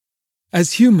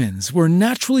As humans, we're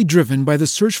naturally driven by the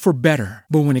search for better.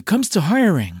 But when it comes to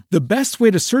hiring, the best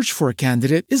way to search for a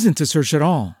candidate isn't to search at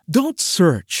all. Don't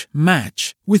search,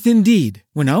 match with Indeed.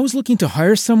 When I was looking to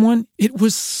hire someone, it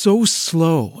was so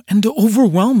slow and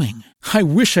overwhelming. I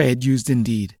wish I had used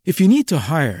Indeed. If you need to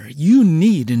hire, you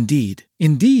need Indeed.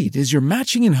 Indeed is your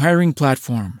matching and hiring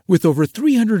platform with over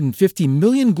 350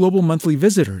 million global monthly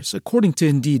visitors, according to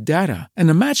Indeed data, and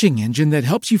a matching engine that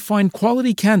helps you find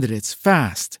quality candidates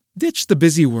fast. Ditch the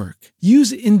busy work.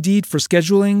 Use Indeed for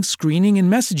scheduling, screening,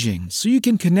 and messaging so you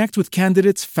can connect with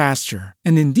candidates faster.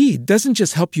 And Indeed doesn't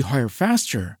just help you hire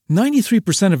faster.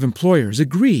 93% of employers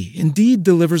agree Indeed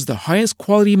delivers the highest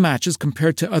quality matches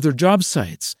compared to other job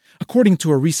sites, according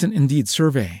to a recent Indeed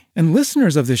survey. And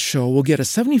listeners of this show will get a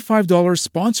 $75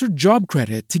 sponsored job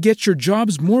credit to get your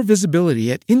jobs more visibility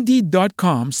at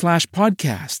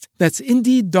Indeed.com/podcast. That's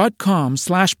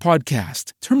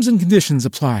Indeed.com/podcast. Terms and conditions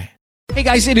apply. Hey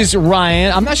guys, it is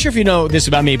Ryan. I'm not sure if you know this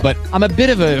about me, but I'm a bit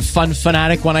of a fun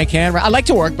fanatic when I can. I like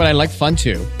to work, but I like fun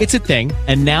too. It's a thing.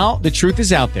 And now the truth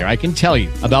is out there. I can tell you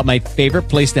about my favorite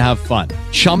place to have fun.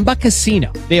 Chumba Casino.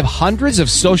 They have hundreds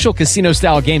of social casino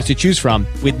style games to choose from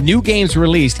with new games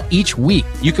released each week.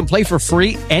 You can play for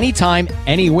free anytime,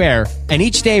 anywhere. And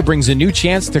each day brings a new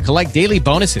chance to collect daily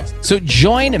bonuses. So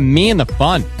join me in the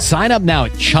fun. Sign up now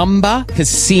at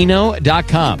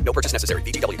ChumbaCasino.com. No purchase necessary.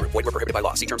 VGW Group. Void where prohibited by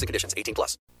law. See terms and conditions.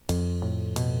 18+.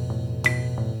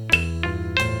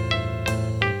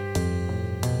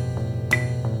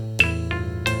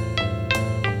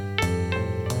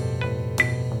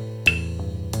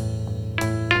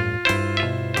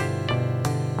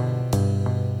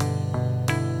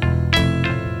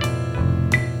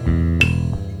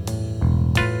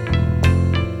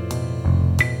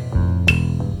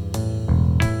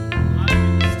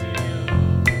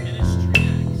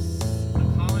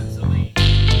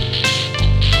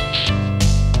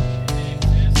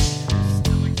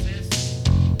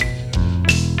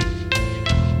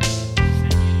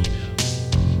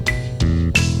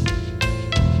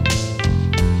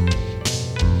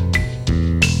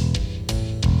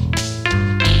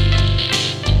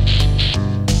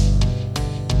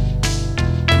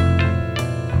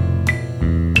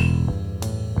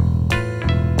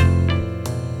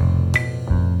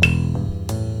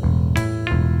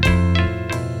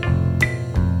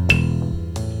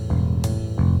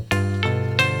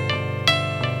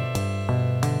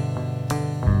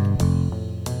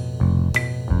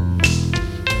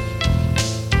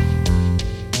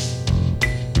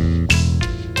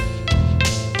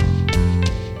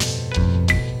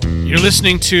 You're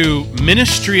listening to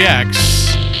Ministry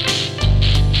X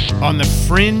on the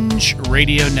Fringe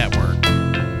Radio Network.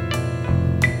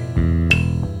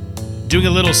 Doing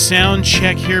a little sound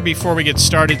check here before we get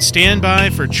started. Stand by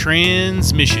for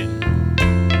transmission.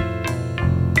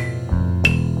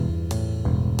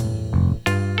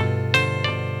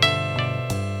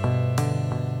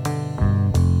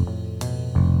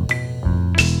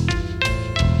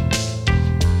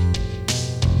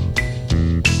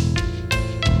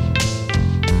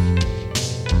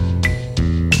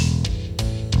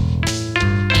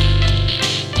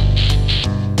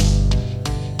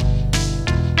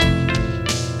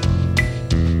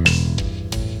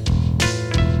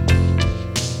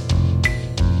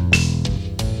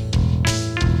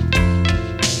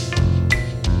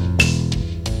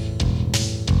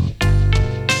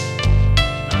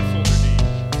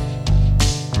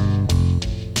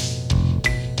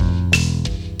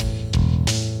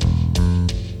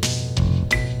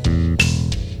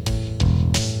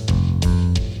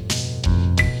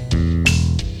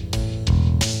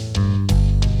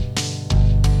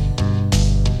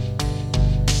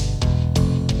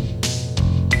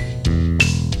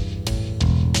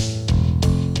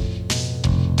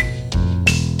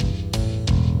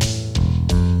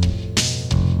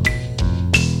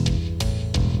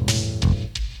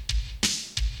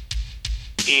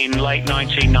 In late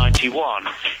 1991,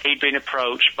 he'd been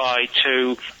approached by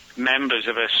two members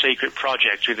of a secret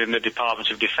project within the Department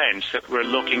of Defense that were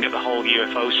looking at the whole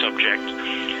UFO subject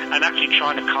and actually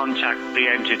trying to contact the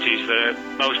entities that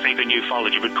most people in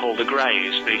ufology would call the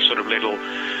Greys, these sort of little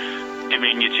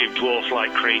diminutive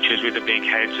dwarf-like creatures with the big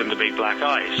heads and the big black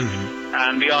eyes. Mm-hmm.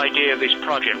 And the idea of this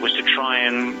project was to try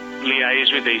and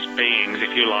liaise with these beings,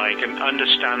 if you like, and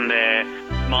understand their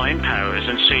mind powers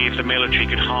and see if the military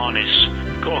could harness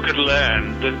or could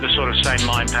learn the sort of same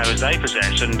mind powers they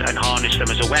possess and harness them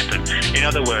as a weapon. In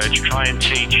other words, try and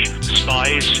teach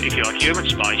spies, if you like, human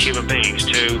spies, human beings,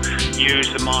 to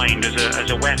use the mind as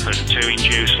a weapon to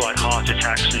induce like heart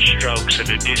attacks and strokes at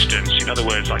a distance. In other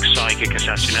words, like psychic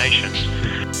assassinations.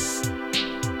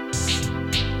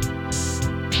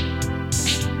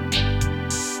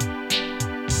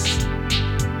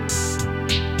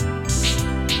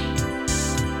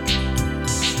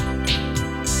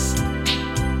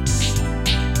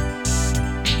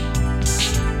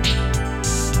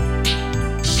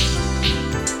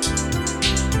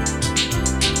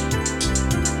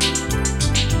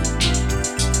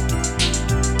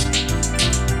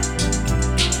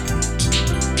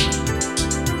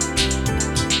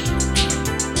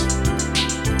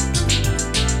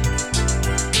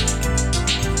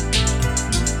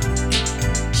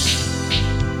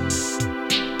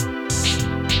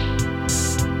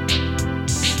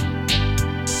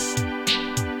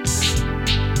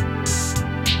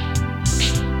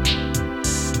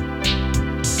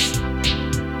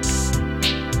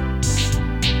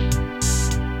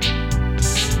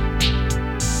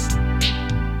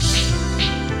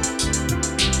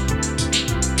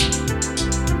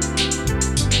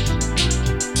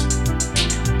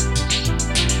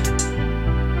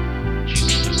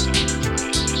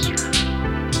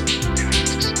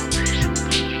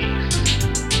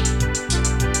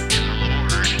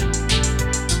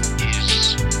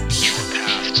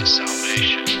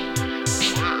 revelation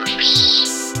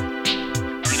works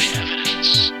are the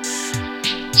evidence.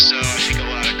 So I think a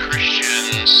lot of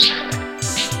Christians,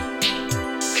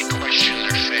 they question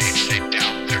their faith, they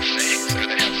doubt their faith, or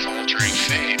they have faltering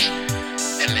faith,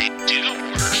 and they do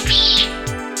works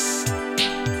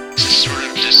to sort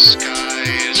of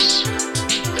disguise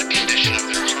the condition of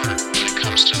their heart when it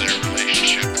comes to their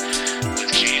relationship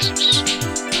with Jesus.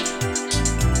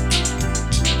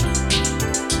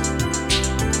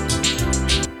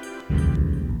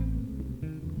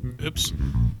 Oops.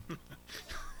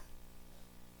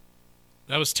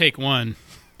 That was take one.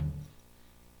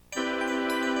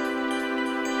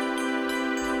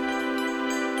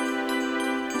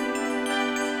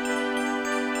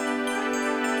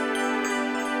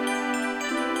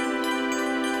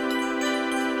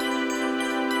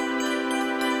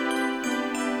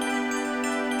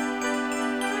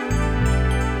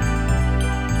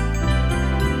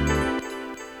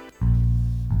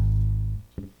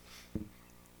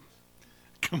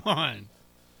 Come on.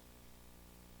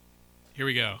 Here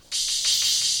we go.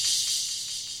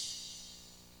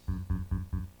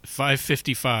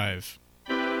 5:55.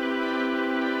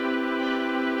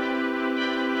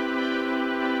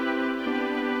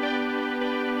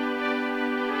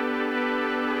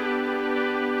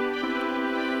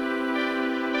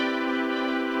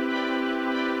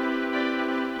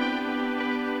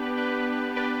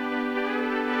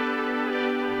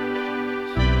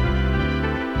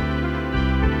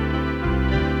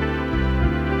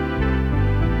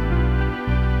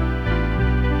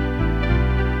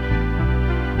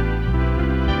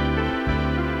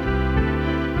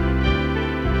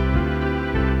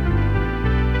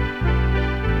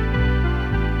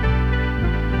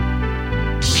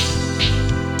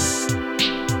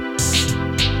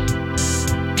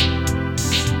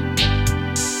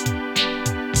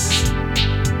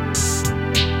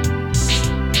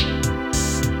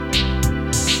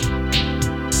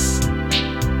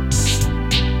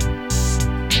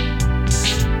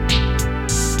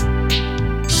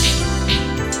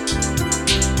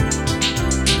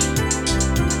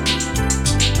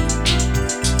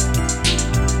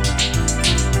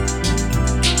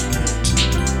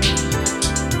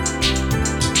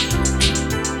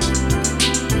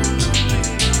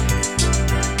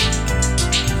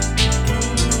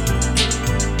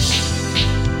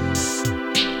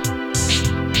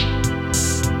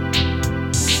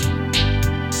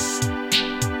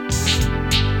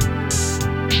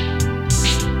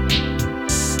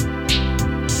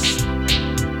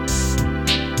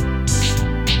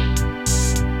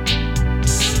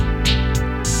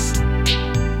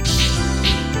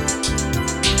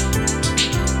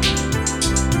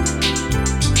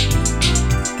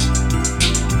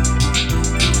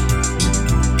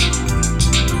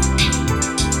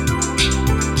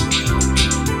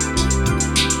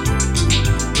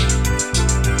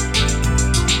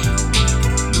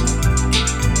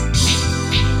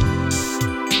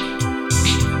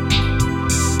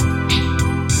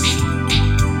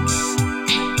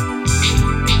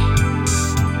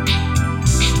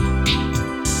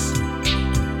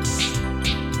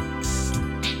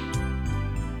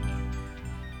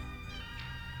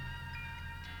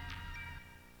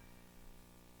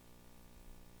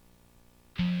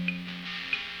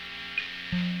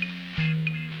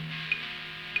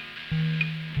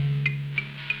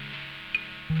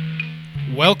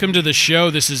 Welcome to the show.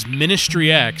 This is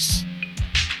Ministry X.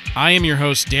 I am your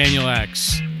host, Daniel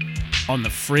X, on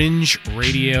the Fringe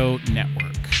Radio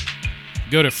Network.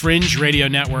 Go to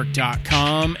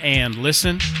fringeradionetwork.com and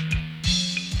listen.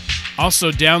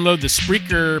 Also, download the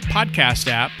Spreaker podcast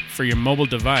app for your mobile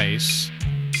device.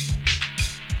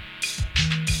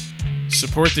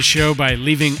 Support the show by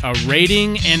leaving a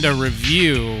rating and a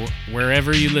review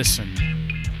wherever you listen.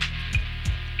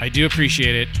 I do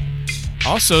appreciate it.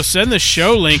 Also, send the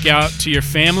show link out to your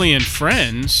family and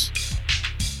friends.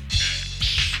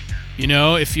 You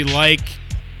know, if you like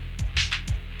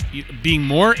being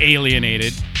more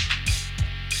alienated.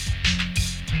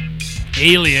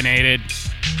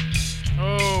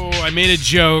 Oh, I made a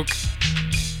joke.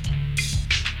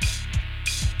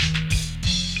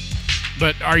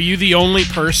 But are you the only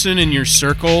person in your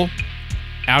circle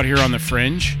out here on the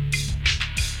fringe?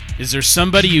 Is there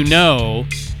somebody you know,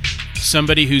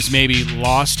 somebody who's maybe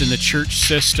lost in the church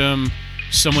system,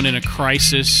 someone in a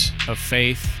crisis of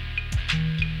faith,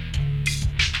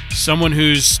 someone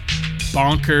who's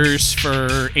bonkers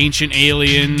for Ancient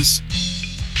Aliens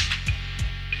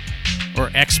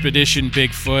or Expedition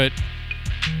Bigfoot?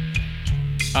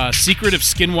 Secret of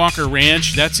Skinwalker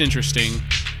Ranch, that's interesting.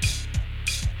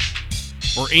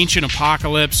 or Ancient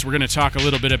Apocalypse. We're going to talk a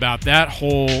little bit about that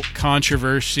whole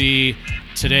controversy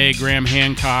today. Graham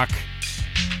Hancock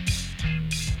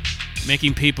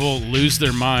making people lose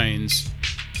their minds.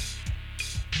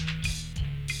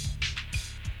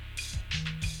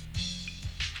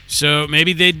 So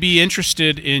maybe they'd be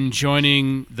interested in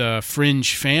joining the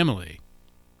Fringe family.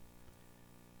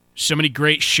 So many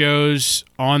great shows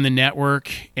on the network,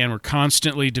 and we're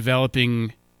constantly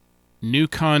developing new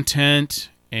content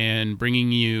and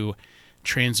bringing you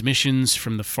transmissions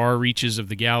from the far reaches of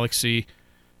the galaxy.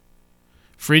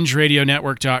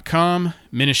 FringeRadioNetwork.com,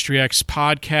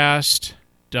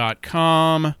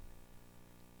 MinistryXPodcast.com.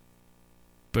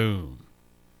 Boom.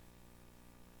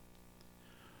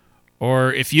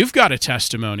 Or if you've got a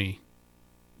testimony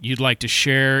you'd like to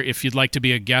share, if you'd like to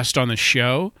be a guest on the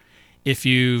show, if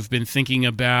you've been thinking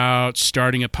about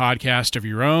starting a podcast of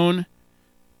your own,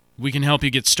 we can help you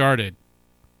get started.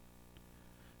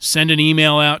 Send an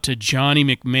email out to Johnny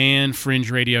McMahon,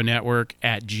 Fringe Radio Network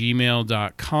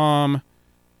 @gmail.com,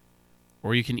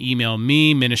 or you can email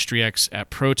me,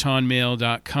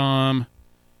 ministryx@protonmail.com.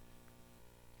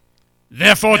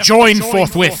 Therefore join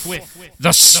forthwith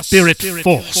the Spirit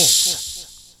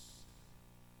Force.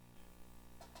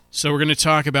 So we're going to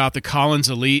talk about the Collins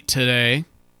Elite today.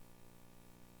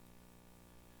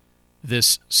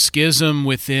 This schism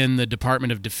within the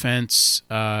Department of Defense,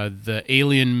 the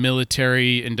alien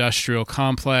military-industrial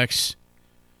complex.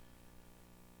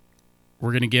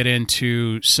 We're going to get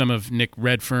into some of Nick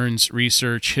Redfern's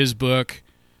research, his book,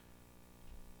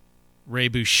 Ray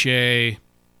Boucher.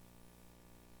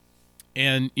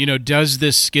 And, you know, does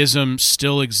this schism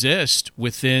still exist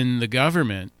within the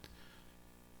government,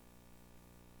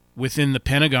 within the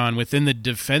Pentagon, within the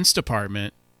Defense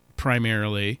Department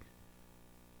primarily?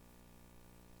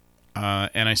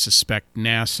 And I suspect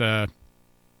NASA.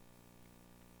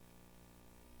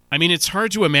 I mean, it's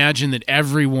hard to imagine that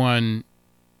everyone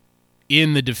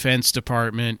in the Defense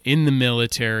Department, in the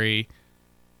military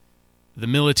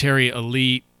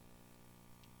elite,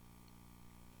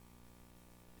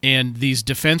 and these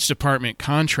Defense Department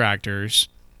contractors,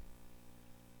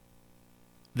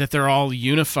 that they're all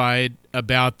unified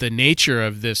about the nature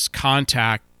of this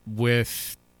contact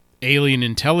with alien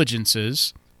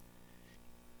intelligences.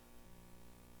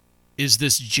 Is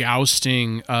this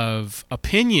jousting of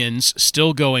opinions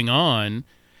still going on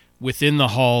within the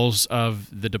halls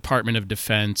of the Department of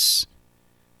Defense?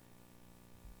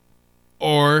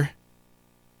 Or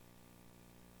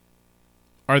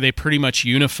are they pretty much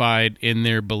unified in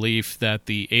their belief that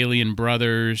the Alien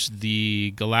Brothers,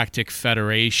 the Galactic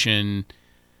Federation,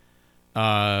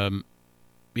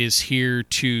 is here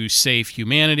to save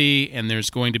humanity, and there's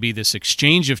going to be this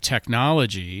exchange of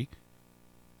technology?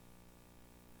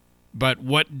 But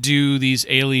what do these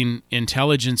alien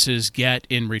intelligences get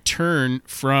in return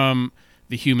from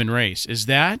the human race? Is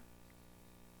that,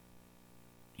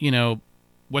 you know,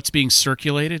 what's being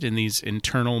circulated in these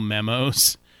internal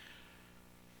memos?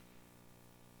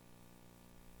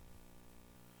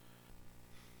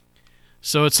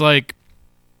 So it's like,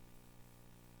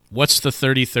 what's the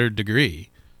 33rd degree?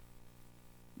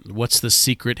 What's the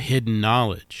secret hidden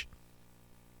knowledge?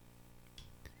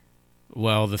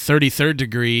 Well, the 33rd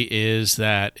degree is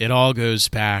that it all goes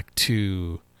back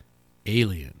to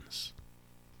aliens.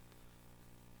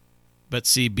 But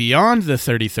see, beyond the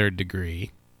 33rd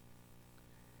degree,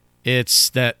 it's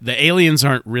that the aliens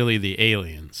aren't really the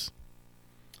aliens.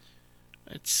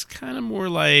 It's kind of more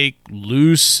like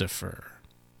Lucifer.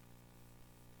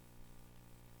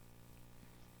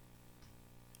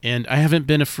 And I haven't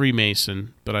been a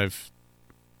Freemason, but I've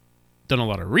done a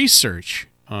lot of research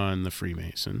on the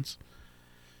Freemasons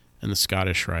and the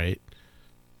Scottish Rite.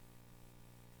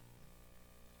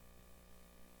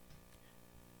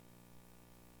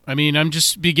 I mean, I'm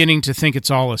just beginning to think it's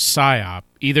all a psyop.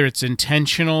 Either it's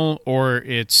intentional or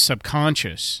it's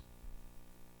subconscious.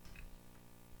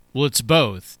 Well, it's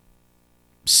both.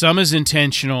 Some is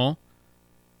intentional.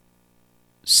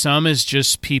 Some is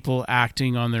just people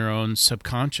acting on their own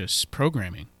subconscious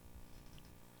programming.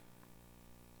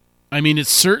 I mean, it's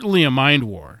certainly a mind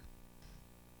war.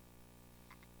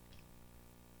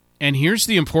 And here's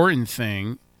the important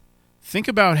thing. Think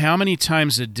about how many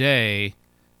times a day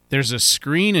there's a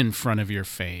screen in front of your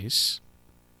face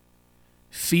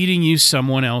feeding you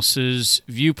someone else's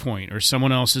viewpoint or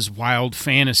someone else's wild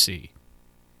fantasy,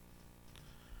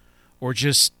 or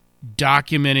just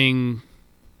documenting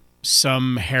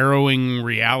some harrowing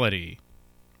reality,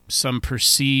 some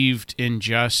perceived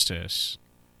injustice,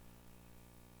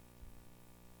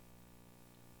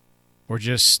 or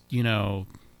just, you know,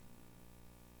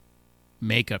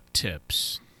 makeup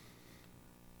tips.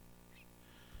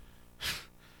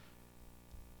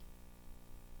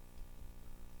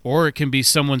 Or it can be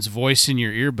someone's voice in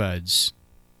your earbuds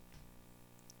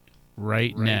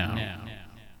right now.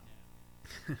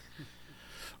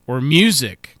 Or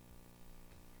music.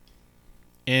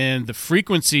 And the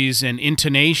frequencies and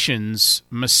intonations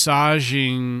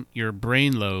massaging your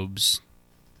brain lobes.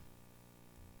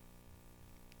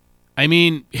 I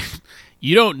mean,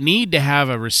 you don't need to have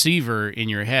a receiver in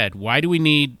your head. Why do we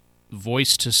need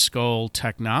voice-to-skull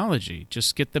technology?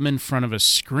 Just get them in front of a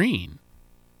screen.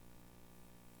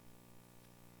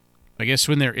 I guess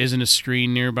when there isn't a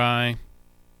screen nearby,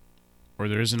 or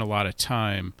there isn't a lot of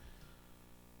time,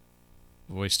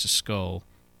 voice-to-skull.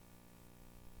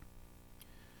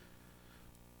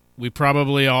 We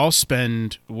probably all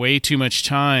spend way too much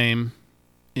time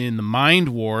in the mind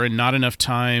war and not enough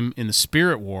time in the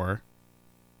spirit war,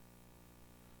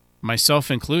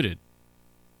 myself included.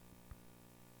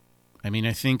 I mean,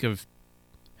 I think of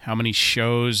how many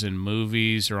shows and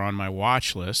movies are on my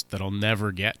watch list that I'll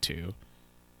never get to.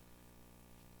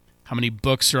 How many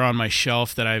books are on my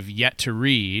shelf that I've yet to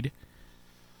read.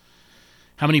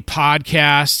 How many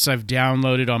podcasts I've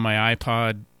downloaded on my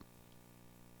iPod.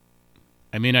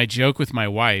 I mean, I joke with my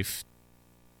wife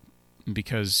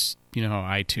because, you know, how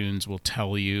iTunes will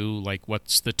tell you, like,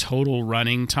 what's the total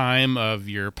running time of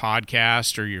your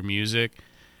podcast or your music.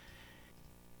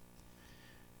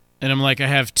 And I'm like, I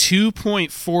have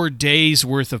 2.4 days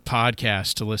worth of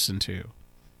podcasts to listen to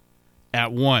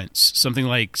at once, something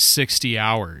like 60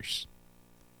 hours.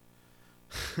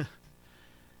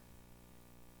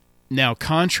 Now,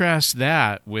 contrast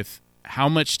that with how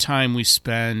much time we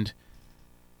spend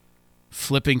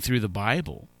flipping through the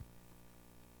Bible,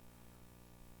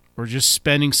 or just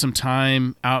spending some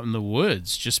time out in the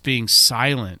woods, just being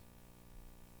silent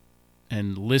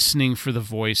and listening for the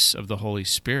voice of the Holy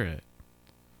Spirit.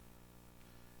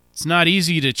 It's not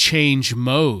easy to change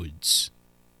modes,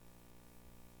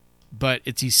 but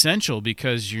it's essential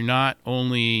because you're not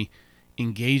only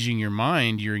engaging your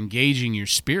mind, you're engaging your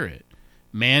spirit.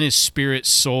 Man is spirit,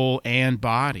 soul, and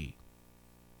body.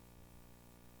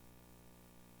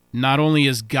 Not only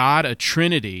is God a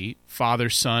Trinity, Father,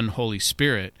 Son, Holy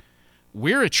Spirit,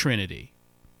 we're a Trinity.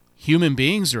 Human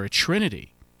beings are a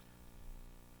Trinity.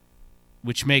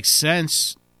 Which makes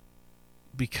sense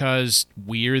because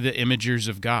we are the imagers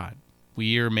of God.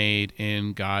 We are made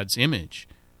in God's image.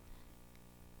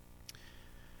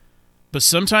 But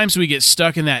sometimes we get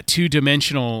stuck in that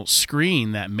two-dimensional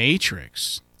screen, that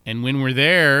matrix. And when we're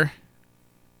there,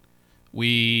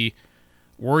 we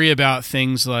worry about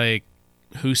things like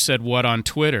who said what on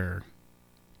Twitter,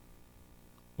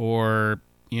 or,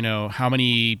 you know, how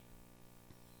many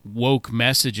woke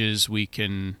messages we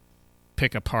can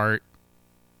pick apart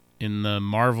in the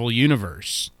Marvel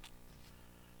universe.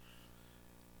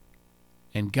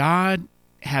 And God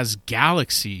has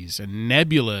galaxies and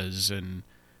nebulas and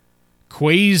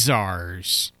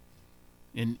quasars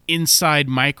and inside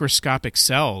microscopic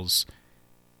cells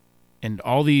and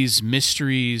all these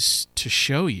mysteries to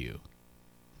show you.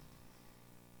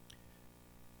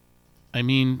 I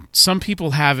mean, some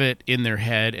people have it in their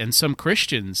head, and some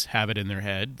Christians have it in their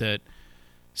head, that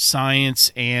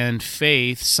science and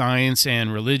faith, science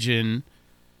and religion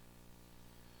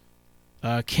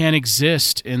can't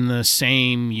exist in the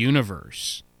same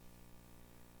universe.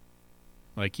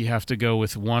 Like, you have to go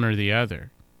with one or the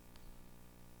other.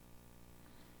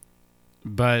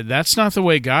 But that's not the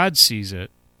way God sees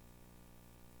it.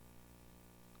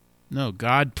 No,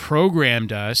 God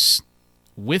programmed us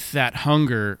with that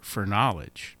hunger for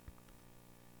knowledge.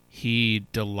 He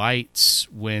delights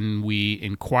when we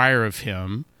inquire of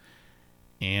him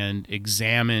and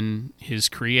examine his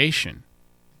creation.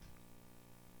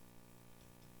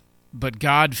 But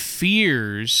God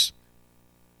fears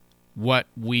what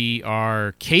we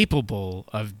are capable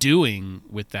of doing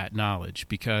with that knowledge,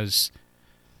 because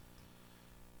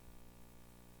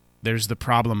there's the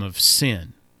problem of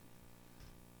sin.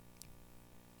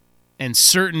 And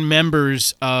certain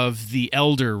members of the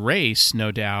elder race, no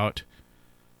doubt,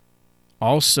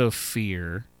 also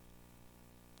fear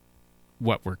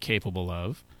what we're capable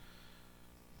of.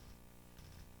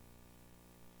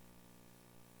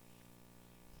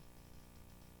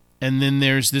 And then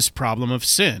there's this problem of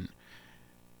sin.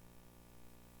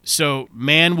 So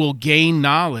man will gain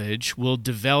knowledge, will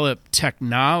develop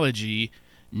technology,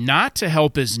 not to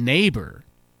help his neighbor,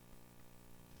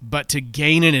 but to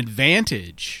gain an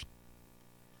advantage.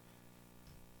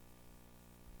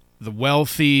 The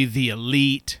wealthy, the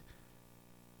elite,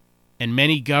 and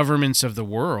many governments of the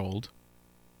world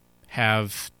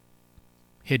have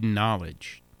hidden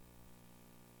knowledge.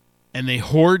 And they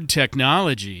hoard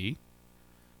technology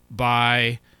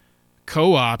by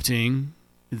co-opting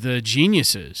the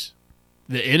geniuses,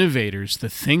 the innovators, the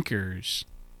thinkers,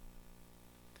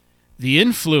 the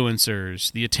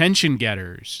influencers, the attention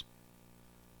getters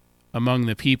among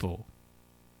the people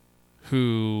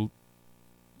who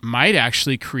might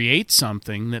actually create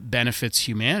something that benefits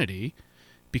humanity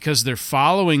because they're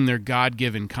following their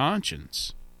God-given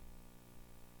conscience.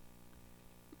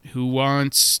 Who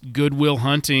wants Good Will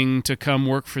Hunting to come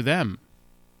work for them?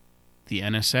 The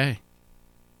NSA.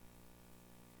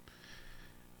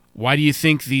 Why do you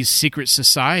think these secret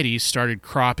societies started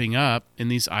cropping up in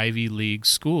these Ivy League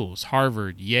schools?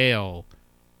 Harvard, Yale,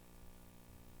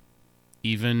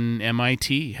 even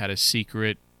MIT had a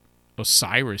secret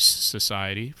Osiris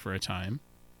Society for a time.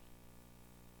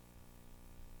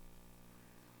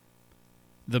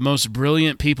 The most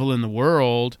brilliant people in the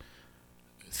world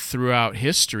throughout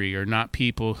history are not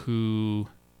people who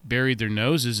buried their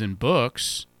noses in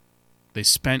books. They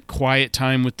spent quiet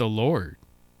time with the Lord.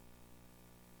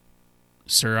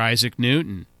 Sir Isaac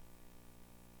Newton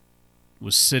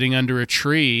was sitting under a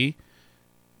tree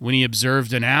when he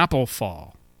observed an apple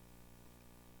fall.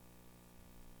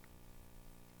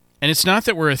 And it's not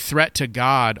that we're a threat to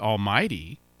God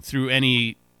Almighty through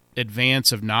any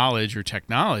advance of knowledge or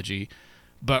technology,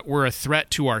 but we're a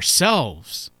threat to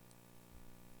ourselves.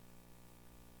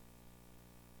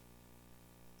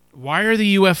 Why are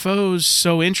the UFOs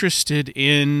so interested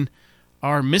in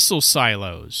our missile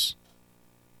silos?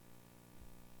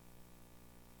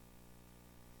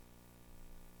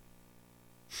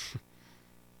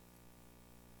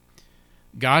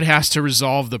 God has to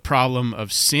resolve the problem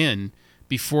of sin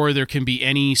before there can be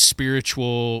any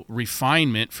spiritual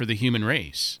refinement for the human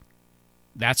race.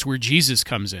 That's where Jesus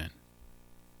comes in.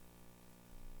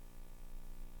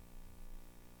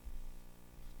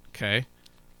 Okay.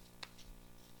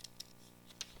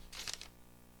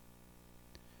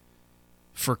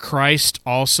 For Christ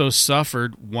also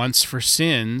suffered once for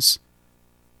sins,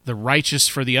 the righteous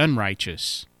for the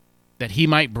unrighteous, that he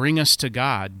might bring us to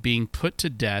God, being put to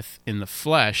death in the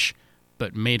flesh,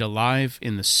 but made alive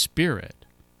in the Spirit,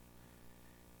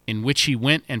 in which he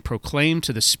went and proclaimed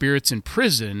to the spirits in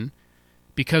prison,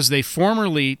 because they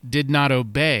formerly did not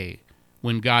obey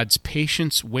when God's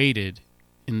patience waited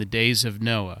in the days of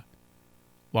Noah,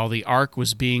 while the ark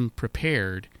was being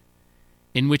prepared,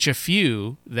 in which a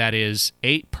few, that is,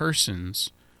 8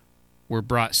 persons, were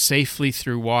brought safely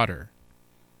through water.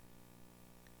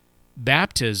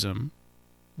 Baptism,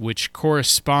 which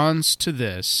corresponds to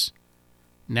this,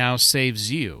 now saves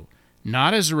you,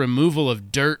 not as a removal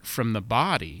of dirt from the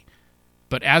body,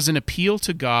 but as an appeal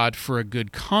to God for a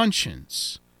good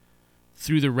conscience,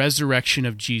 through the resurrection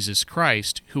of Jesus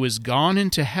Christ, who is gone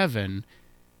into heaven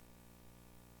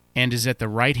and is at the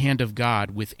right hand of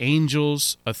God, with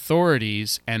angels,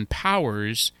 authorities, and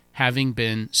powers having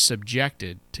been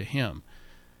subjected to him.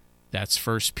 That's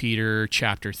 1 Peter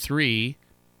chapter 3,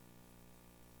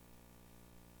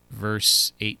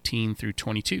 verse 18 through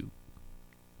 22.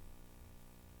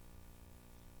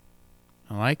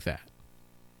 I like that.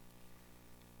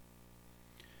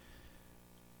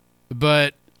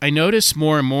 But I notice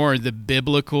more and more the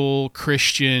biblical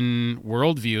Christian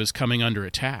worldview is coming under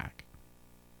attack.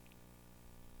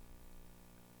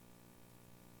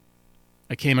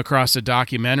 I came across a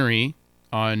documentary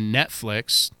on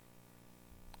Netflix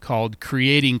called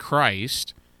Creating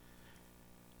Christ,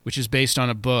 which is based on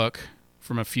a book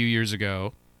from a few years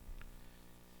ago.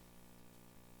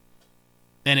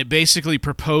 And it basically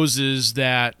proposes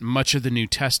that much of the New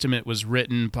Testament was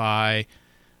written by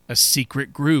a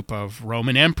secret group of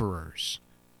Roman emperors,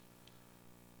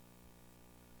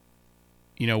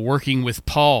 working with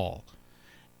Paul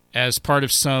as part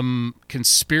of some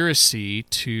conspiracy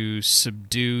to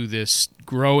subdue this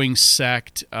growing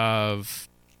sect of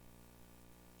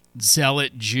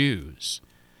zealot Jews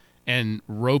and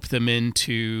rope them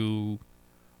into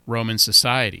Roman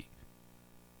society.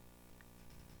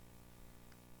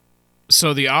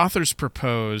 So the authors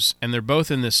propose, and they're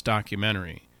both in this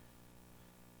documentary,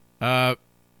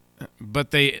 but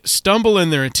they stumble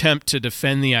in their attempt to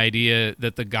defend the idea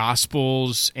that the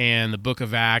Gospels and the Book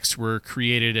of Acts were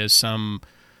created as some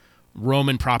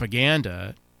Roman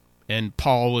propaganda, and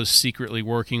Paul was secretly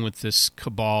working with this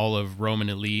cabal of Roman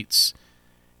elites.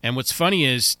 And what's funny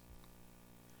is,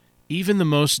 even the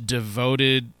most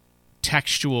devoted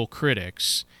textual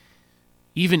critics,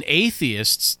 even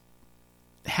atheists,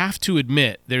 have to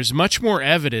admit there's much more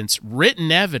evidence,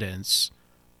 written evidence,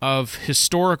 of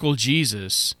historical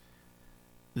Jesus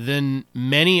than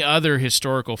many other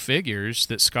historical figures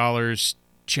that scholars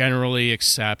generally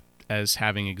accept as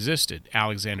having existed.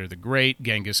 Alexander the Great,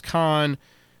 Genghis Khan,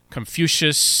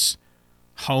 Confucius,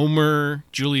 Homer,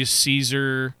 Julius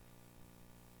Caesar,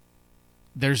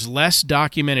 there's less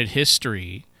documented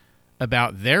history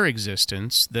about their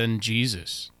existence than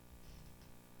Jesus.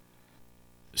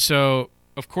 So,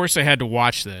 of course, I had to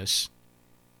watch this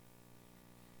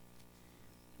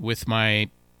with my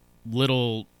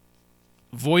little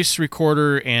voice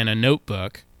recorder and a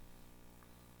notebook.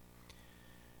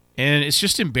 And it's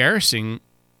just embarrassing.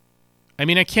 I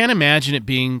mean, I can't imagine it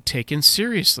being taken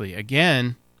seriously.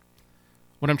 Again,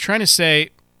 what I'm trying to say,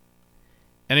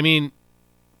 and I mean,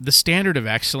 the standard of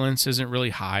excellence isn't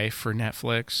really high for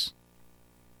Netflix.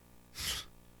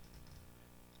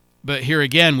 But here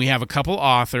again, we have a couple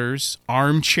authors,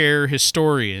 armchair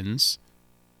historians,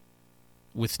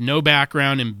 with no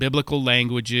background in biblical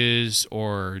languages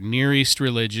or Near East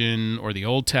religion or the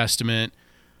Old Testament,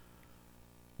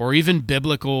 or even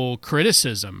biblical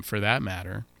criticism for that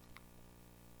matter.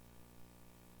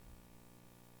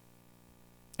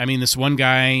 I mean, this one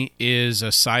guy is a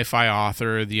sci-fi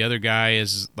author. The other guy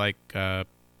is like a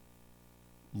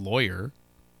lawyer.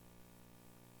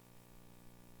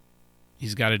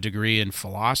 He's got a degree in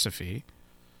philosophy.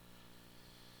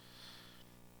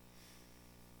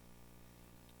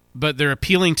 But they're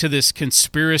appealing to this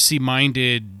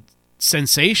conspiracy-minded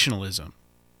sensationalism.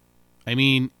 I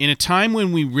mean, in a time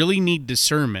when we really need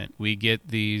discernment, we get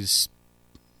these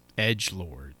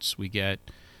edgelords. We get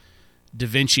Da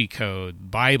Vinci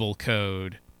Code, Bible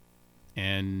Code,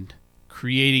 and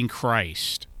Creating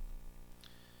Christ.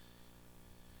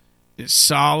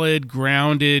 Solid,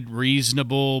 grounded,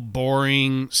 reasonable,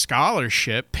 boring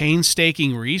scholarship,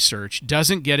 painstaking research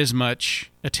doesn't get as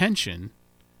much attention,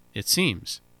 it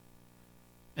seems.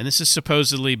 And this is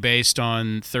supposedly based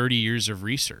on 30 years of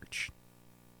research.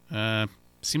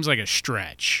 Seems like a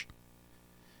stretch.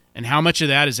 And how much of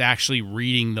that is actually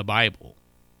reading the Bible?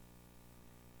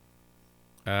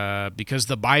 Because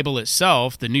the Bible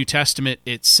itself, the New Testament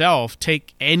itself,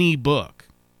 take any book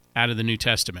out of the New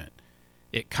Testament,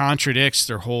 it contradicts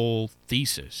their whole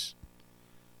thesis.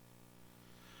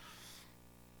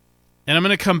 And I'm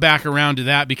going to come back around to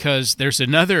that because there's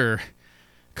another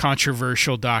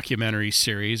controversial documentary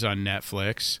series on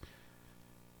Netflix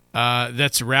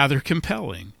that's rather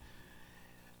compelling.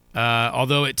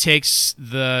 Although it takes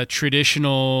the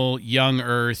traditional young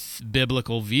earth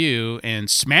biblical view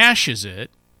and smashes it,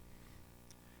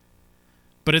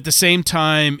 but at the same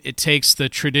time, it takes the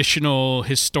traditional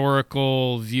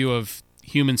historical view of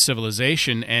human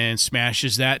civilization and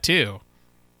smashes that too.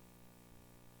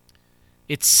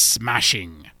 It's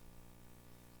smashing.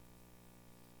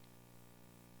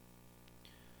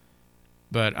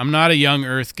 But I'm not a young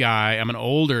earth guy. I'm an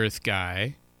old earth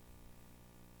guy.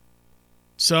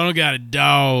 So I don't got a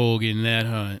dog in that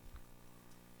hunt.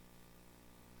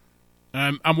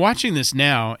 I'm watching this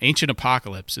now. Ancient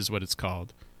Apocalypse is what it's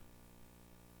called.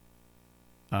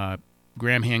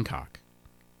 Graham Hancock.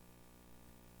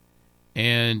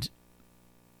 And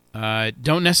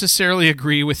don't necessarily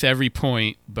agree with every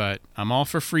point, but I'm all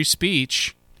for free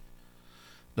speech.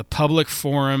 The public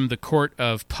forum, the court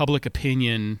of public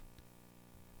opinion,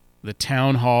 the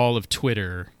town hall of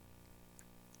Twitter,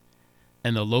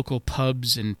 and the local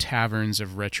pubs and taverns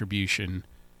of retribution.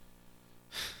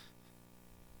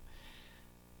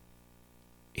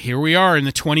 Here we are in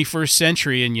the 21st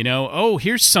century, and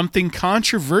here's something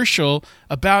controversial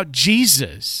about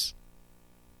Jesus.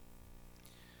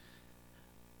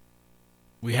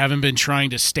 We haven't been trying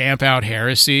to stamp out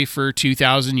heresy for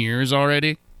 2,000 years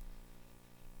already?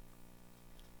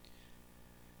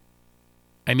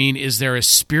 I mean, is there a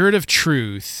spirit of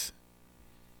truth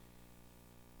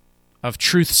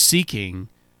seeking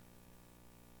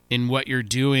in what you're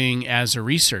doing as a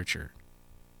researcher,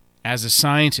 as a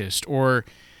scientist, or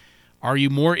are you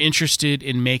more interested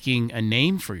in making a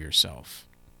name for yourself?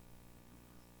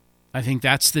 I think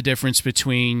that's the difference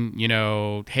between,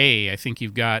 hey, I think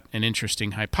you've got an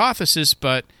interesting hypothesis,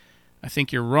 but I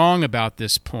think you're wrong about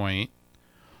this point,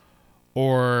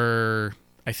 or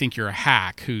I think you're a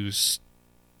hack whose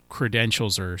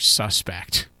credentials are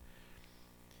suspect.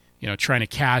 Trying to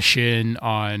cash in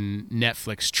on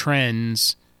Netflix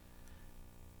trends.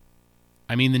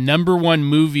 I mean, the number one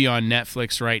movie on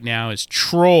Netflix right now is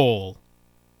Troll.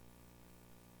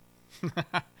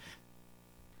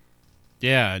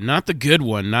 Yeah, not the good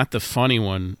one, not the funny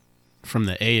one from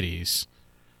the 80s.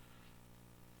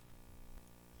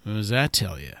 What does that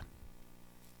tell you?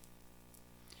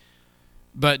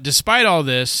 But despite all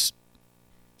this,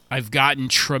 I've gotten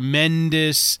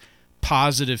tremendous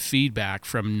positive feedback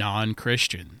from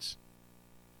non-Christians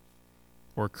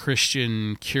or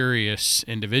Christian-curious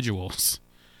individuals.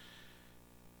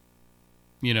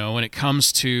 When it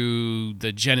comes to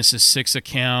the Genesis 6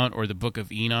 account or the Book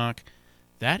of Enoch,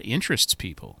 that interests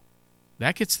people.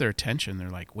 that gets their attention. They're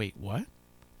like, wait, what?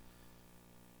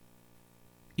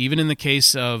 Even in the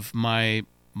case of my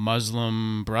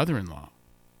Muslim brother-in-law,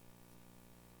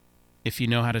 if you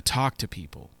know how to talk to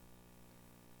people.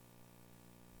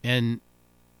 And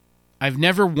I've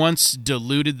never once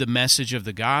diluted the message of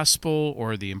the gospel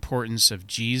or the importance of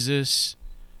Jesus.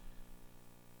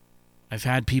 I've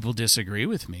had people disagree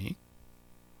with me.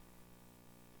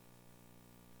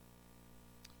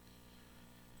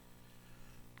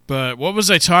 But what was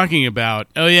I talking about?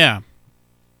 Oh, yeah.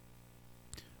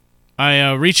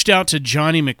 I reached out to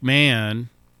Johnny McMahon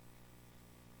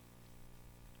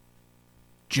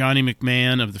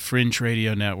of the Fringe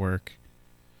Radio Network,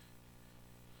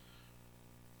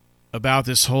 about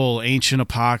this whole ancient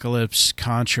apocalypse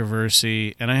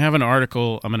controversy. And I have an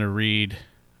article I'm going to read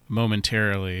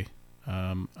momentarily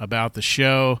about the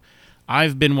show.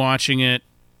 I've been watching it.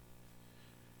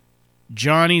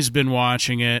 Johnny's been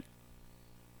watching it.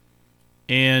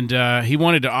 And he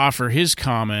wanted to offer his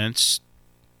comments.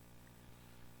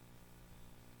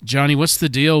 Johnny, what's the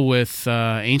deal with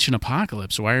ancient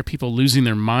apocalypse? Why are people losing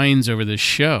their minds over this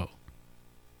show?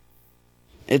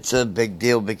 It's a big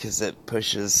deal because it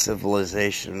pushes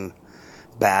civilization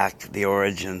back, the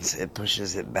origins. It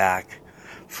pushes it back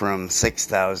from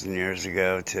 6,000 years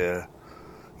ago to,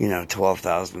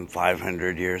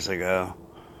 12,500 years ago.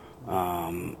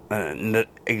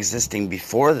 Existing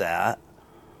before that,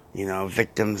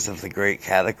 victims of the Great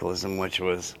Cataclysm, which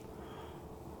was,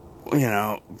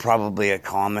 probably a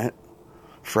comet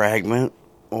fragment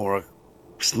or a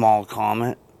small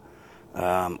comet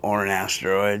or an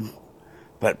asteroid,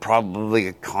 but probably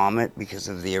a comet because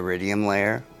of the iridium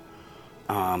layer.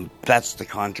 That's the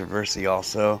controversy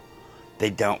also. They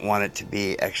don't want it to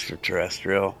be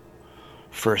extraterrestrial.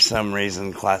 For some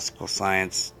reason, classical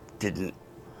science didn't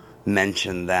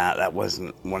mention that. That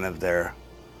wasn't one of their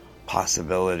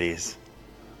possibilities.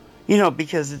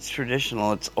 Because it's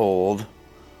traditional, it's old,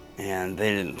 and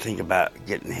they didn't think about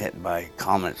getting hit by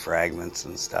comet fragments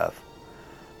and stuff.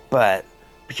 But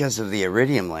because of the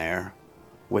iridium layer,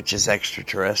 which is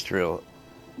extraterrestrial,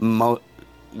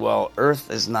 Earth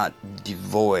is not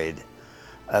devoid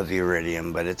of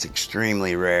iridium, but it's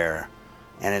extremely rare,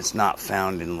 and it's not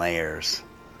found in layers.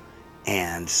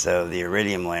 And so the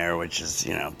iridium layer, which is,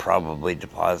 probably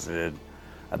deposited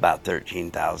about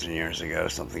 13,000 years ago,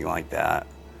 something like that,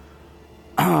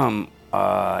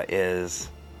 is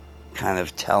kind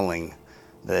of telling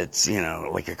that it's,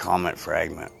 like a comet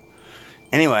fragment.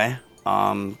 Anyway,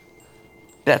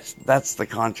 that's the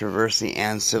controversy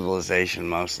and civilization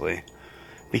mostly,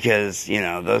 because,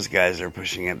 those guys are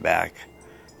pushing it back.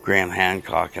 Graham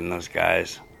Hancock and those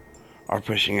guys are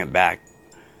pushing it back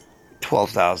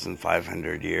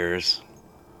 12,500 years,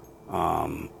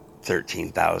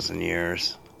 13,000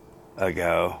 years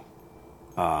ago.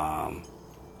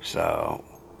 So,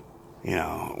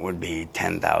 it would be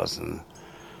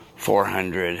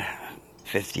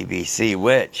 10,450 BC,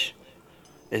 which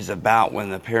is about when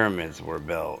the pyramids were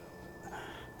built,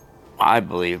 I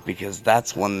believe, because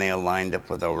that's when they aligned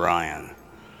up with Orion.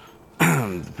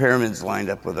 The pyramids lined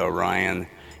up with Orion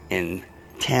in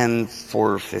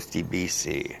 10,450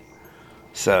 BC.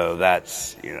 So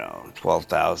that's,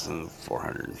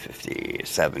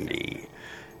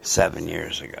 12,477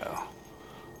 years ago.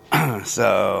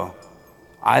 So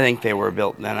I think they were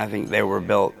built then. I think they were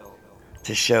built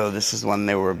to show this is when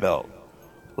they were built.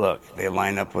 Look, they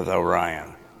line up with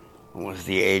Orion. It was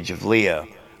the age of Leo.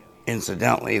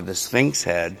 Incidentally, the Sphinx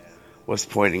head was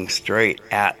pointing straight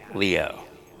at Leo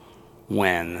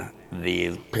when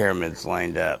the pyramids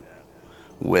lined up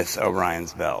with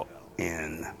Orion's belt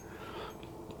in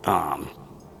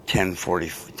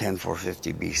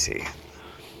 10,450 BC.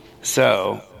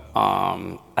 So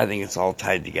I think it's all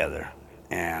tied together,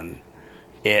 and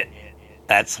it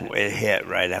hit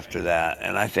right after that.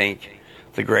 And I think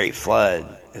the Great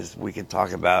Flood, as we could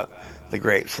talk about the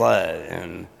Great Flood,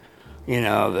 and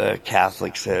the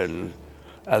Catholics and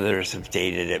others have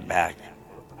dated it back,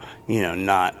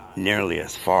 not nearly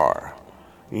as far,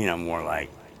 more like,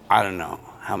 I don't know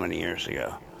how many years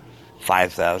ago,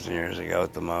 5,000 years ago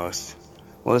at the most.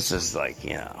 Well, this is like,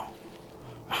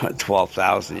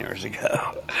 12,000 years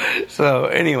ago. So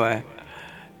anyway,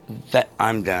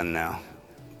 I'm done now.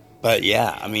 But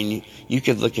yeah, I mean, you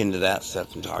could look into that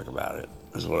stuff and talk about it,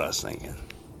 is what I was thinking.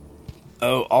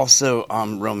 Oh, also,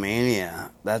 Romania,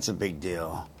 that's a big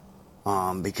deal,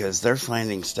 because they're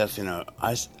finding stuff,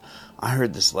 I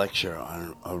heard this lecture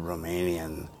on a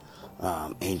Romanian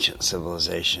ancient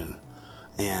civilization,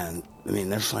 and, I mean,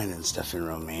 they're finding stuff in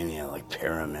Romania, like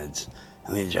pyramids,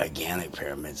 gigantic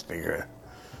pyramids, bigger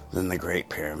than the Great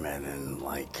Pyramid, and,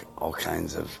 like, all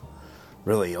kinds of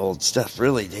really old stuff,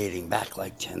 really dating back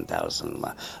like 10,000,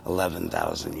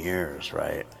 11,000 years,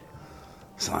 right?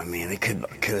 So, I mean, it could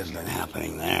have been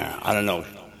happening there. I don't know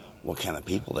what kind of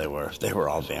people they were, if they were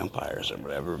all vampires or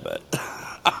whatever, but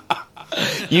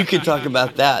you could talk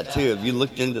about that, too. If you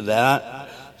looked into that,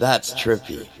 that's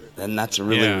trippy. And that's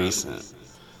really recent.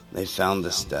 They found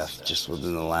this stuff just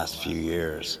within the last few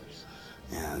years.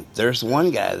 And there's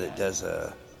one guy that does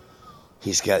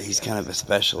he's kind of a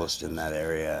specialist in that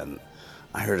area, and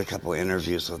I heard a couple of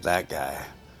interviews with that guy.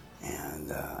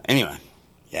 And anyway,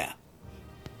 yeah.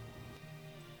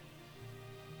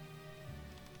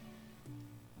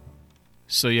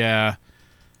 So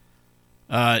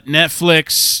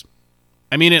Netflix,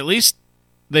 I mean, at least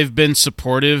they've been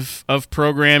supportive of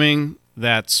programming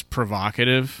that's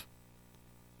provocative.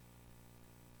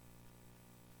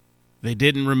 They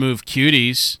didn't remove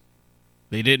Cuties.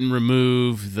 They didn't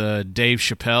remove the Dave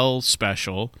Chappelle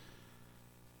special.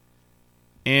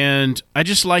 And I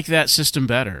just like that system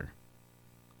better.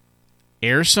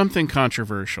 Air something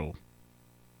controversial.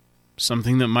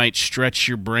 Something that might stretch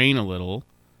your brain a little.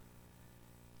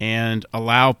 And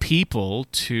allow people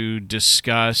to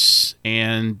discuss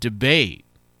and debate.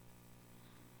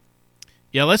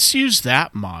 Yeah, let's use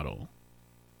that model.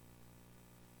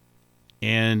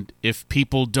 And if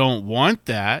people don't want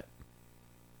that,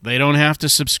 they don't have to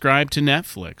subscribe to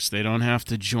Netflix. They don't have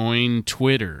to join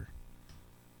Twitter.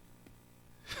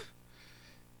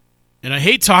 And I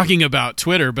hate talking about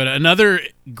Twitter, but another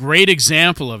great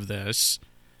example of this,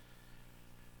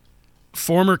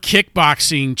 former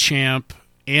kickboxing champ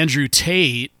Andrew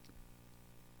Tate,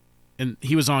 and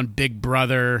he was on Big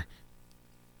Brother.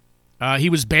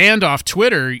 He was banned off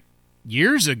Twitter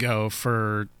years ago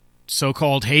for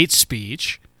so-called hate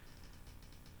speech.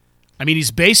 I mean,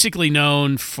 he's basically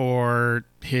known for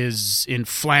his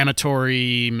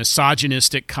inflammatory,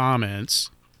 misogynistic comments.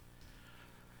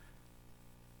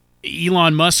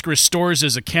 Elon Musk restores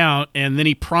his account, and then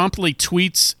he promptly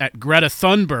tweets at Greta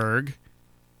Thunberg,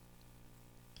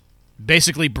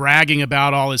 basically bragging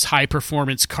about all his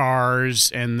high-performance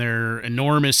cars and their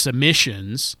enormous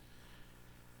emissions,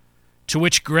 to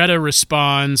which Greta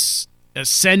responds,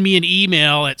 send me an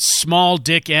email at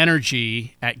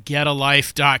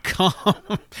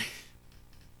smalldickenergy@getalife.com.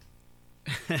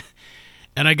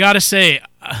 And I got to say,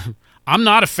 I'm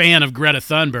not a fan of Greta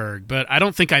Thunberg, but I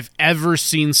don't think I've ever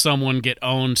seen someone get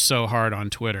owned so hard on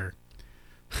Twitter.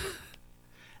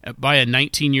 By a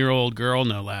 19-year-old girl,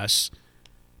 no less.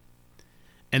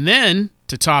 And then,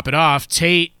 to top it off,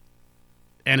 Tate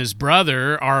and his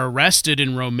brother are arrested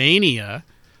in Romania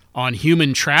on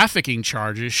human trafficking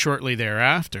charges shortly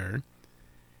thereafter.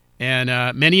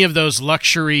 And many of those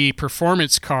luxury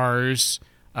performance cars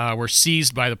were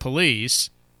seized by the police.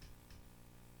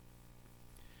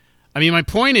 I mean, my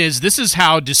point is, this is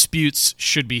how disputes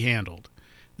should be handled.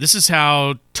 This is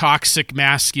how toxic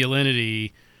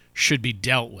masculinity should be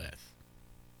dealt with.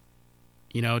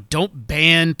 You know, don't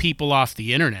ban people off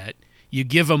the internet. You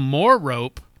give them more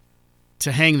rope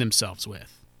to hang themselves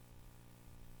with.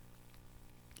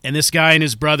 And this guy and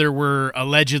his brother were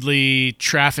allegedly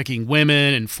trafficking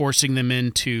women and forcing them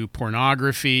into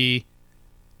pornography.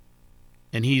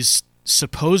 And he's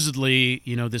supposedly,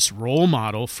 you know, this role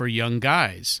model for young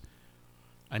guys.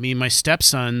 I mean, my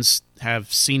stepsons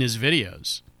have seen his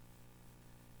videos.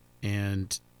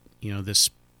 And, you know, this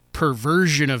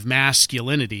perversion of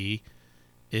masculinity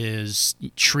is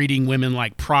treating women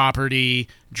like property,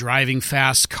 driving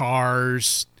fast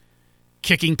cars,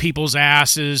 kicking people's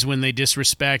asses when they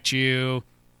disrespect you,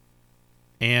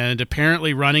 and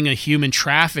apparently running a human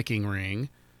trafficking ring.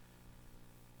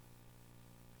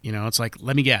 You know, it's like,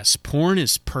 let me guess, porn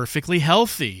is perfectly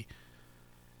healthy.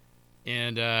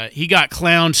 And he got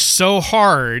clowned so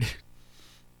hard,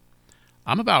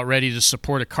 I'm about ready to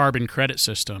support a carbon credit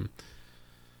system.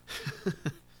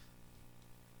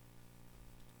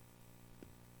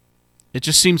 It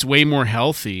just seems way more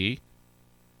healthy,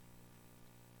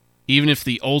 even if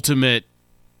the ultimate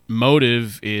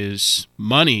motive is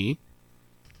money.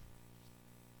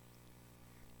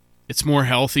 It's more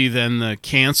healthy than the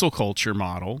cancel culture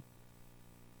model.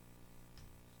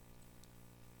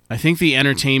 I think the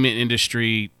entertainment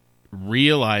industry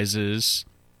realizes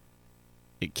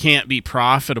it can't be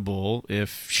profitable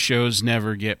if shows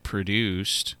never get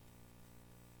produced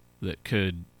that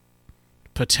could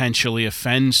potentially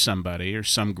offend somebody or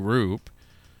some group.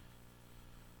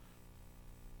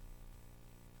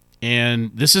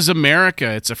 And this is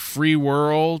America. It's a free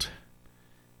world.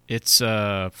 It's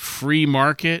a free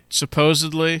market,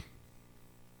 supposedly.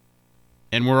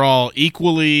 And we're all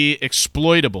equally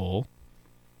exploitable.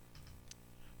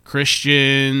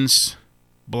 Christians,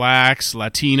 blacks,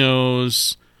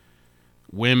 Latinos,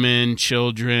 women,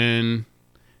 children,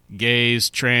 gays,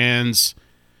 trans,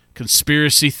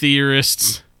 conspiracy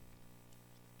theorists.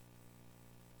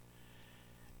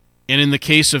 And in the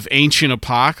case of Ancient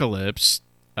Apocalypse,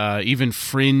 even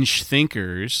fringe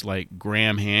thinkers like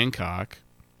Graham Hancock,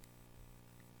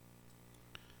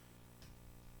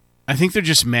 I think they're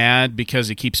just mad because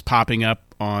he keeps popping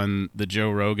up on the Joe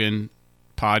Rogan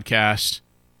podcast.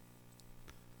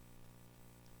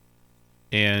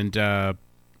 And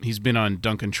he's been on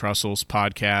Duncan Trussell's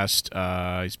podcast.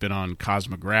 He's been on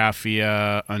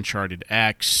Cosmographia, Uncharted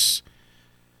X.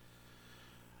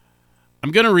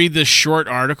 I'm going to read this short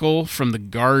article from The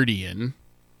Guardian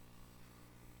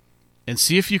and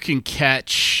see if you can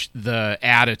catch the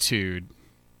attitude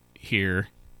here.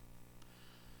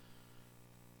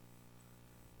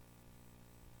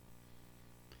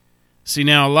 See,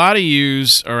 now, a lot of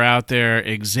yous are out there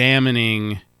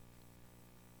examining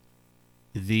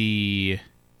the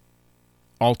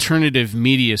alternative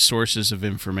media sources of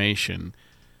information.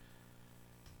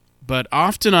 But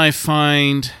often I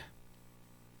find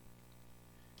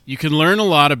you can learn a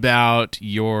lot about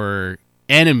your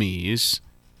enemies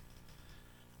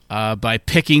by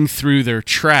picking through their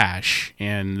trash,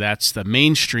 and that's the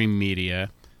mainstream media,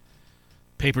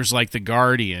 papers like The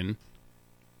Guardian.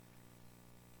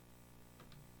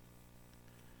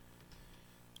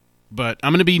 But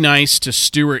I'm going to be nice to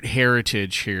Stuart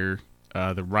Heritage here,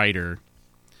 the writer,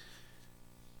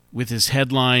 with his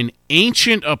headline,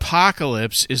 Ancient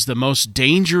Apocalypse is the most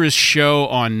dangerous show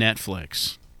on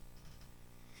Netflix.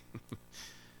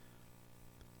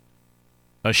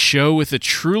 A show with a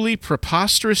truly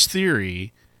preposterous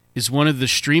theory is one of the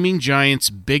streaming giant's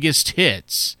biggest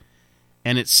hits,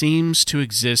 and it seems to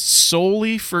exist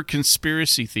solely for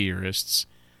conspiracy theorists.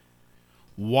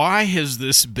 Why has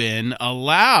this been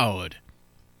allowed?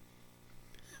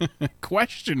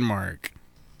 Question mark.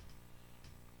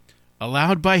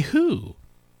 Allowed by who?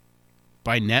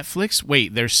 By Netflix?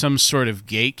 Wait, there's some sort of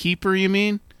gatekeeper, you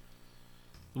mean?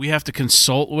 We have to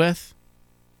consult with?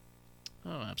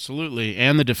 Oh, absolutely.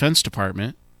 And the Defense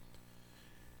Department.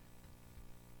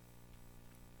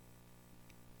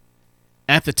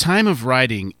 At the time of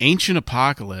writing, Ancient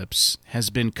Apocalypse has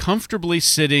been comfortably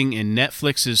sitting in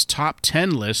Netflix's top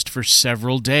 10 list for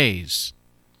several days.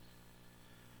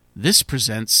 This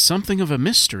presents something of a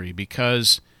mystery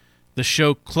because the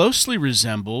show closely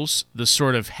resembles the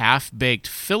sort of half-baked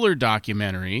filler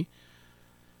documentary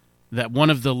that one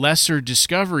of the lesser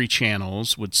Discovery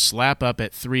channels would slap up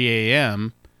at 3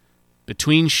 a.m.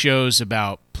 between shows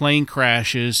about plane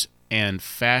crashes and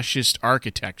fascist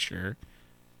architecture.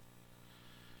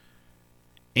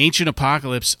 Ancient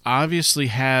Apocalypse obviously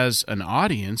has an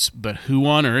audience, but who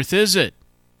on earth is it?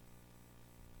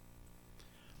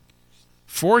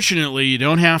 Fortunately, you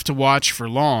don't have to watch for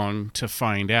long to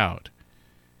find out.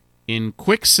 In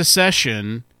quick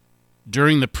succession,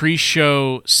 during the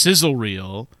pre-show sizzle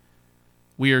reel,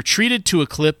 we are treated to a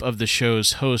clip of the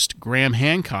show's host, Graham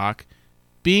Hancock,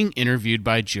 being interviewed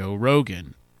by Joe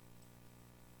Rogan.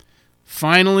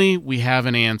 Finally, we have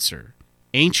an answer.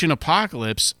 Ancient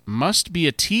Apocalypse must be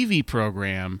a TV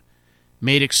program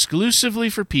made exclusively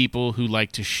for people who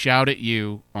like to shout at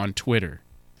you on Twitter.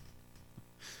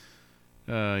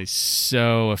 He's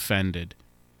so offended.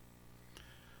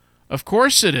 Of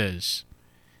course it is.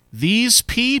 These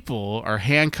people are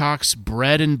Hancock's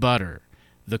bread and butter,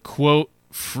 the, quote,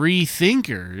 free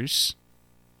thinkers,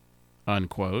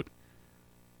 unquote,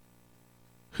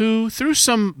 who, through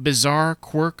some bizarre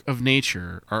quirk of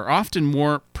nature, are often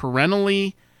more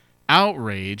perennially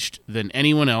outraged than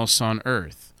anyone else on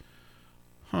Earth.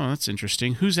 Oh, that's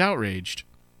interesting. Who's outraged?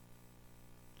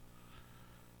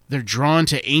 They're drawn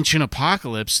to Ancient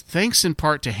Apocalypse thanks in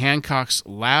part to Hancock's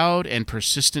loud and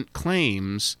persistent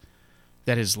claims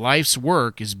that his life's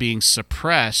work is being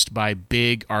suppressed by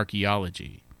big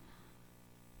archaeology.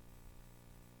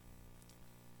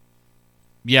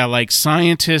 Yeah, like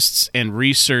scientists and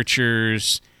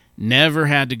researchers never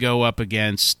had to go up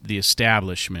against the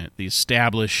establishment, the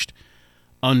established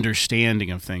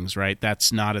understanding of things, right?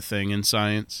 That's not a thing in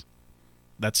science.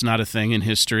 That's not a thing in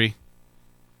history.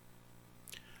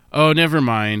 Oh, never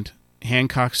mind.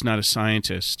 Hancock's not a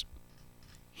scientist.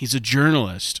 He's a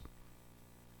journalist.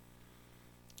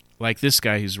 Like this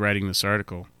guy who's writing this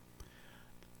article.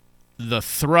 The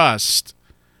thrust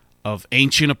of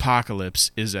Ancient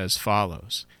Apocalypse is as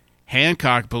follows.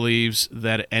 Hancock believes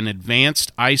that an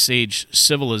advanced Ice Age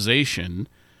civilization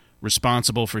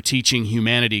responsible for teaching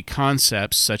humanity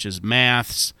concepts such as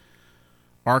maths,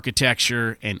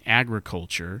 architecture, and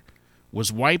agriculture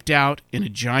was wiped out in a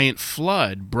giant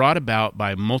flood brought about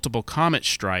by multiple comet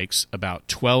strikes about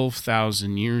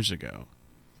 12,000 years ago.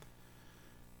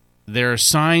 There are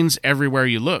signs everywhere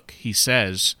you look, he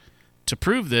says. To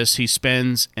prove this, he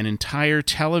spends an entire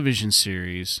television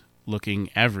series looking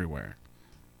everywhere.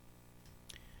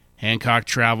 Hancock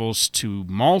travels to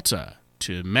Malta,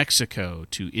 to Mexico,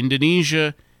 to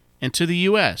Indonesia, and to the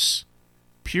U.S.,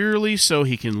 purely so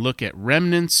he can look at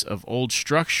remnants of old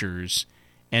structures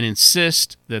and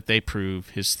insist that they prove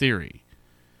his theory.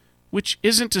 Which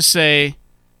isn't to say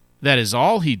that is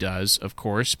all he does, of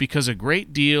course, because a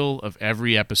great deal of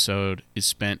every episode is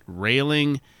spent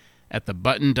railing at the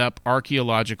buttoned-up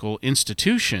archaeological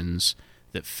institutions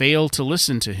that fail to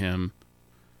listen to him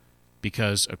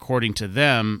because, according to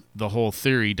them, the whole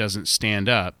theory doesn't stand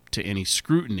up to any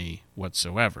scrutiny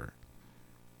whatsoever.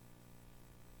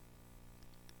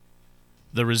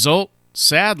 The result,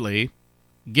 sadly,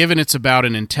 given it's about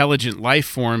an intelligent life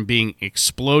form being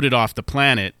exploded off the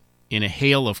planet in a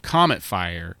hail of comet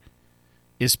fire,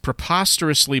 is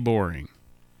preposterously boring.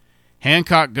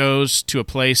 Hancock goes to a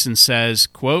place and says,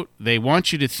 quote, "They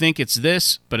want you to think it's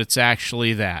this, but it's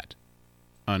actually that,"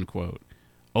 unquote,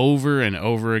 over and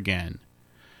over again.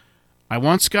 I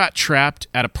once got trapped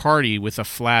at a party with a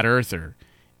flat earther.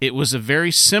 It was a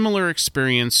very similar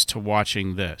experience to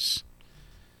watching this.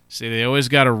 See, they always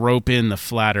got to rope in the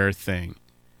flat earth thing.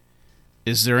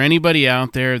 Is there anybody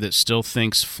out there that still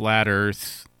thinks flat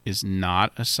earth is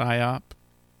not a psyop?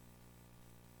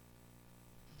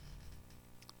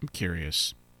 I'm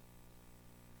curious.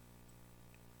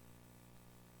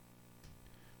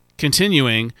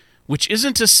 Continuing, which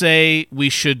isn't to say we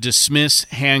should dismiss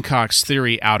Hancock's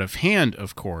theory out of hand,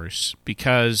 of course,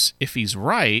 because if he's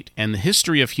right, and the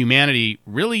history of humanity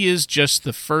really is just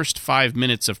the first 5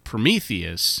 minutes of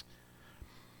Prometheus,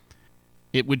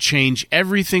 it would change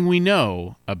everything we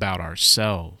know about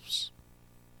ourselves.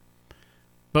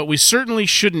 But we certainly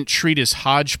shouldn't treat his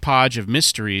hodgepodge of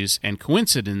mysteries and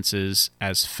coincidences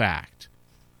as fact.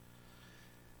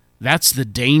 That's the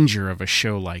danger of a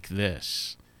show like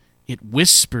this. It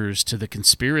whispers to the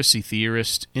conspiracy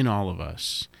theorist in all of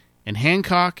us. And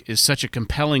Hancock is such a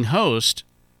compelling host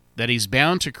that he's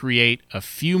bound to create a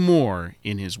few more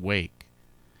in his wake,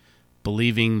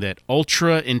 believing that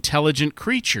ultra-intelligent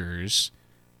creatures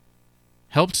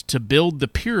helped to build the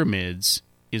pyramids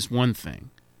is one thing.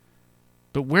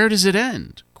 But where does it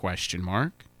end? ?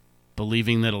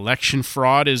 Believing that election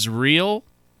fraud is real?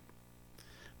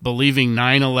 Believing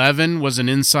 9/11 was an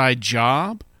inside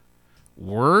job?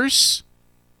 Worse?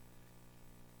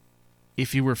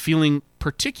 If you were feeling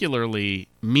particularly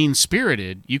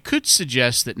mean-spirited, you could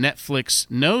suggest that Netflix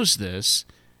knows this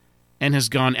and has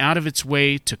gone out of its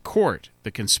way to court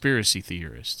the conspiracy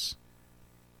theorists.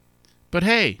 But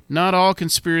hey, not all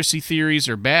conspiracy theories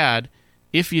are bad.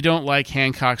 If you don't like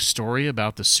Hancock's story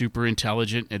about the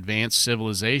super-intelligent advanced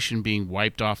civilization being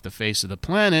wiped off the face of the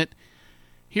planet,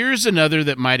 here's another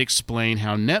that might explain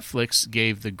how Netflix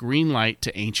gave the green light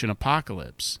to Ancient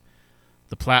Apocalypse.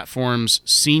 The platform's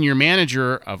senior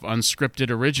manager of unscripted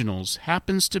originals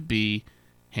happens to be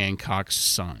Hancock's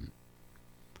son.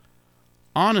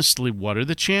 Honestly, what are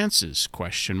the chances? ?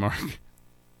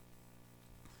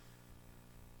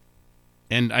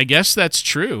 And I guess that's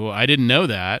true. I didn't know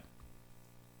that.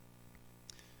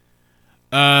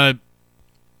 But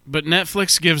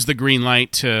Netflix gives the green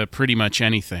light to pretty much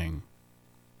anything,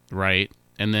 right?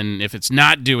 And then if it's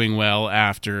not doing well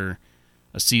after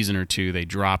a season or two, they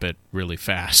drop it really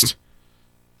fast.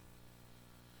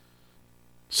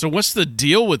 So what's the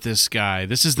deal with this guy?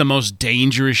 This is the most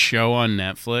dangerous show on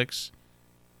Netflix.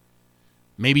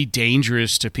 Maybe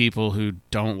dangerous to people who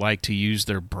don't like to use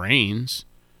their brains.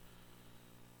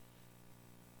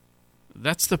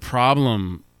 That's the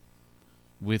problem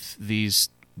with these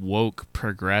woke,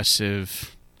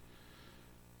 progressive,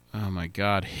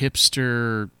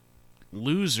 hipster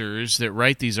losers that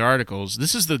write these articles.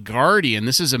 This is The Guardian.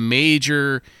 This is a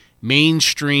major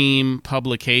mainstream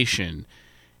publication.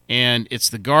 And it's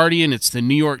The Guardian, it's the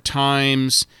New York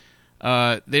Times.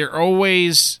 They're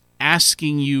always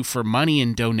asking you for money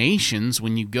and donations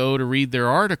when you go to read their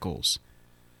articles.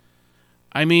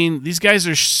 I mean, these guys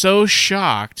are so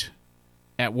shocked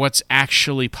at what's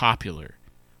actually popular.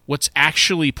 What's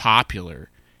actually popular.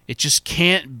 It just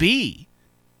can't be.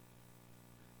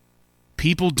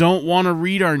 People don't want to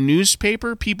read our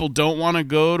newspaper. People don't want to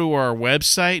go to our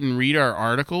website and read our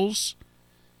articles.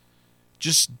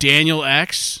 Just Daniel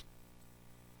X.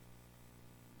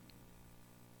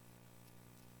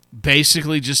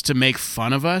 Basically just to make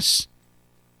fun of us.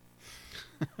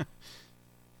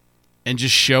 and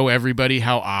just show everybody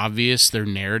how obvious their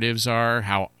narratives are,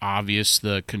 how obvious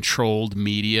the controlled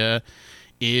media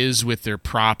is with their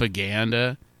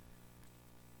propaganda.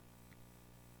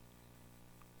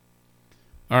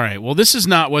 All right, well, this is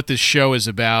not what this show is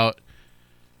about.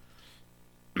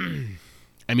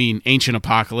 I mean, Ancient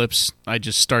Apocalypse, I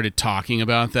just started talking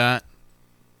about that.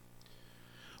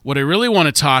 What I really want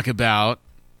to talk about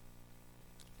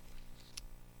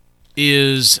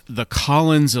is the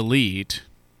Collins Elite.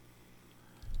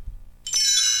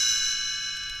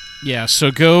 Yeah,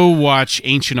 so go watch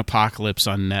Ancient Apocalypse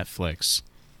on Netflix.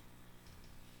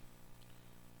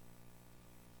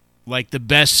 Like, the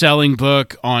best-selling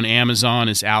book on Amazon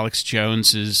is Alex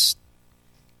Jones's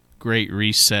Great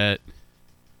Reset.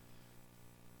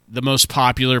 The most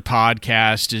popular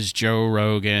podcast is Joe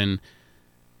Rogan.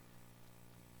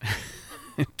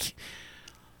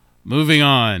 Moving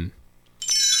on.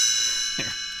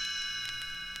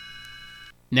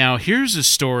 Now, here's a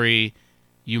story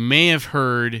you may have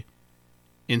heard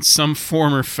in some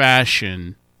form or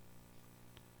fashion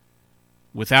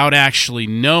without actually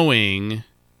knowing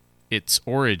its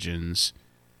origins.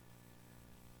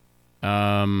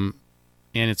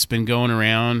 And it's been going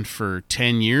around for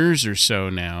 10 years or so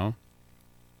now.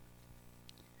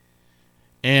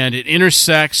 And it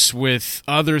intersects with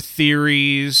other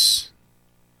theories,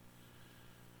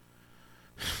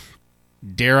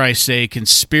 dare I say,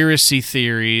 conspiracy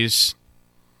theories.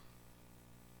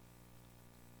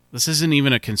 This isn't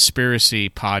even a conspiracy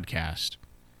podcast.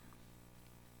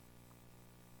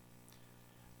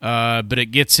 But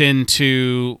it gets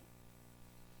into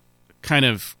kind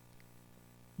of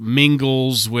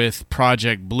mingles with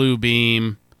Project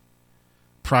Bluebeam,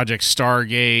 Project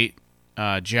Stargate,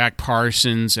 Jack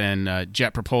Parsons and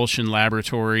Jet Propulsion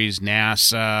Laboratories,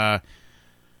 NASA,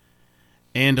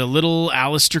 and a little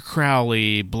Aleister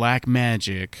Crowley, Black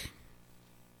Magic.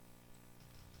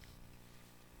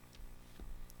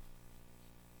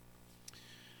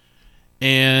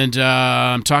 And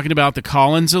I'm talking about the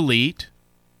Collins Elite.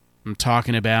 I'm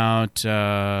talking about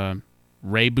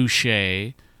Ray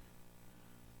Boucher,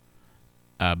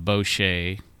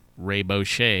 Ray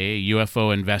Boucher,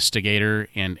 UFO investigator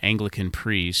and Anglican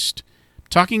priest. I'm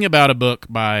talking about a book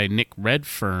by Nick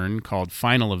Redfern called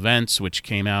Final Events, which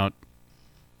came out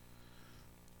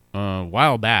a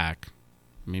while back,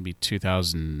 maybe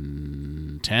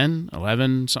 2010,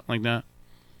 11, something like that.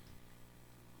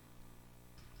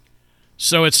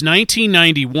 So it's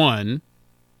 1991,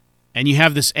 and you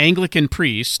have this Anglican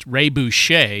priest, Ray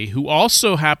Boucher, who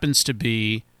also happens to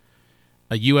be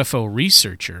a UFO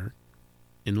researcher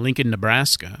in Lincoln,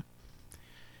 Nebraska.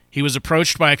 He was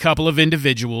approached by a couple of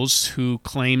individuals who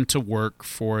claimed to work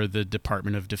for the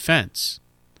Department of Defense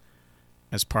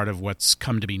as part of what's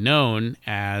come to be known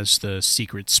as the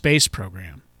Secret Space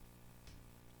Program.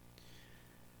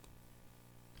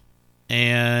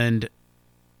 And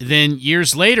then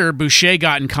years later, Boucher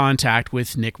got in contact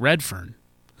with Nick Redfern,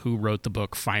 who wrote the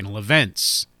book Final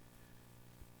Events,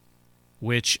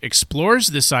 which explores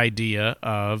this idea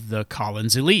of the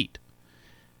Collins Elite.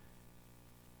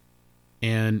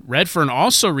 And Redfern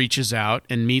also reaches out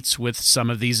and meets with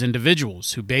some of these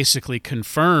individuals who basically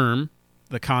confirm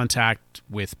the contact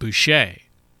with Boucher.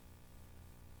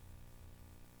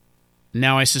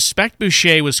 Now, I suspect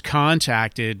Boucher was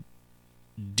contacted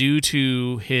due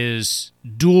to his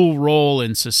dual role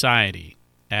in society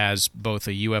as both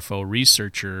a UFO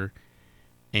researcher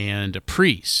and a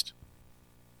priest.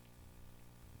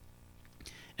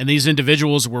 And these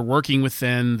individuals were working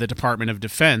within the Department of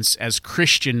Defense as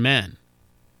Christian men.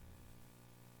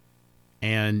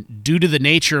 And due to the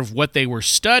nature of what they were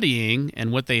studying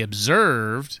and what they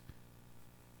observed,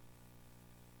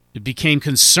 it became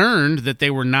concerned that they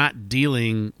were not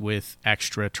dealing with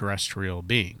extraterrestrial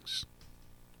beings.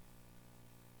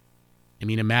 I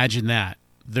mean, imagine that.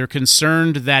 They're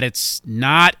concerned that it's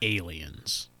not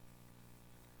aliens.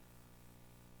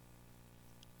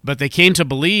 But they came to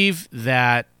believe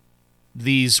that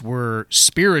these were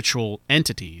spiritual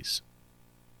entities.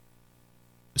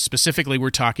 Specifically,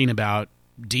 we're talking about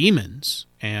demons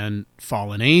and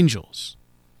fallen angels.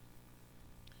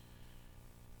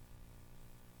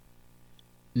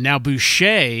 Now,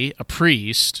 Boucher, a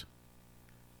priest,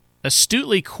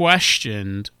 astutely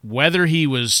questioned whether he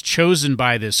was chosen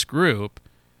by this group,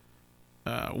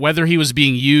 whether he was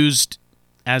being used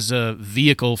as a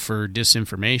vehicle for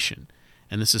disinformation.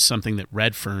 And this is something that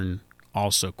Redfern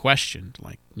also questioned,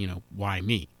 like, why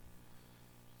me?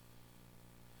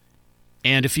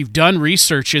 And if you've done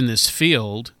research in this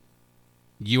field,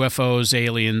 UFOs,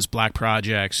 aliens, black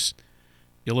projects,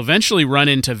 you'll eventually run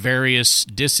into various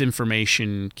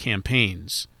disinformation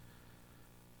campaigns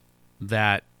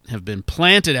that have been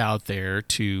planted out there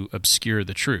to obscure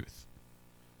the truth.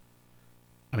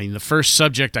 I mean, the first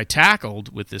subject I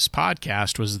tackled with this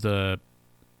podcast was the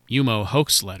UMO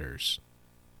hoax letters.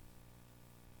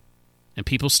 And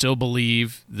people still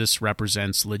believe this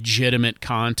represents legitimate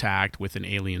contact with an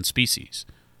alien species.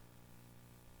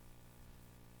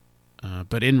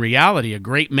 But in reality, a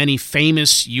great many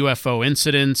famous UFO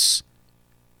incidents,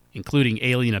 including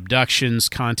alien abductions,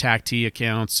 contactee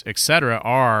accounts, etc.,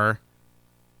 are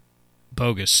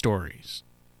bogus stories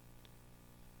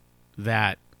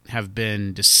that have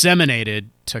been disseminated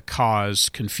to cause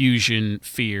confusion,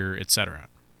 fear, etc.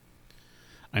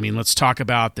 I mean, let's talk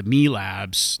about the Me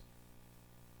Labs.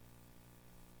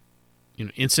 You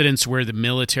know, incidents where the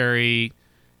military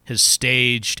has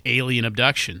staged alien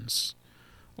abductions,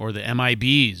 or the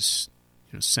MIBs,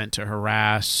 sent to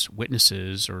harass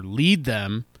witnesses or lead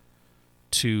them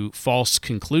to false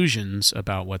conclusions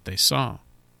about what they saw.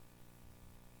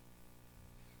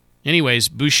 Anyways,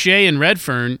 Boucher and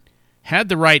Redfern had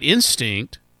the right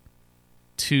instinct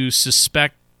to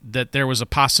suspect that there was a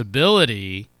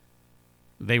possibility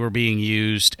they were being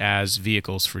used as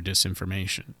vehicles for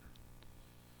disinformation.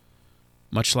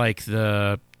 Much like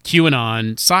the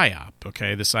QAnon PSYOP,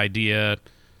 okay? This idea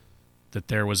that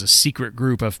there was a secret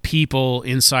group of people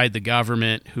inside the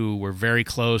government who were very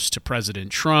close to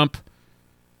President Trump,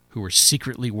 who were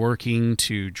secretly working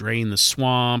to drain the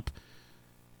swamp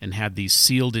and had these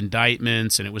sealed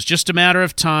indictments, and it was just a matter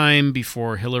of time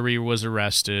before Hillary was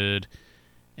arrested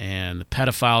and the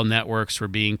pedophile networks were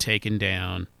being taken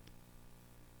down.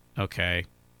 Okay,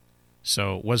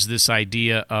 so was this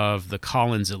idea of the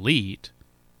Collins elite,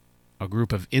 a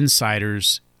group of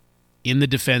insiders in the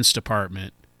Defense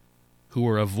Department who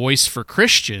were a voice for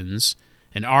Christians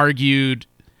and argued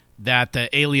that the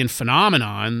alien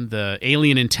phenomenon, the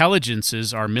alien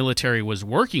intelligences our military was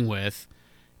working with,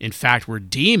 in fact, were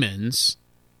demons,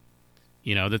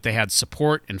 that they had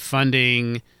support and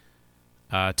funding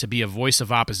to be a voice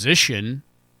of opposition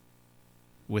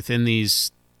within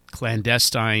these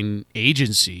clandestine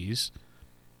agencies?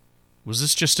 Was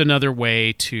this just another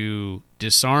way to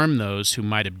disarm those who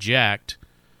might object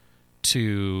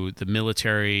to the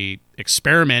military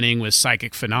experimenting with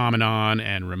psychic phenomenon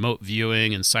and remote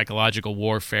viewing and psychological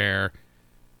warfare,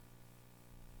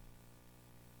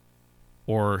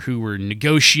 or who were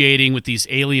negotiating with these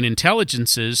alien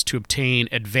intelligences to obtain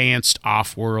advanced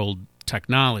off-world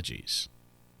technologies?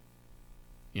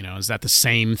 Is that the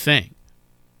same thing?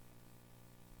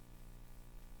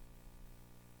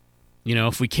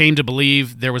 If we came to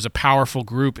believe there was a powerful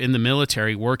group in the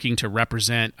military working to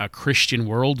represent a Christian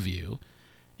worldview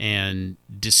and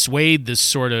dissuade this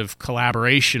sort of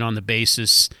collaboration on the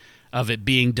basis of it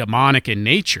being demonic in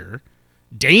nature,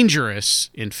 dangerous,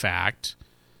 in fact,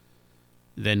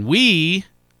 then we,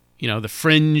 the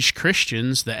fringe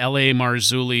Christians, the L.A.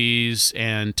 Marzulis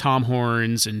and Tom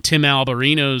Horns and Tim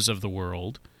Alberinos of the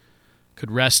world, could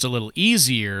rest a little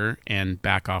easier and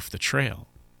back off the trail.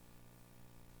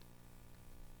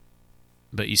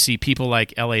 But you see, people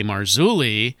like L.A.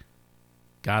 Marzulli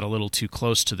got a little too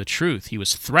close to the truth. He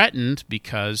was threatened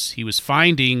because he was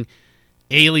finding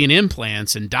alien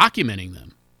implants and documenting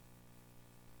them.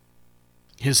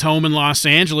 His home in Los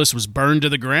Angeles was burned to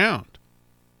the ground.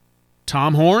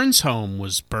 Tom Horn's home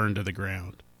was burned to the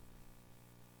ground.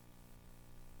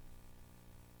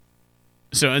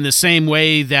 So in the same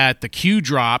way that the Q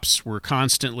drops were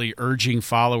constantly urging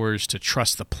followers to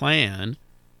trust the plan,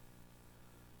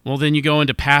 well, then you go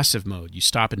into passive mode. You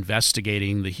stop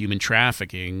investigating the human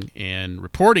trafficking and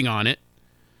reporting on it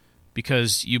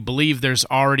because you believe there's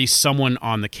already someone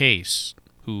on the case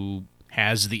who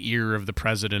has the ear of the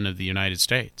President of the United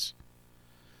States.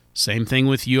 Same thing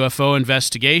with UFO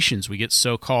investigations. We get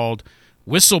so-called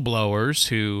whistleblowers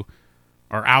who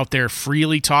are out there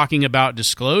freely talking about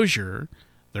disclosure.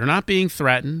 They're not being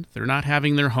threatened. They're not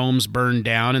having their homes burned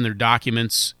down and their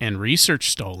documents and research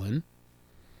stolen.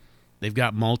 They've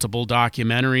got multiple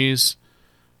documentaries.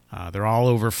 They're all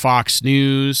over Fox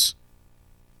News.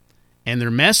 And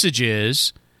their message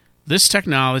is, this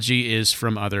technology is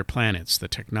from other planets. The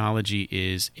technology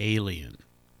is alien.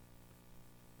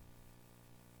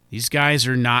 These guys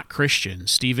are not Christian.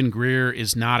 Stephen Greer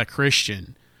is not a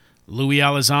Christian. Louis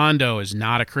Elizondo is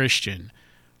not a Christian.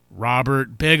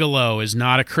 Robert Bigelow is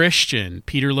not a Christian.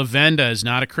 Peter Levenda is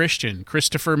not a Christian.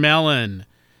 Christopher Mellon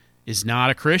is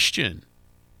not a Christian.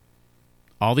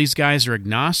 All these guys are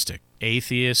agnostic,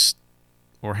 atheists,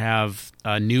 or have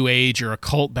a New Age or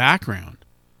occult background.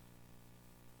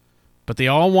 But they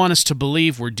all want us to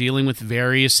believe we're dealing with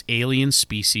various alien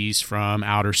species from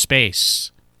outer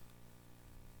space.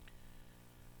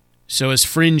 So as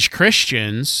fringe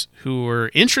Christians who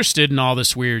are interested in all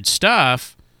this weird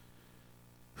stuff,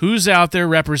 who's out there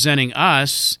representing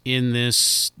us in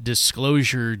this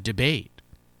disclosure debate?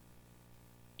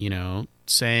 You know,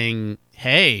 saying,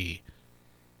 hey,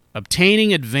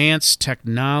 obtaining advanced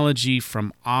technology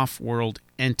from off-world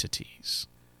entities,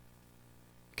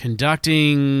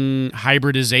 conducting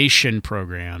hybridization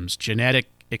programs, genetic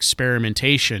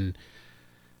experimentation,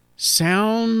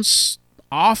 sounds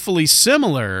awfully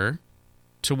similar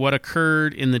to what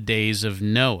occurred in the days of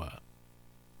Noah.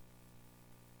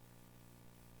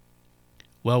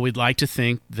 Well, we'd like to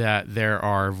think that there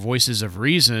are voices of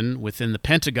reason within the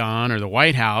Pentagon or the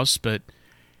White House, but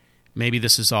maybe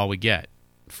this is all we get.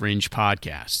 Fringe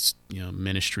podcasts, you know,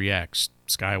 Ministry X,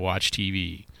 Skywatch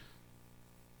TV.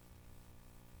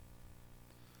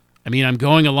 I mean, I'm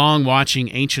going along watching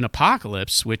Ancient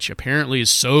Apocalypse, which apparently is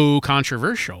so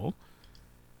controversial.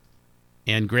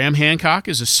 And Graham Hancock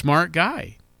is a smart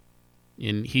guy.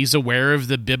 And he's aware of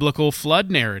the biblical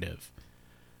flood narrative.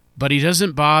 But he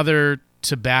doesn't bother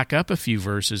to back up a few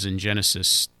verses in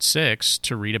Genesis 6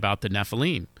 to read about the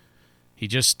Nephilim. He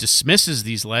just dismisses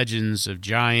these legends of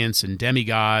giants and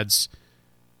demigods,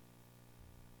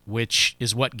 which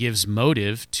is what gives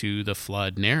motive to the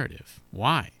flood narrative.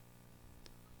 Why?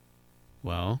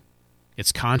 Well,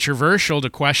 it's controversial to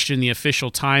question the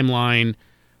official timeline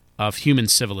of human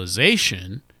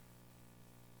civilization,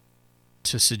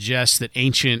 to suggest that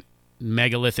ancient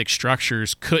megalithic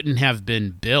structures couldn't have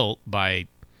been built by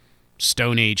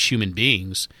Stone Age human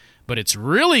beings, but it's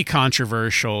really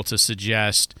controversial to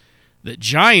suggest that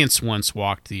giants once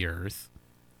walked the earth,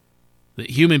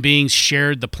 that human beings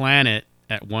shared the planet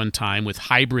at one time with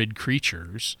hybrid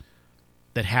creatures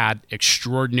that had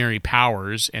extraordinary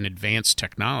powers and advanced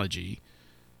technology,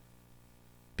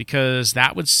 because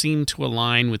that would seem to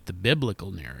align with the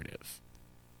biblical narrative.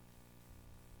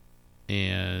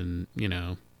 And, you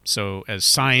know, so as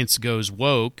science goes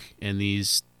woke and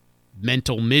these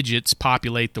mental midgets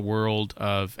populate the world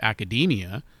of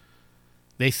academia,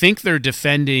 they think they're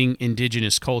defending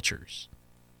indigenous cultures.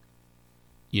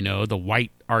 You know, the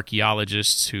white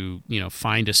archaeologists who, you know,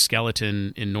 find a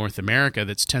skeleton in North America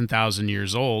that's 10,000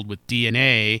 years old with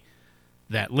DNA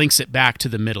that links it back to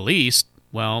the Middle East,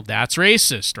 well, that's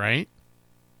racist, right?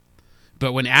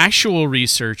 But when actual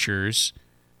researchers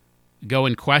go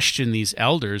and question these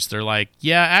elders, they're like,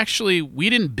 yeah, actually, we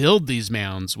didn't build these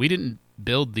mounds. We didn't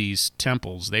build these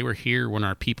temples. They were here when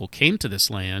our people came to this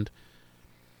land.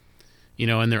 You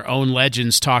know, and their own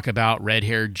legends talk about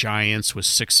red-haired giants with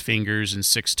 6 fingers and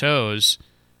 6 toes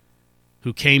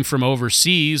who came from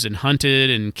overseas and hunted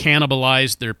and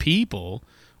cannibalized their people.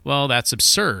 Well, that's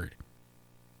absurd.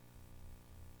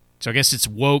 So I guess it's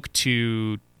woke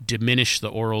to diminish the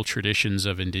oral traditions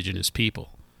of indigenous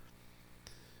people.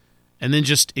 And then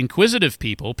just inquisitive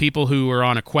people, people who are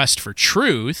on a quest for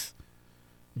truth,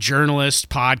 journalists,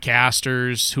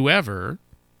 podcasters, whoever,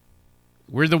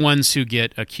 we're the ones who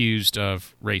get accused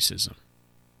of racism.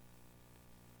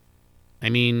 I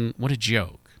mean, what a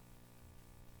joke.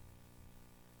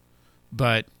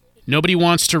 But nobody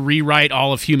wants to rewrite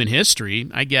all of human history.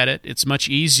 I get it. It's much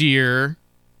easier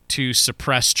to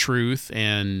suppress truth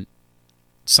and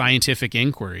scientific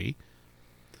inquiry.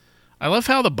 I love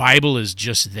how the Bible is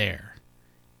just there.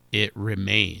 It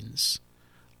remains.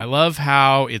 I love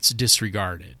how it's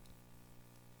disregarded.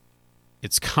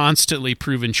 It's constantly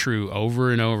proven true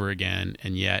over and over again,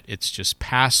 and yet it's just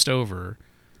passed over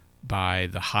by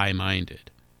the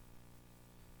high-minded.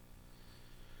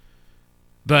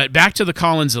 But back to the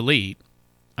Collins Elite,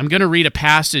 I'm going to read a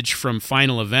passage from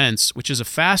Final Events, which is a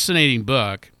fascinating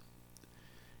book,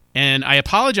 and I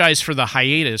apologize for the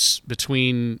hiatus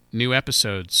between new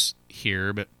episodes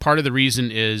here, but part of the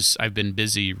reason is I've been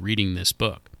busy reading this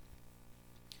book.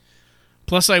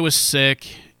 Plus, I was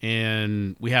sick,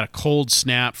 and we had a cold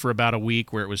snap for about a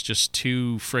week where it was just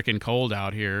too frickin' cold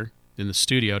out here in the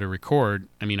studio to record.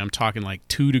 I mean, I'm talking like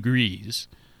 2 degrees.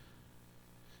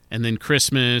 And then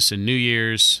Christmas and New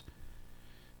Year's.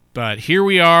 But here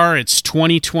we are, it's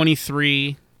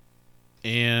 2023,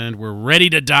 and we're ready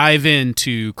to dive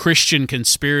into Christian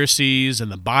conspiracies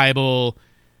and the Bible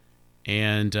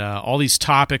and all these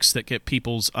topics that get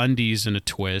people's undies in a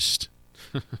twist.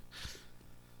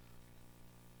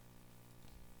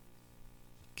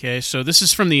 Okay, so this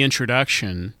is from the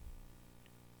introduction,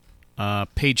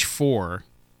 page 4.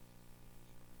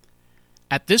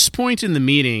 At this point in the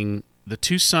meeting, the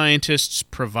 2 scientists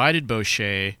provided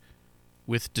Boucher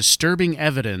with disturbing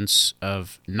evidence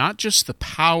of not just the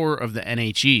power of the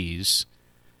NHEs,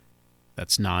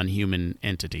 that's non-human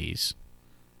entities,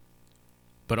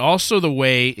 but also the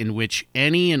way in which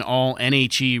any and all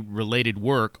NHE-related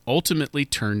work ultimately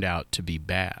turned out to be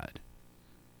bad.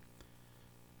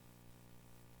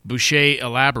 Boucher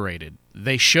elaborated,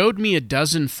 "They showed me a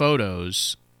dozen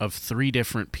photos of 3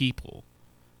 different people,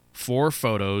 4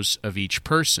 photos of each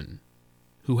person,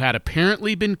 who had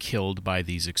apparently been killed by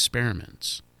these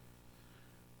experiments.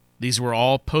 These were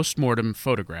all post-mortem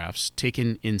photographs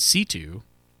taken in situ,"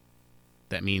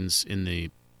 that means in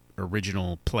the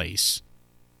original place,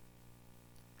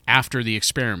 "after the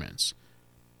experiments.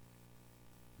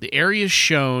 The areas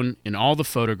shown in all the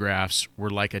photographs were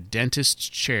like a dentist's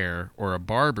chair or a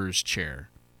barber's chair,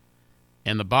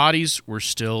 and the bodies were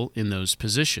still in those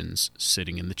positions,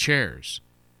 sitting in the chairs.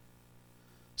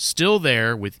 Still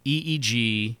there with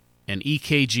EEG and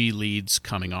EKG leads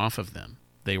coming off of them.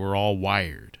 They were all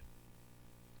wired.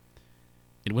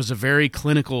 It was a very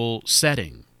clinical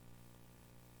setting,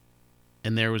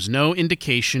 and there was no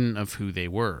indication of who they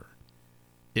were.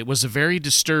 It was a very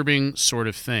disturbing sort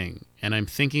of thing, and I'm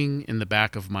thinking in the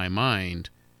back of my mind,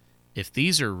 if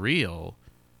these are real,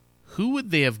 who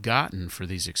would they have gotten for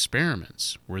these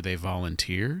experiments? Were they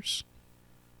volunteers?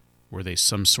 Were they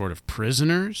some sort of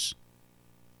prisoners?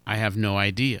 I have no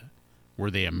idea.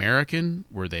 Were they American?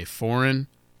 Were they foreign?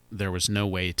 There was no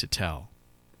way to tell."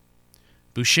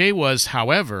 Boucher was,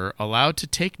 however, allowed to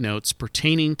take notes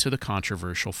pertaining to the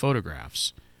controversial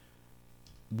photographs.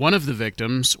 One of the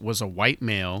victims was a white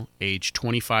male, aged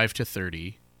 25 to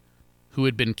 30, who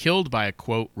had been killed by a,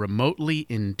 quote, remotely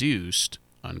induced,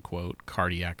 unquote,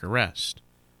 cardiac arrest.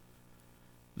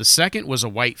 The second was a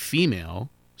white female,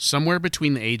 somewhere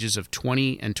between the ages of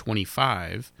 20 and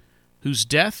 25, whose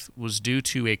death was due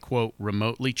to a, quote,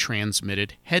 remotely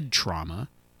transmitted head trauma,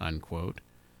 unquote,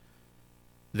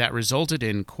 that resulted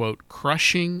in, quote,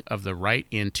 crushing of the right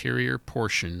anterior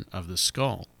portion of the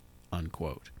skull,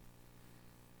 unquote.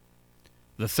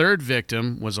 The third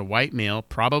victim was a white male,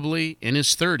 probably in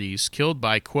his 30s, killed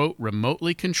by, quote,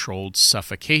 remotely controlled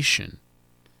suffocation.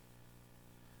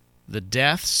 The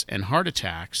deaths and heart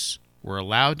attacks were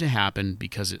allowed to happen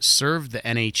because it served the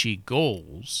NHE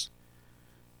goals,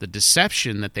 the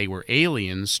deception that they were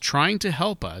aliens trying to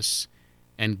help us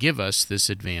and give us this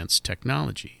advanced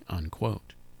technology,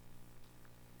 unquote.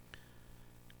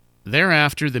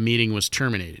 Thereafter, the meeting was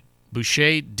terminated.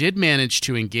 Boucher did manage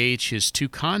to engage his 2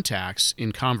 contacts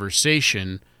in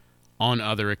conversation on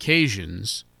other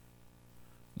occasions,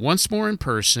 once more in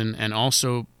person and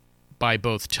also by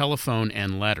both telephone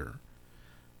and letter.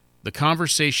 The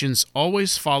conversations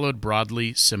always followed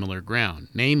broadly similar ground,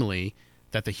 namely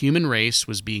that the human race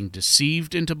was being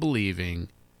deceived into believing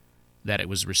that it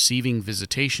was receiving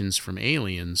visitations from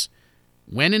aliens,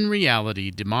 when in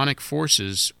reality demonic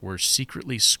forces were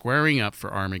secretly squaring up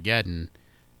for Armageddon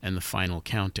and the final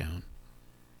countdown.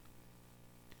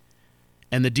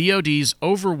 And the DoD's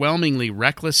overwhelmingly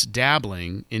reckless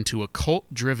dabbling into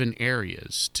occult-driven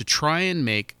areas to try and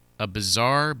make a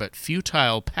bizarre but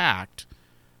futile pact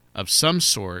of some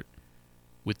sort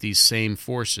with these same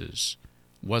forces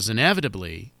was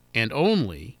inevitably and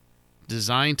only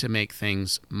designed to make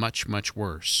things much, much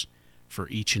worse for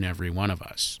each and every one of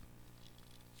us.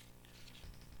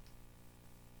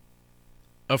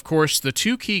 Of course, the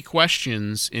 2 key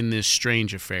questions in this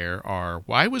strange affair are,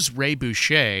 why was Ray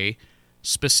Boucher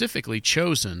specifically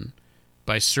chosen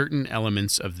by certain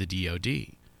elements of the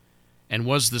DoD? And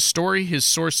was the story his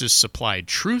sources supplied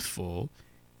truthful,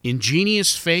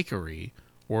 ingenious fakery,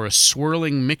 or a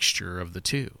swirling mixture of the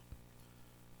 2?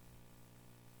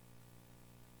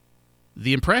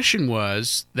 The impression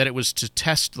was that it was to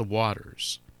test the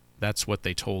waters. That's what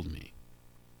they told me.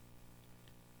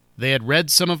 They had read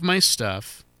some of my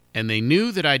stuff, and they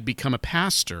knew that I'd become a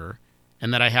pastor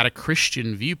and that I had a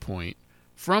Christian viewpoint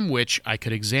from which I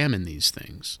could examine these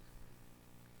things.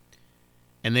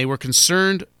 And they were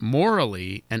concerned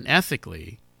morally and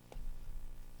ethically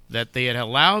that they had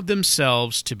allowed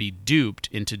themselves to be duped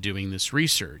into doing this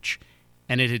research,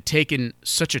 and it had taken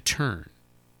such a turn.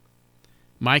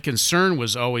 My concern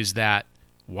was always that,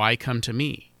 why come to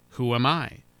me? Who am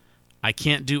I? I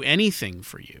can't do anything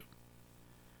for you.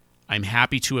 I'm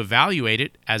happy to evaluate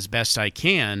it as best I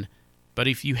can, but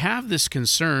if you have this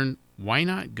concern, why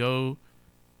not go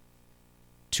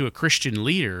to a Christian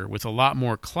leader with a lot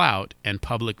more clout and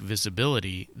public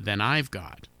visibility than I've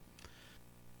got?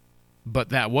 But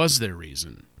that was their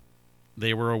reason.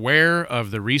 They were aware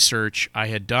of the research I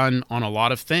had done on a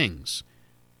lot of things,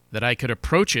 that I could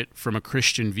approach it from a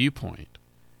Christian viewpoint,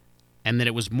 and that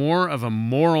it was more of a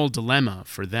moral dilemma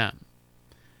for them.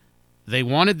 They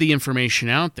wanted the information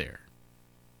out there.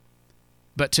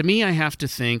 But to me, I have to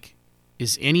think,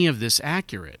 is any of this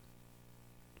accurate?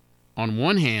 On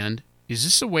one hand, is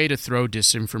this a way to throw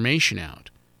disinformation out?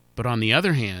 But on the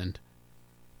other hand,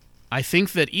 I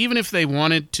think that even if they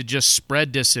wanted to just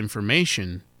spread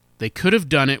disinformation, they could have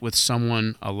done it with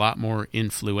someone a lot more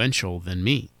influential than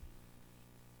me.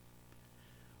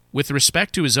 With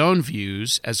respect to his own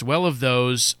views, as well as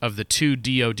those of the two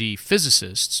DoD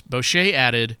physicists, Boucher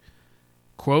added,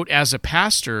 quote, "As a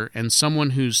pastor and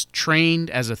someone who's trained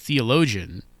as a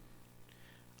theologian,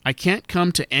 I can't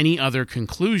come to any other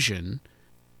conclusion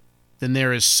than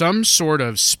there is some sort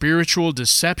of spiritual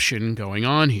deception going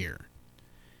on here.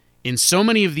 In so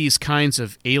many of these kinds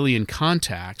of alien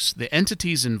contacts, the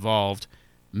entities involved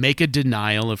make a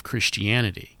denial of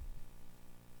Christianity.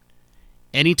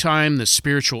 Anytime the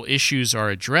spiritual issues are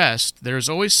addressed, there is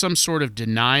always some sort of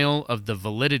denial of the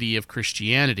validity of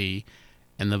Christianity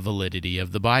and the validity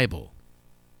of the Bible.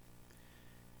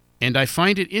 And I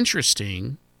find it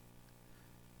interesting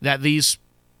that these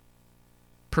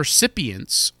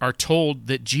percipients are told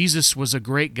that Jesus was a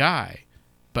great guy,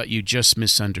 but you just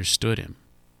misunderstood him.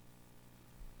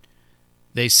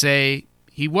 They say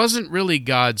he wasn't really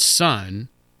God's son,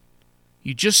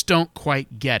 you just don't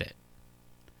quite get it.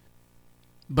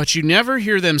 But you never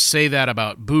hear them say that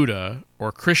about Buddha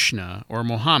or Krishna or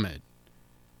Muhammad.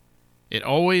 It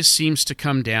always seems to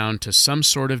come down to some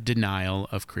sort of denial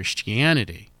of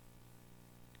Christianity.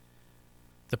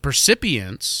 The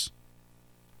percipients,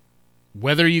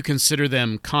 whether you consider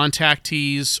them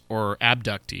contactees or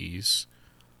abductees,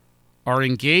 are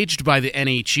engaged by the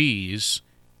NHEs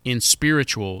in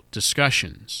spiritual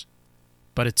discussions,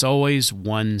 but it's always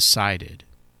one-sided.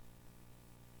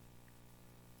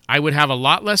 I would have a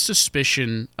lot less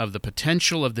suspicion of the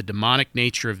potential of the demonic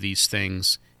nature of these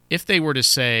things if they were to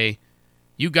say,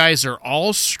 you guys are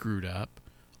all screwed up,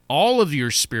 all of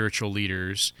your spiritual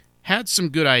leaders had some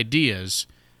good ideas,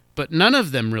 but none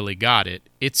of them really got it,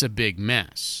 it's a big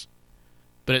mess.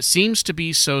 But it seems to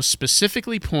be so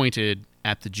specifically pointed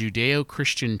at the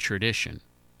Judeo-Christian tradition.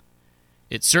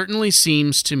 It certainly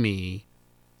seems to me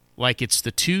like it's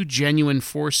the two genuine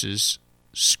forces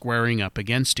squaring up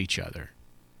against each other.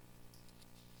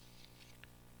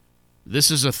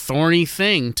 This is a thorny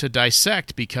thing to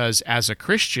dissect because, as a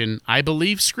Christian, I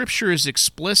believe Scripture is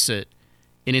explicit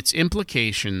in its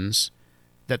implications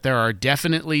that there are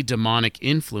definitely demonic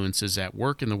influences at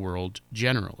work in the world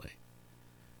generally.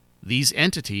 These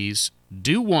entities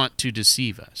do want to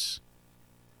deceive us.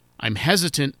 I'm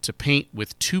hesitant to paint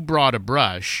with too broad a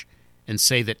brush and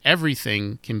say that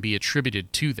everything can be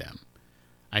attributed to them.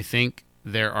 I think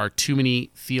there are too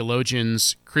many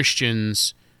theologians,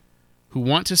 Christians, who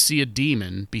want to see a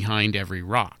demon behind every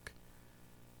rock.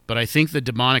 But I think the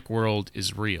demonic world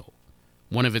is real.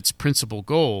 One of its principal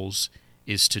goals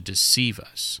is to deceive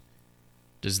us.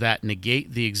 Does that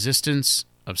negate the existence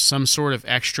of some sort of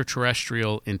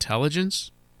extraterrestrial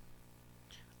intelligence?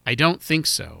 I don't think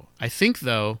so. I think,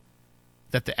 though,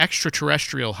 that the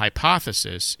extraterrestrial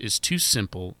hypothesis is too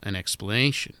simple an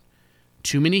explanation.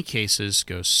 Too many cases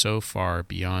go so far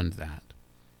beyond that.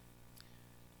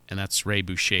 And that's Ray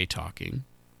Boucher talking.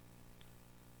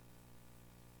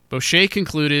 Boucher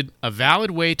concluded, a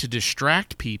valid way to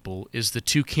distract people is the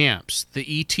two camps, the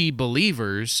ET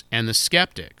believers and the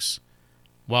skeptics,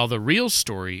 while the real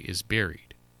story is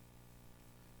buried.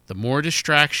 The more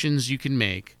distractions you can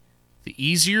make, the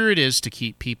easier it is to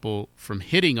keep people from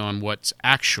hitting on what's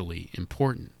actually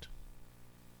important.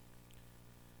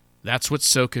 That's what's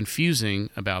so confusing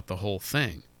about the whole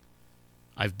thing.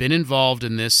 I've been involved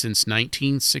in this since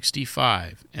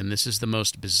 1965, and this is the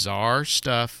most bizarre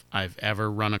stuff I've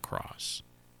ever run across.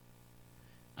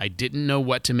 I didn't know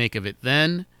what to make of it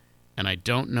then, and I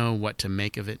don't know what to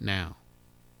make of it now.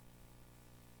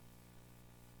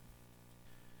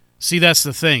 See, that's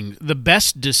the thing. The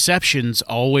best deceptions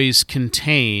always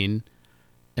contain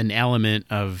an element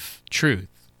of truth,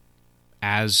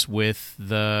 as with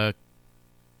the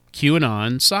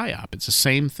QAnon PSYOP. It's the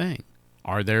same thing.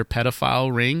 Are there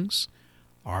pedophile rings?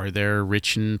 Are there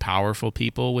rich and powerful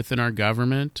people within our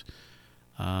government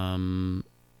that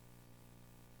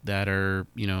are,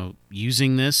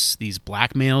 using these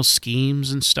blackmail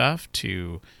schemes and stuff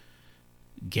to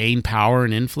gain power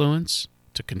and influence,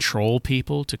 to control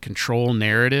people, to control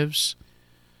narratives?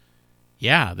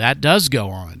 Yeah, that does go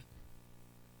on.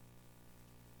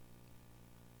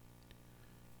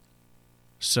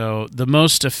 So the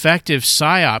most effective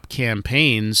PSYOP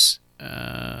campaigns,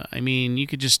 you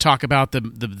could just talk about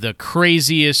the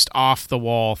craziest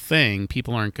off-the-wall thing.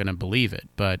 People aren't going to believe it.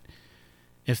 But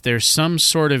if there's some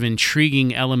sort of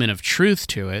intriguing element of truth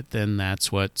to it, then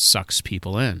that's what sucks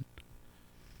people in.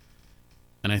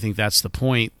 And I think that's the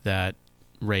point that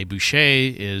Ray Boucher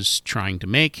is trying to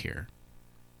make here.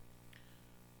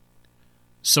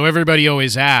 So everybody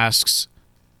always asks,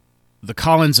 the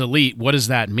Collins elite, what does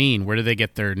that mean? Where do they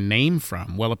get their name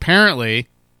from? Well, apparently,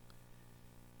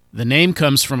 the name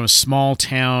comes from a small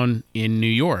town in New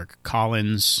York,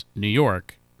 Collins, New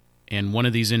York. And one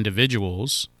of these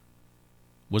individuals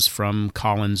was from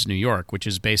Collins, New York, which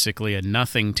is basically a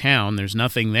nothing town. There's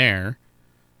nothing there.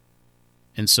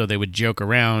 And so they would joke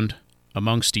around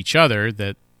amongst each other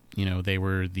that, they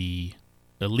were the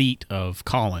elite of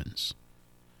Collins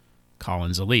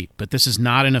elite. But this is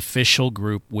not an official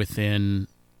group within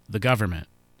the government.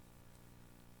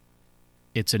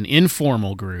 It's an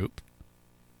informal group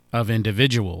of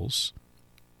individuals.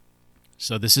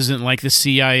 So this isn't like the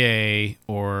CIA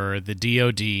or the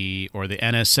DOD or the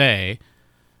NSA.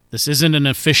 This isn't an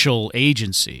official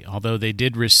agency, although they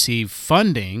did receive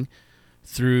funding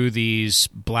through these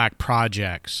black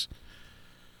projects.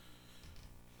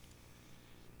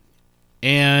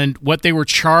 And what they were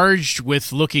charged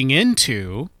with looking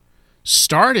into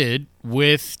started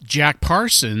with Jack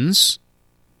Parsons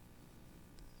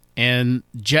and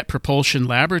Jet Propulsion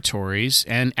Laboratories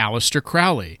and Aleister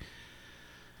Crowley.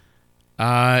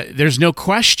 There's no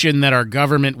question that our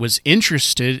government was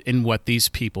interested in what these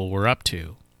people were up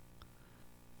to.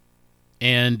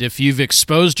 And if you've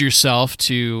exposed yourself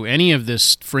to any of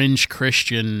this fringe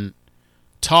Christian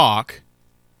talk,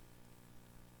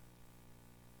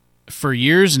 for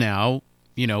years now,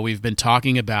 we've been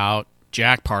talking about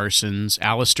Jack Parsons,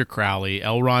 Aleister Crowley,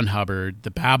 L. Ron Hubbard,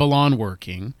 the Babylon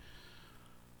Working.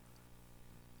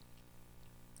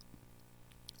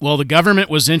 Well, the government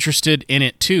was interested in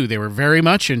it too. They were very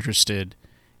much interested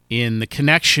in the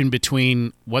connection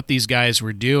between what these guys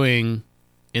were doing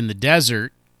in the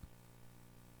desert,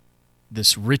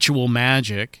 this ritual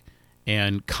magic,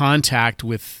 and contact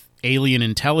with alien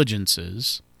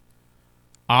intelligences,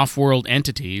 off-world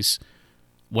entities,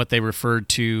 what they referred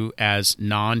to as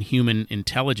non-human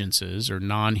intelligences or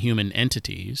non-human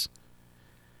entities,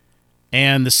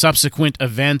 and the subsequent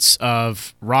events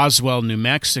of Roswell, New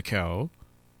Mexico.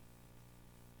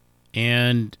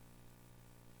 And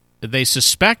they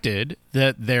suspected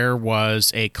that there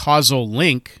was a causal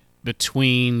link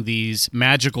between these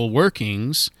magical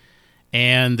workings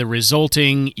and the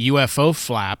resulting UFO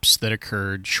flaps that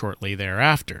occurred shortly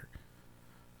thereafter.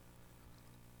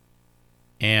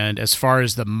 And as far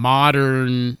as the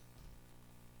modern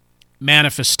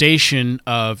manifestation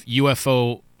of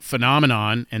UFO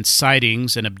phenomenon and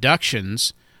sightings and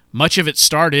abductions, much of it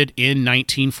started in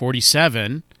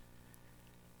 1947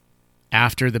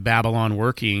 after the Babylon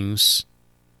Workings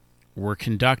were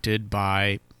conducted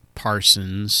by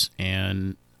Parsons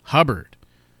and Hubbard.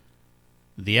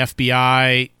 The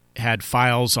FBI had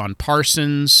files on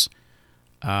Parsons.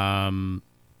 Actually,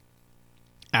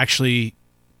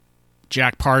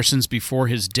 Jack Parsons, before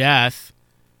his death,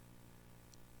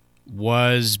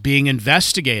 was being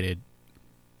investigated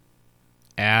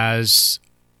as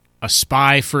a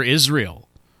spy for Israel.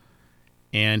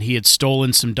 And he had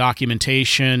stolen some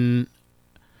documentation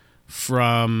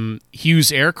from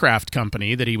Hughes Aircraft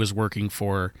Company that he was working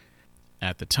for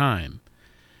at the time.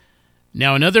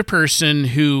 Now, another person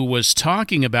who was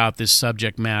talking about this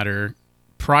subject matter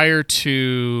prior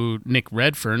to Nick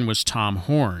Redfern was Tom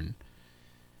Horn.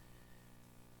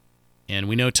 And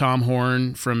we know Tom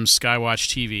Horn from Skywatch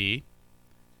TV.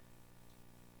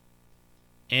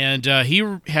 And he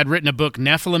had written a book,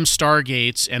 Nephilim,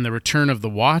 Stargates, and the Return of the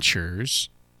Watchers.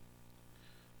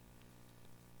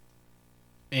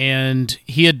 And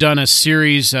he had done a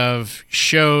series of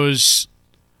shows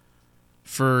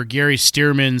for Gary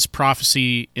Stearman's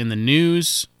Prophecy in the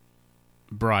News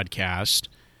broadcast.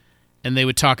 And they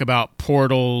would talk about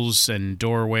portals and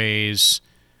doorways.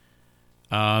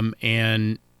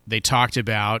 And they talked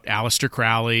about Aleister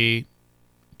Crowley,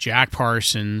 Jack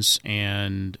Parsons,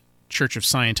 and Church of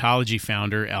Scientology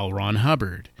founder L. Ron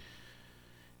Hubbard.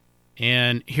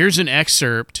 And here's an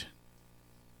excerpt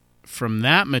from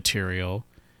that material.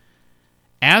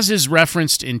 As is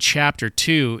referenced in Chapter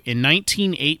 2, in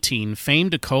 1918,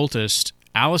 famed occultist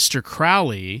Aleister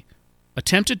Crowley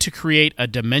attempted to create a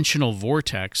dimensional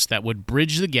vortex that would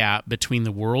bridge the gap between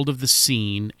the world of the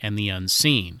seen and the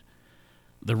unseen.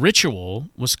 The ritual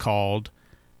was called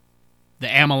the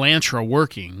Amelantra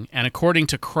Working, and according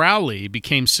to Crowley,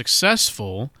 became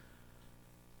successful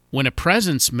when a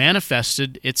presence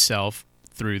manifested itself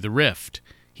through the rift.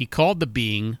 He called the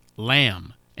being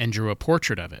Lamb and drew a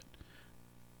portrait of it.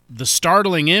 The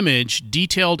startling image,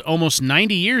 detailed almost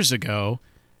 90 years ago,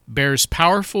 bears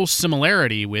powerful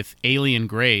similarity with alien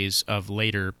greys of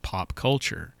later pop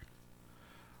culture.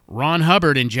 Ron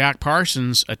Hubbard and Jack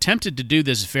Parsons attempted to do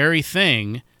this very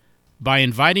thing by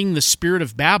inviting the spirit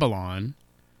of Babylon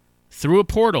through a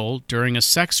portal during a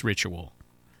sex ritual.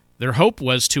 Their hope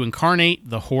was to incarnate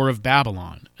the Whore of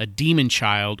Babylon, a demon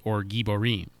child or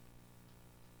Gibborim.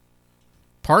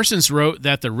 Parsons wrote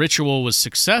that the ritual was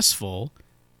successful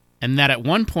and that at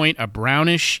one point a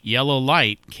brownish yellow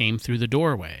light came through the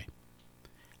doorway.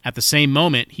 At the same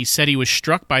moment, he said he was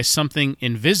struck by something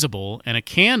invisible and a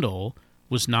candle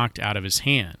was knocked out of his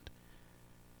hand.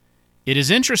 It is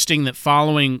interesting that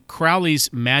following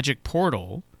Crowley's magic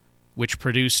portal, which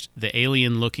produced the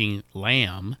alien-looking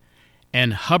lamb,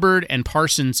 and Hubbard and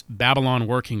Parsons' Babylon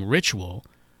working ritual,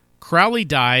 Crowley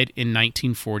died in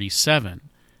 1947,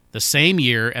 the same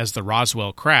year as the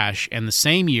Roswell crash, and the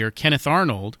same year Kenneth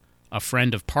Arnold, a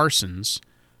friend of Parsons,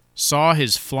 saw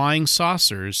his flying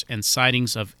saucers and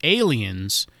sightings of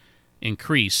aliens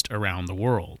increased around the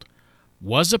world.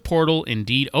 Was a portal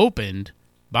indeed opened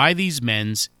by these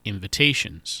men's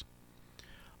invitations?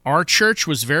 Our church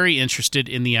was very interested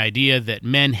in the idea that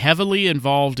men heavily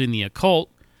involved in the occult,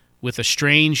 with a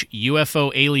strange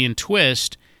UFO alien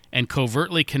twist and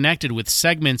covertly connected with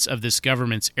segments of this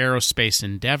government's aerospace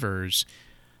endeavors,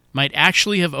 might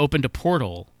actually have opened a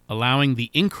portal, allowing the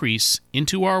increase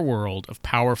into our world of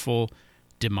powerful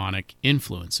demonic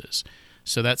influences.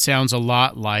 So that sounds a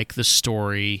lot like the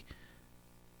story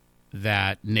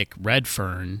that Nick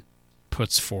Redfern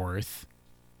puts forth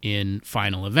in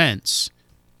Final Events.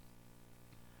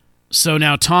 So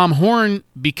now Tom Horn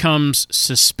becomes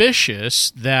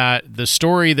suspicious that the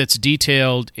story that's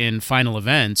detailed in Final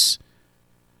Events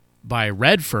by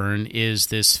Redfern is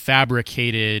this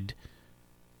fabricated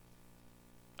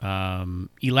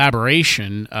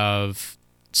elaboration of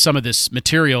some of this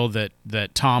material that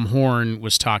Tom Horn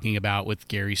was talking about with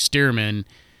Gary Stearman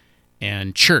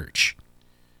and Church.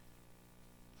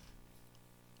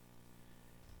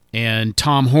 And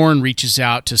Tom Horn reaches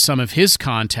out to some of his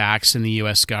contacts in the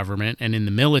U.S. government and in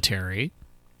the military.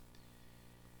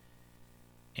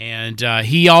 And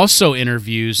he also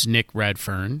interviews Nick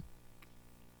Redfern.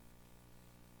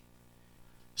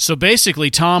 So basically,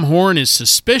 Tom Horn is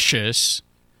suspicious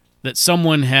that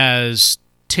someone has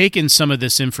taken some of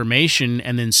this information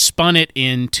and then spun it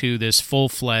into this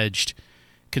full-fledged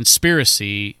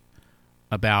conspiracy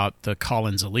about the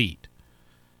Collins elite.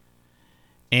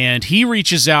 And he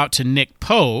reaches out to Nick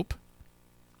Pope,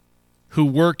 who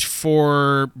worked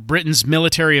for Britain's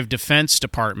Military of Defense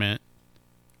Department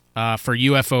for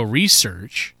UFO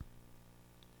research.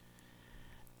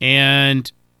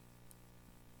 And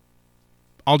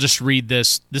I'll just read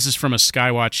this. This is from a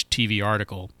Skywatch TV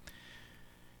article.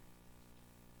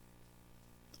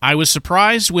 I was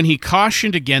surprised when he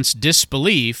cautioned against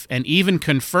disbelief and even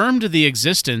confirmed the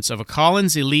existence of a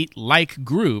Collins elite-like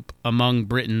group among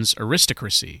Britain's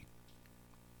aristocracy.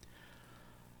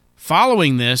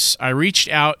 Following this, I reached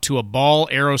out to a Ball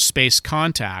Aerospace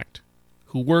contact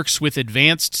who works with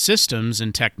advanced systems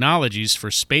and technologies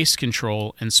for space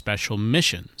control and special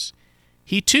missions.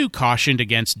 He too cautioned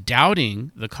against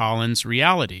doubting the Collins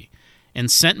reality and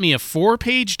sent me a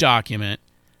 4-page document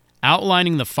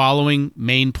outlining the following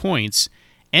main points,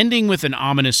 ending with an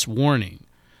ominous warning.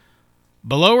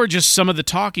 Below are just some of the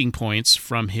talking points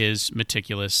from his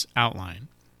meticulous outline.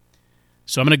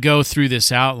 So I'm going to go through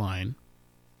this outline.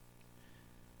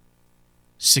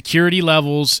 Security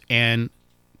levels and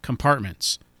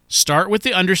compartments. Start with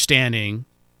the understanding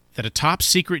that a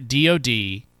top-secret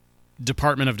DoD,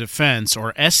 Department of Defense,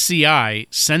 or SCI,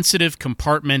 sensitive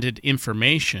compartmented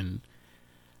information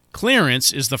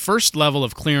clearance is the first level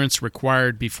of clearance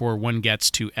required before one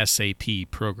gets to SAP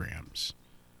programs.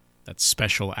 That's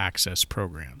Special Access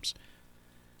Programs.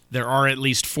 There are at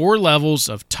least 4 levels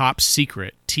of top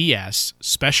secret TS,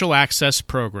 Special Access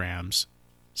Programs,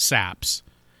 SAPs,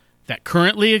 that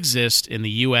currently exist in the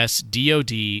U.S.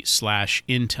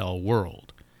 DoD/Intel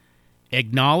world.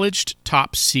 Acknowledged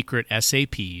top secret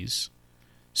SAPs,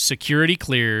 security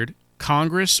cleared,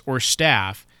 Congress or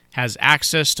staff has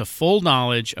access to full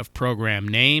knowledge of program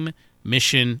name,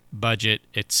 mission, budget,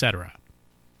 etc.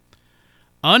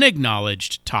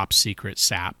 Unacknowledged top secret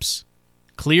SAPs,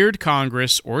 cleared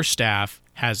Congress or staff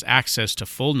has access to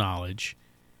full knowledge,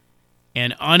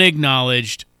 and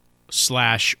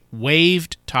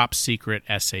unacknowledged/waived top secret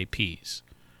SAPs.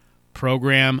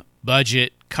 Program,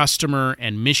 budget, customer,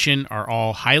 and mission are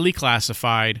all highly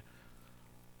classified.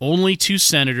 Only 2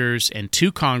 senators and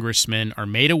 2 congressmen are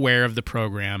made aware of the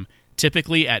program,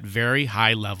 typically at very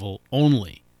high level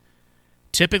only,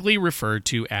 typically referred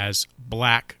to as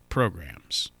black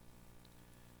programs.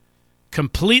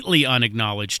 Completely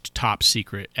unacknowledged top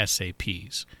secret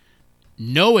SAPs.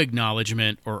 No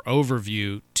acknowledgement or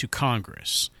overview to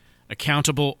Congress.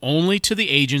 Accountable only to the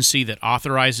agency that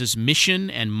authorizes mission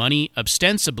and money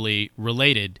ostensibly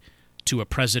related to a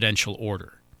presidential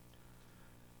order.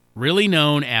 Really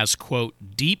known as, quote,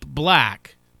 deep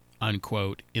black,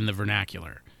 unquote, in the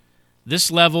vernacular.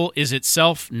 This level is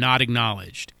itself not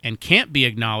acknowledged and can't be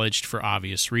acknowledged for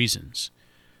obvious reasons.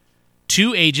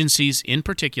 Two agencies in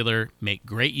particular make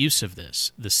great use of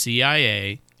this, the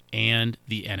CIA and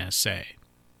the NSA.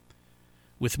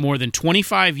 With more than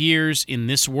 25 years in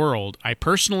this world, I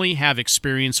personally have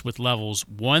experience with levels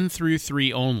 1 through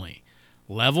 3 only.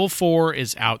 Level 4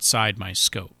 is outside my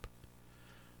scope.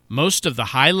 Most of the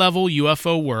high-level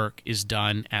UFO work is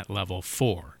done at level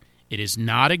 4. It is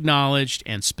not acknowledged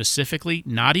and specifically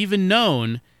not even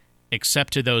known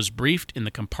except to those briefed in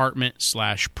the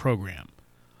compartment/program.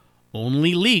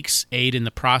 Only leaks aid in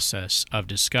the process of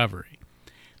discovery.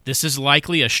 This is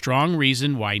likely a strong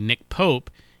reason why Nick Pope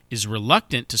is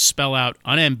reluctant to spell out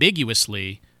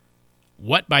unambiguously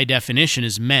what by definition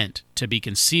is meant to be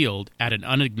concealed at an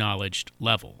unacknowledged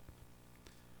level.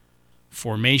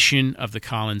 Formation of the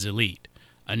Collins Elite.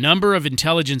 A number of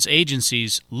intelligence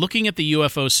agencies looking at the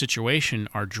UFO situation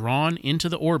are drawn into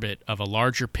the orbit of a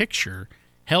larger picture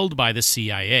held by the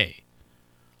CIA.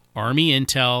 Army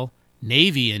Intel,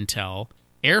 Navy Intel,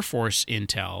 Air Force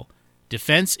Intel,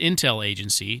 Defense Intel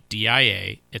Agency,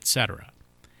 DIA, etc.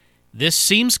 This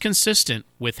seems consistent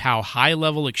with how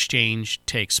high-level exchange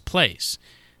takes place.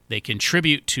 They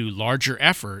contribute to larger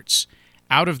efforts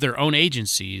out of their own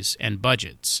agencies and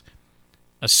budgets.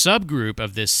 A subgroup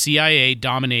of this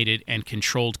CIA-dominated and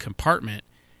controlled compartment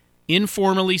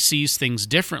informally sees things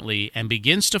differently and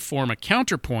begins to form a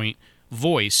counterpoint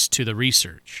voice to the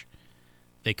research.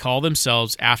 They call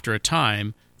themselves, after a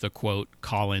time, the, quote,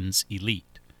 Collins Elite.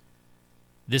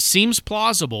 This seems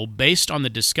plausible based on the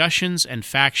discussions and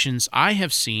factions I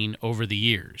have seen over the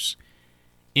years.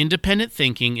 Independent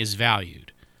thinking is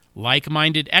valued.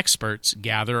 Like-minded experts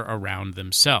gather around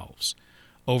themselves.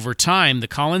 Over time, the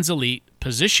Collins Elite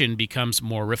position becomes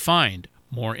more refined,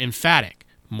 more emphatic,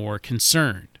 more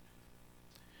concerned.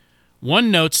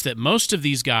 One notes that most of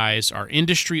these guys are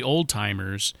industry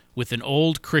old-timers with an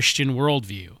old Christian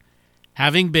worldview,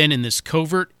 having been in this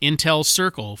covert intel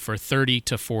circle for 30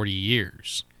 to 40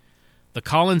 years. The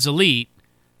Collins Elite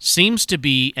seems to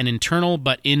be an internal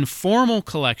but informal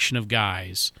collection of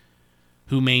guys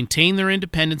who maintain their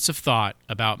independence of thought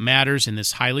about matters in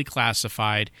this highly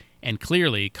classified and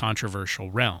clearly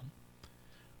controversial realm.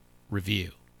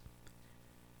 Review.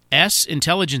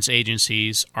 Intelligence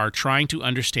agencies are trying to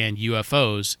understand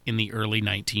UFOs in the early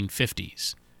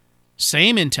 1950s.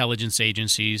 Same intelligence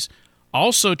agencies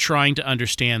also trying to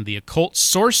understand the occult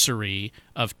sorcery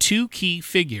of two key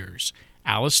figures,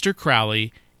 Aleister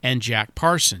Crowley and Jack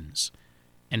Parsons,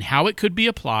 and how it could be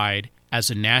applied as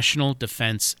a national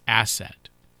defense asset.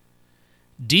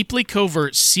 Deeply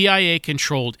covert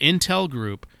CIA-controlled intel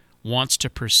group wants to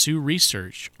pursue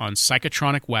research on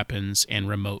psychotronic weapons and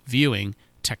remote viewing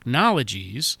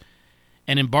technologies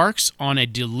and embarks on a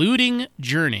deluding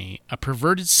journey, a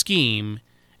perverted scheme,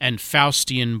 and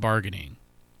Faustian bargaining.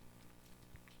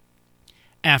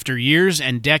 After years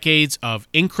and decades of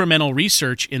incremental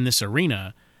research in this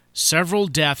arena, several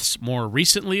deaths more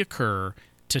recently occur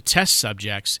to test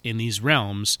subjects in these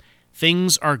realms.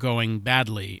 Things are going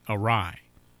badly awry.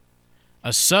 A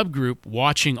subgroup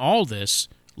watching all this,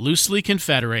 loosely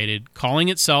confederated, calling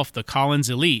itself the Collins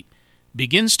Elite,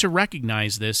 begins to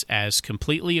recognize this as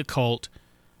completely occult,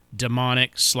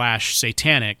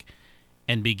 demonic/satanic,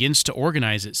 and begins to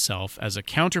organize itself as a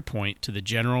counterpoint to the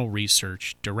general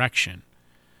research direction.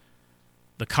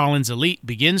 The Collins Elite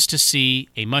begins to see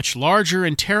a much larger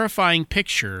and terrifying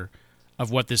picture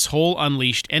of what this whole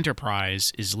unleashed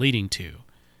enterprise is leading to: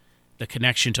 the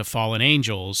connection to fallen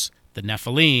angels, the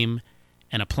Nephilim,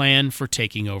 and a plan for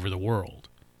taking over the world.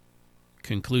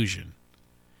 Conclusion.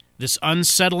 This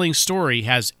unsettling story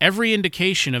has every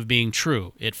indication of being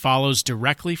true. It follows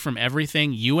directly from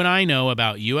everything you and I know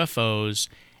about UFOs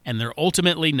and their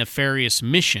ultimately nefarious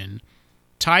mission,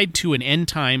 tied to an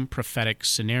end-time prophetic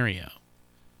scenario.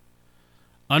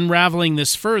 Unraveling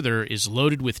this further is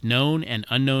loaded with known and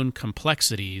unknown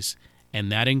complexities,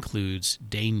 and that includes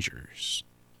dangers.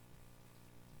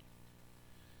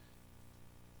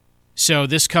 So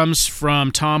this comes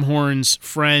from Tom Horn's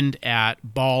friend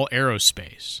at Ball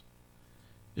Aerospace,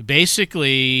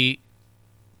 basically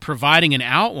providing an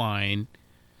outline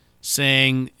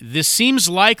saying this seems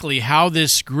likely how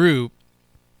this group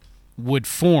would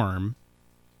form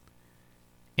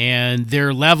and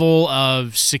their level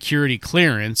of security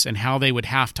clearance and how they would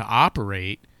have to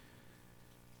operate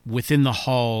within the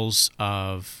halls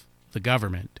of the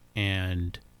government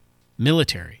and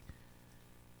military.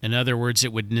 In other words,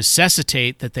 it would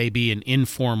necessitate that they be an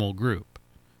informal group,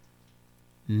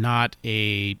 not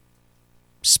a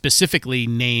specifically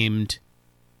named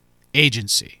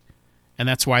agency. And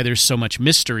that's why there's so much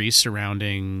mystery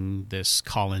surrounding this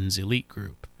Collins elite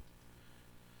group.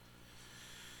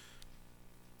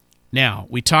 Now,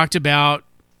 we talked about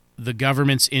the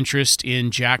government's interest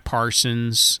in Jack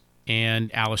Parsons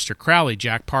and Aleister Crowley.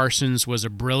 Jack Parsons was a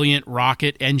brilliant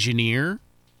rocket engineer.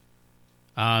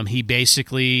 He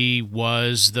basically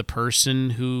was the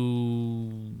person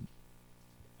who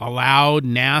allowed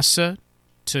NASA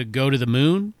to go to the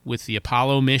moon with the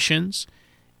Apollo missions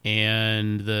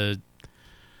and the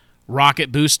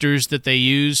rocket boosters that they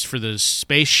used for the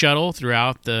space shuttle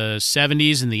throughout the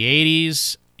 70s and the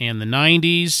 80s and the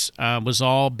 90s was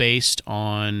all based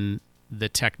on the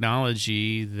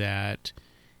technology that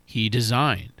he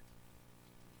designed.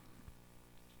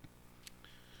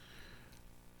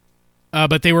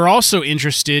 But they were also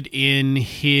interested in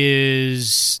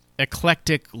his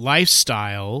eclectic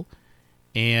lifestyle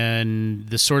and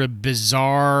the sort of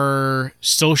bizarre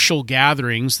social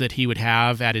gatherings that he would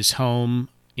have at his home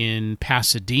in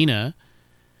Pasadena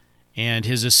and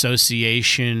his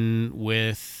association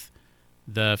with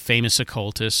the famous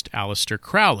occultist Aleister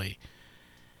Crowley.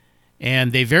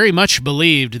 And they very much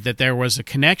believed that there was a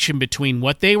connection between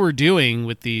what they were doing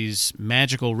with these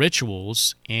magical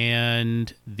rituals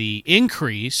and the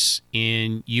increase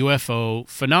in UFO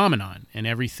phenomenon and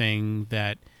everything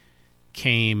that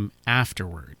came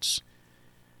afterwards.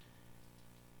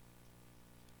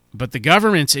 But the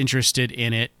government's interested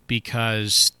in it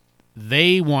because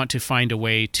they want to find a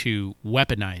way to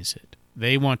weaponize it.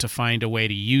 They want to find a way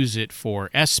to use it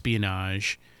for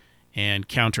espionage and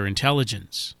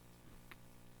counterintelligence.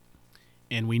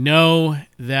 And we know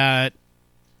that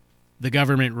the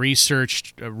government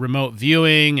researched remote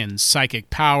viewing and psychic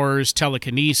powers,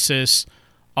 telekinesis,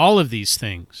 all of these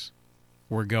things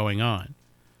were going on.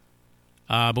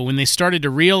 But when they started to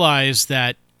realize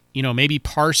that, maybe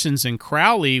Parsons and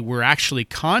Crowley were actually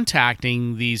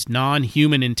contacting these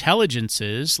non-human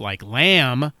intelligences like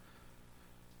LAM,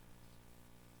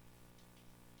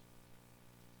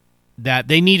 that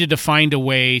they needed to find a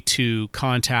way to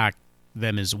contact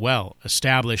them as well,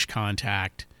 establish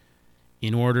contact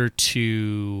in order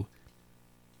to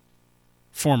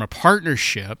form a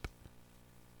partnership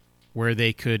where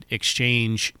they could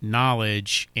exchange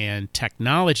knowledge and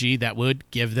technology that would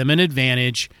give them an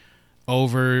advantage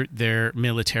over their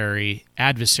military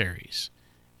adversaries.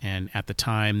 And at the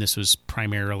time, this was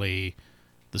primarily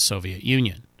the Soviet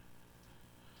Union.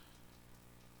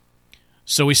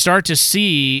 So we start to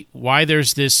see why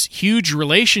there's this huge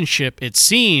relationship, it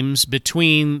seems,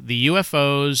 between the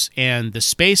UFOs and the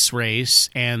space race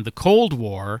and the Cold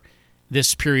War,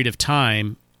 this period of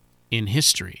time in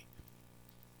history.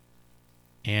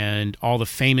 And all the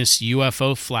famous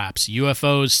UFO flaps,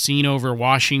 UFOs seen over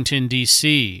Washington,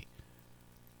 D.C.,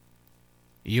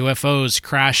 UFOs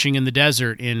crashing in the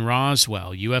desert in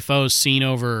Roswell, UFOs seen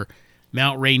over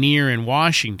Mount Rainier in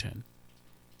Washington.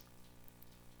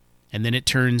 And then it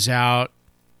turns out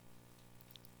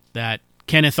that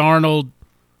Kenneth Arnold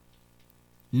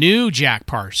knew Jack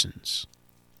Parsons.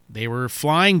 They were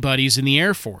flying buddies in the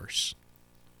Air Force.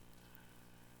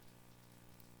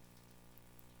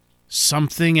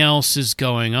 Something else is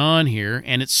going on here,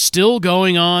 and it's still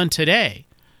going on today.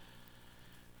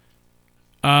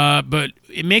 But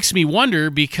it makes me wonder,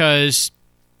 because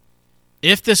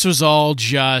if this was all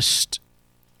just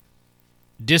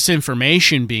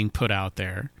disinformation being put out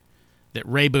there, that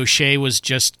Ray Boucher was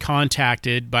just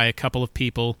contacted by a couple of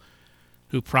people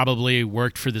who probably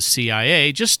worked for the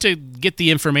CIA just to get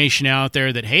the information out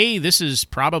there that, hey, this is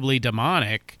probably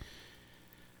demonic.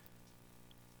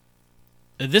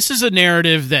 This is a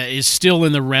narrative that is still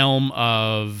in the realm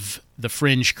of the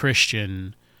fringe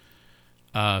Christian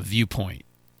viewpoint.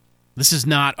 This is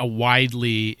not a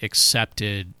widely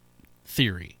accepted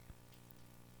theory.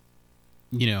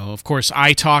 Of course,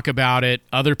 I talk about it.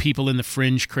 Other people in the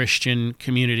fringe Christian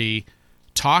community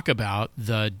talk about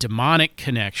the demonic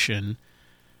connection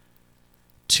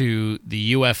to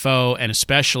the UFO and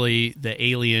especially the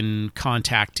alien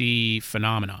contactee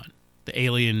phenomenon, the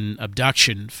alien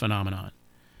abduction phenomenon.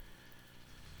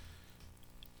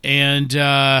 And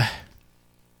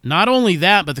not only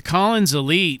that, but the Collins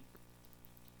elite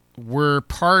were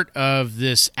part of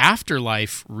this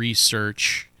afterlife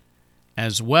research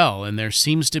as well, and there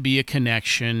seems to be a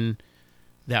connection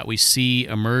that we see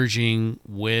emerging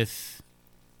with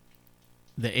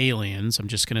the aliens. I'm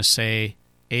just going to say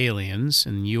aliens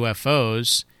and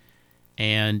UFOs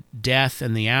and death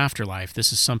and the afterlife.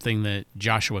 This is something that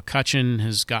Joshua Cutchin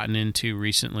has gotten into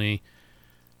recently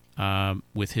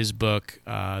with his book,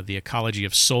 The Ecology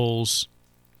of Souls.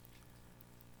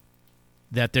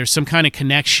 that there's some kind of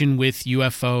connection with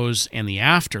UFOs and the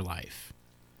afterlife.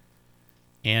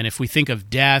 And if we think of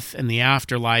death and the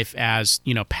afterlife as,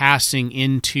 passing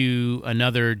into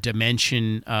another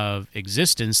dimension of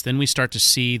existence, then we start to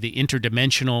see the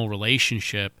interdimensional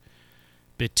relationship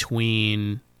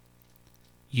between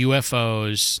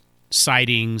UFOs,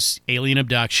 sightings, alien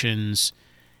abductions,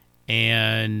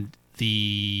 and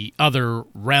the other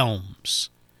realms.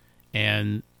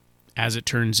 And as it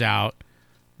turns out,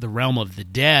 the realm of the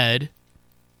dead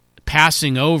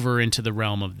passing over into the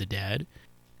realm of the dead.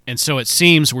 And so it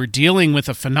seems we're dealing with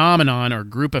a phenomenon or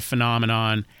group of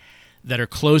phenomenon that are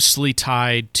closely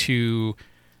tied to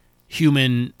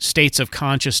human states of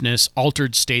consciousness,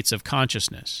 altered states of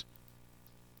consciousness.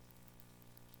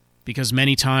 Because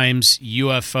many times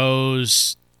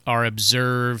UFOs are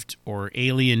observed or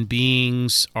alien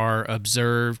beings are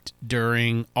observed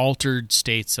during altered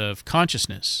states of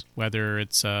consciousness, whether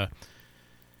it's a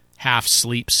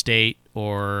half-sleep state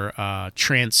or a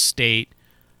trance state.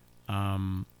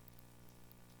 And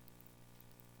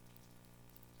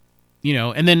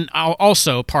then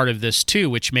also part of this too,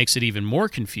 which makes it even more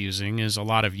confusing, is a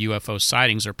lot of UFO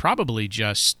sightings are probably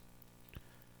just,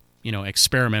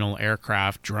 experimental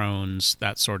aircraft, drones,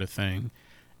 that sort of thing,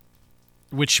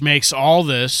 which makes all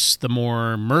this the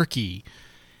more murky.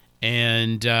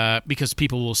 And because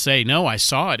people will say, no, I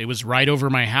saw it. It was right over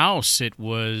my house. It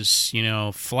was,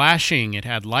 flashing. It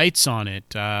had lights on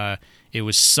it. It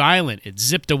was silent. It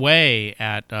zipped away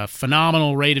at a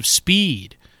phenomenal rate of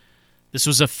speed. This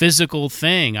was a physical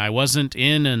thing. I wasn't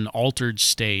in an altered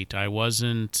state. I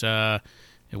wasn't.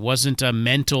 It wasn't a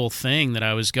mental thing that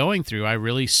I was going through. I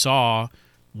really saw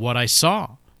what I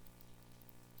saw.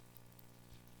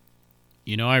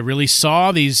 I really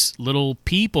saw these little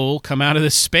people come out of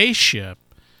this spaceship.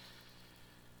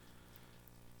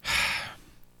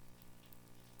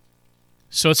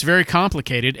 So it's very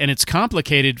complicated, and it's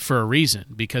complicated for a reason,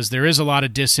 because there is a lot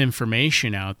of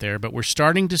disinformation out there, but we're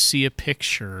starting to see a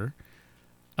picture.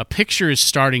 A picture is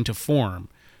starting to form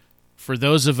for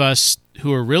those of us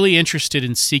who are really interested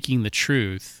in seeking the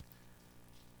truth.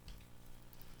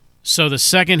 So the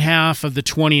second half of the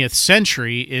 20th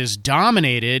century is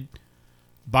dominated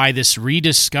by this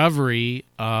rediscovery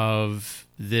of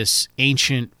this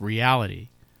ancient reality,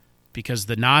 because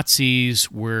the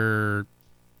Nazis were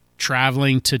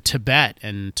traveling to Tibet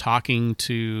and talking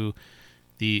to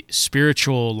the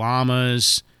spiritual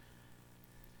lamas,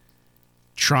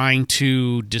 trying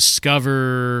to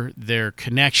discover their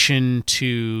connection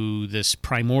to this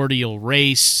primordial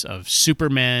race of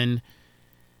supermen.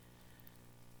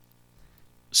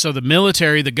 So the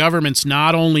military, the government's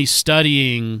not only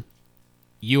studying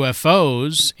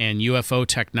UFOs and UFO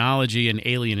technology and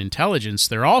alien intelligence,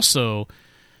 they're also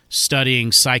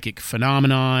studying psychic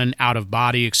phenomenon,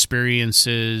 out-of-body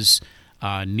experiences,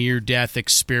 near-death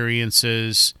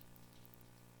experiences,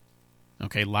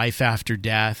 life after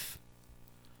death,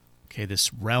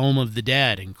 this realm of the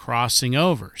dead and crossing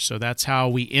over. So that's how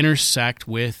we intersect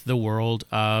with the world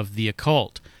of the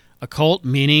occult. Occult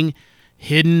meaning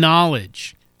hidden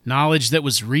knowledge, knowledge that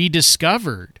was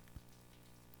rediscovered.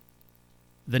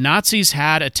 The Nazis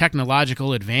had a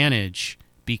technological advantage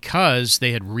because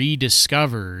they had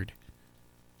rediscovered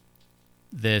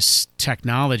this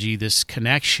technology, this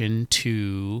connection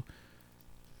to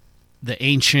the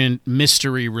ancient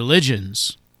mystery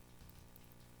religions.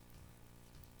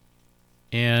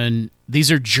 And these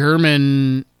are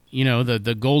German,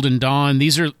 the Golden Dawn,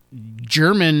 these are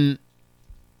German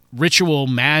ritual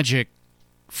magic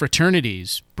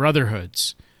fraternities,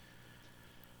 brotherhoods.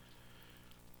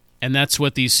 And that's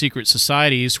what these secret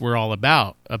societies were all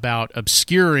about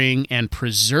obscuring and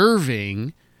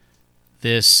preserving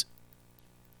this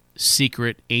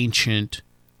secret ancient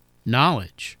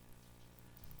knowledge.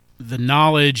 The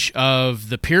knowledge of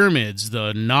the pyramids,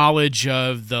 the knowledge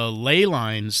of the ley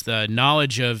lines, the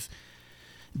knowledge of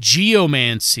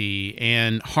geomancy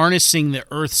and harnessing the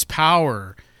earth's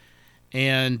power.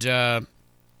 And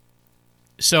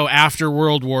so after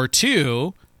World War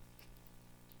II,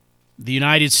 the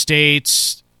United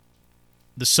States,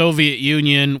 the Soviet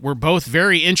Union were both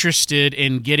very interested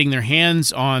in getting their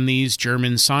hands on these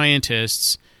German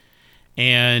scientists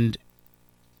and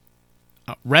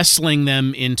wrestling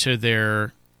them into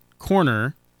their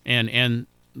corner. And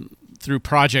through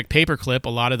Project Paperclip, a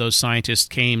lot of those scientists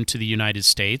came to the United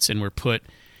States and were put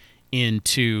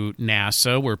into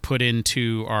NASA, were put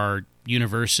into our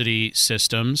university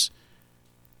systems.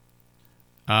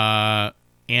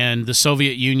 And the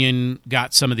Soviet Union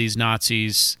got some of these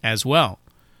Nazis as well.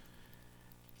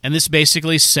 And this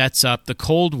basically sets up the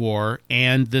Cold War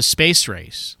and the space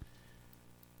race.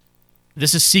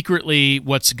 this is secretly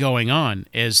what's going on,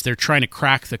 is they're trying to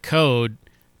crack the code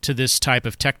to this type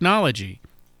of technology.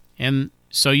 And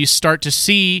so you start to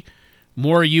see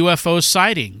more UFO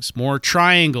sightings, more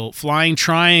flying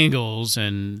triangles,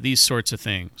 and these sorts of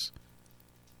things.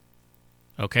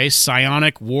 Okay,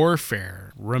 psionic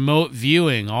warfare, remote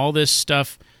viewing, all this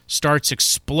stuff starts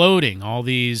exploding. All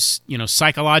these,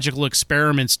 psychological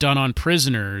experiments done on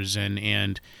prisoners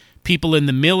and people in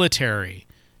the military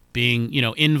being,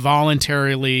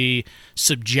 involuntarily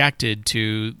subjected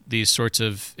to these sorts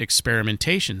of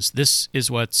experimentations. This is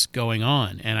what's going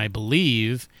on, and I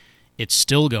believe it's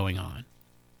still going on.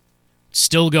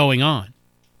 Still going on.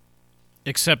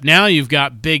 Except now you've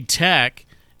got big tech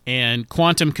and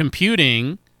quantum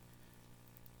computing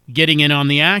getting in on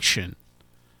the action.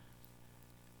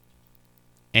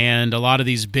 And a lot of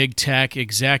these big tech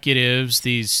executives,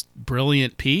 these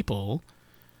brilliant people,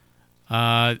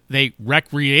 they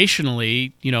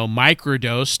recreationally,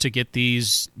 microdose to get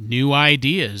these new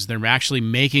ideas. They're actually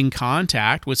making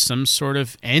contact with some sort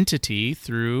of entity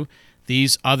through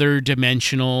these other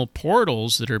dimensional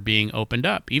portals that are being opened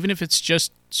up. Even if it's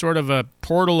just sort of a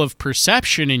portal of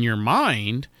perception in your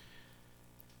mind,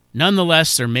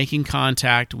 nonetheless, they're making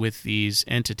contact with these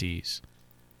entities.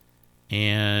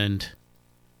 And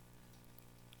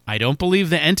I don't believe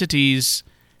the entities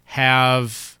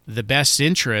have the best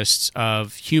interests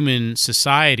of human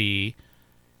society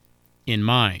in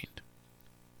mind.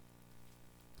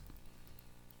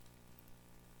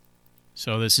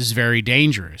 So this is very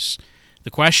dangerous. The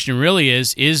question really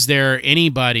is there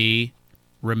anybody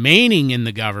remaining in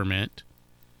the government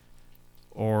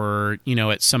or,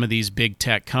 at some of these big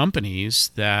tech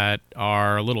companies that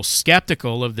are a little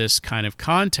skeptical of this kind of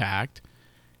contact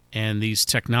and these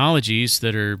technologies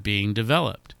that are being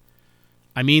developed?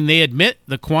 I mean, they admit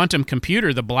the quantum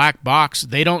computer, the black box,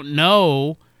 they don't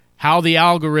know how the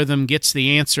algorithm gets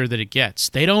the answer that it gets.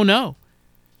 They don't know.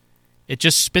 It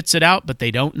just spits it out, but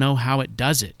they don't know how it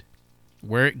does it,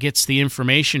 where it gets the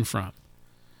information from.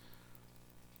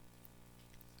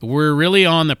 We're really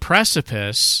on the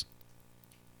precipice.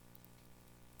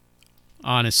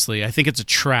 Honestly, I think it's a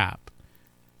trap.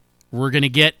 We're going to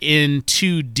get in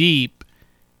too deep,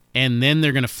 and then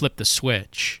they're going to flip the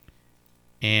switch.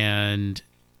 And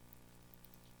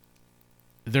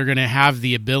they're going to have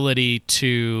the ability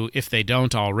to, if they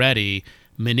don't already,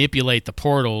 manipulate the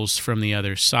portals from the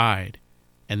other side.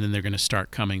 And then they're going to start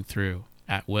coming through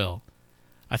at will.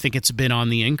 I think it's been on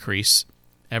the increase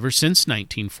ever since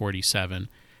 1947,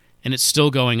 and it's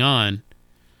still going on.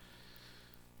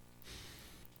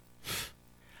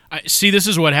 See, this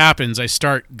is what happens. I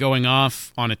start going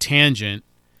off on a tangent,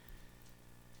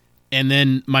 and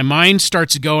then my mind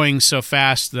starts going so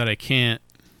fast that I can't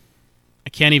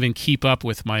even keep up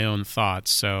with my own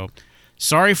thoughts. So,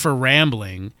 sorry for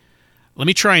rambling. Let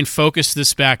me try and focus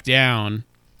this back down.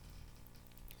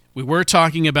 We were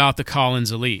talking about the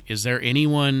Collins elite. Is there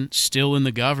anyone still in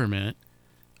the government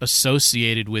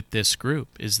associated with this group?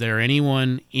 Is there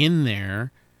anyone in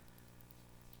there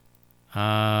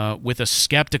with a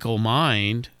skeptical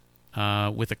mind,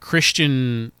 with a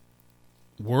Christian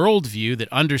worldview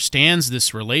that understands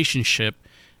this relationship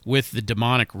with the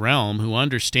demonic realm, who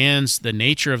understands the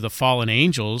nature of the fallen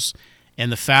angels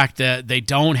and the fact that they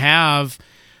don't have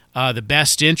the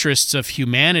best interests of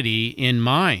humanity in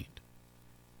mind?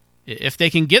 If they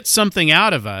can get something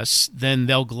out of us, then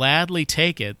they'll gladly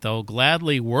take it. They'll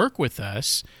gladly work with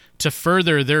us to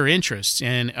further their interests.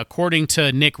 And according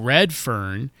to Nick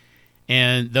Redfern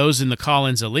and those in the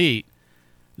Collins elite,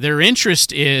 their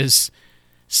interest is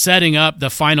setting up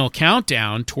the final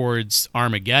countdown towards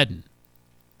Armageddon.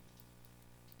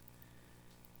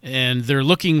 And they're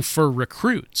looking for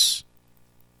recruits.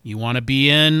 You want to be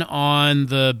in on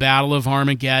the Battle of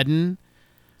Armageddon?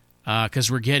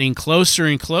 Because we're getting closer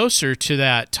and closer to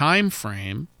that time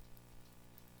frame.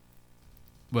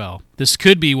 Well, this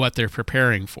could be what they're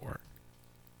preparing for.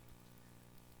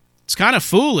 It's kind of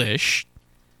foolish.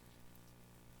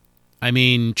 I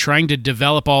mean, trying to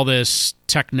develop all this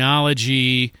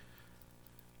technology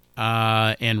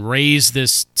and raise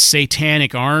this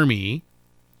satanic army.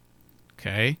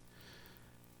 Okay.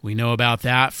 We know about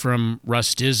that from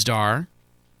Russ Dizdar.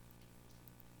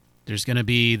 There's going to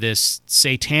be this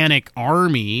satanic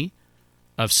army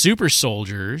of super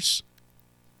soldiers.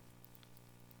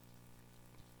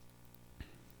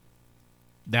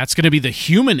 That's going to be the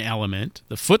human element,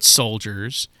 the foot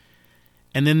soldiers.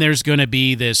 And then there's going to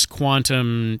be this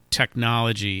quantum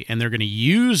technology, and they're going to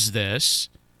use this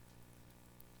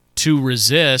to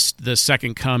resist the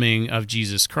second coming of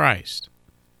Jesus Christ.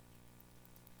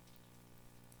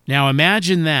 Now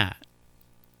imagine that.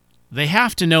 they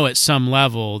have to know at some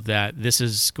level that this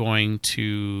is going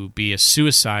to be a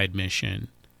suicide mission.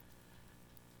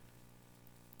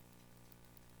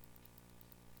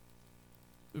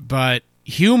 But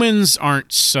humans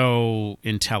aren't so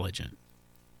intelligent.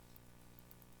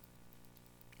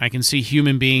 I can see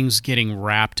human beings getting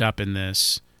wrapped up in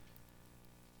this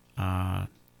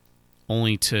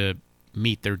only to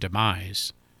meet their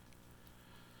demise.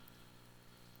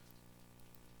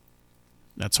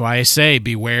 That's why I say,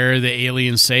 beware the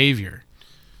alien savior.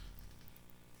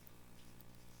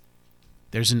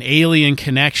 There's an alien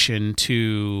connection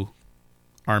to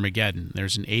Armageddon.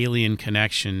 There's an alien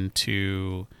connection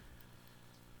to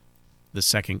the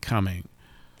second coming.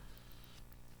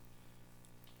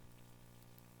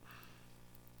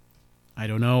 I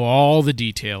don't know all the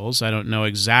details. I don't know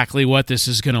exactly what this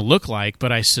is going to look like,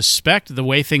 but I suspect the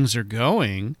way things are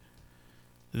going,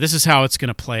 this is how it's going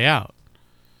to play out.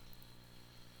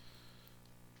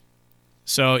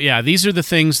 So, yeah, these are the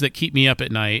things that keep me up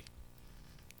at night.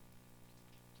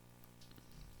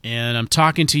 And I'm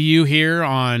talking to you here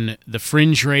on the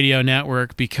Fringe Radio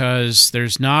Network because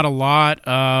there's not a lot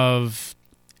of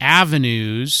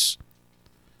avenues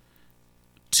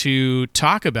to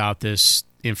talk about this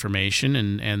information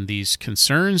and these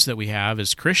concerns that we have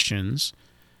as Christians.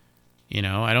 You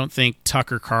know, I don't think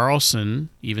Tucker Carlson,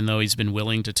 even though he's been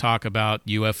willing to talk about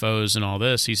UFOs and all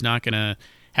this, he's not going to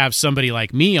have somebody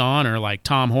like me on or like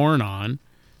Tom Horn on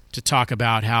to talk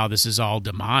about how this is all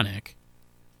demonic.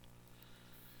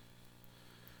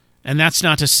 And that's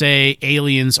not to say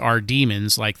aliens are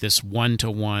demons, like this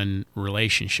one-to-one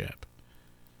relationship.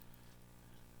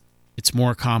 It's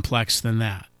more complex than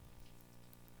that.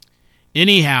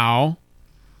 Anyhow,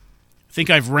 I think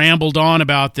I've rambled on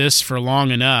about this for long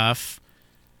enough.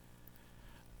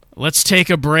 Let's take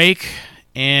a break,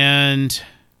 and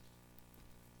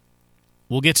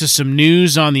we'll get to some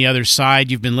news on the other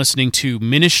side. You've been listening to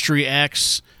Ministry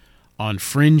X on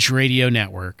Fringe Radio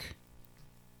Network.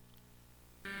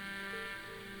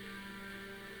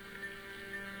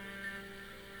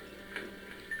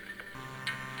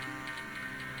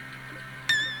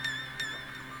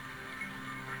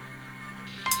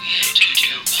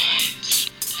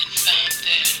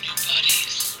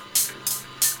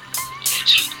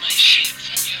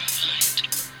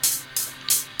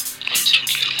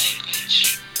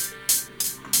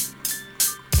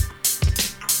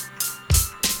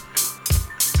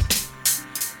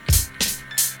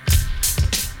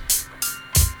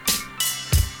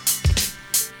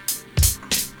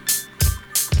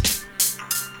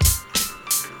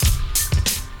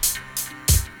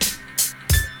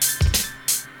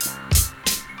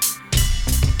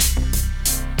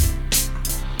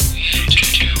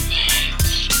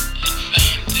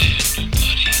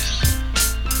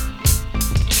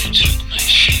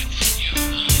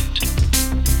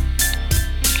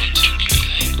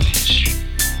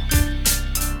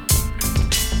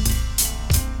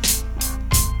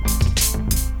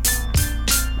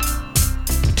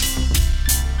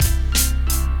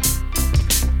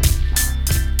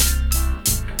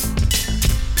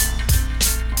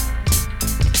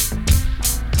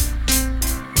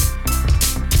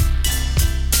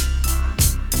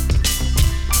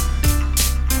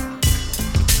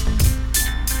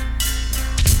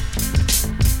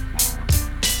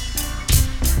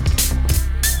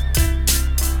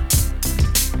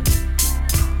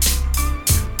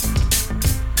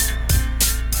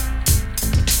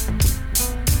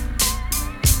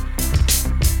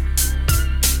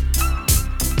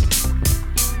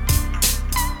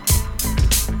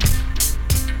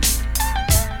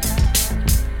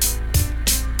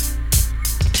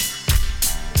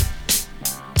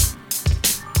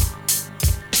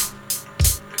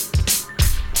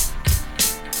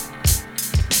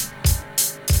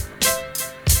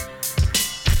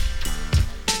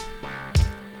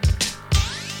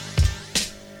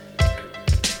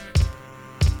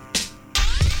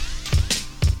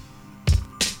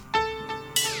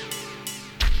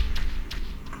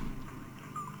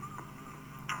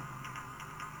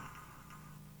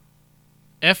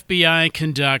 FBI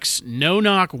conducts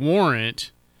no-knock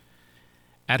warrant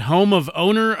at home of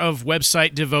owner of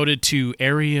website devoted to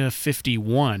Area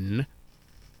 51.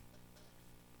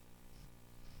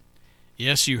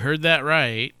 Yes, you heard that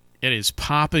right. It is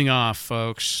popping off,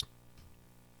 folks.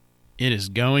 It is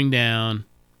going down.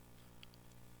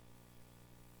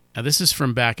 Now, this is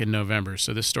from back in November,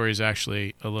 so this story is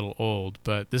actually a little old,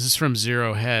 but this is from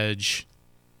Zero Hedge.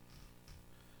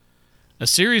 A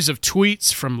series of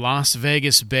tweets from Las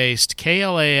Vegas-based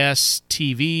KLAS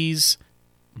TV's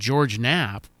George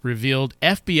Knapp revealed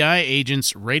FBI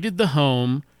agents raided the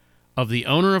home of the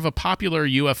owner of a popular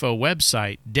UFO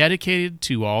website dedicated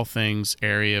to all things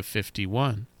Area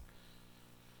 51.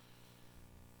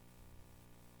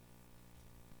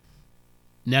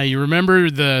 Now, you remember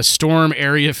the Storm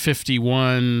Area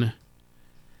 51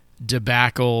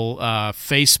 debacle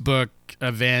Facebook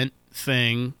event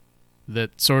thing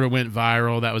that sort of went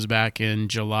viral? That was back in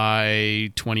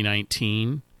July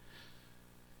 2019.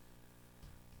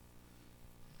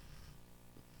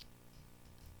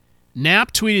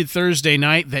 Knapp tweeted Thursday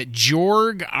night that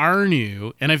Jorg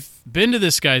Arnu, and I've been to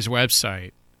this guy's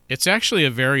website. It's actually a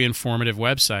very informative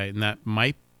website, and that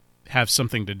might have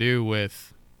something to do with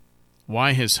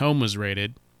why his home was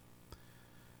raided.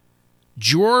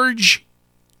 George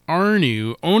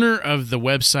Arnu, owner of the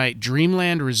website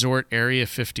Dreamland Resort Area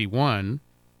 51,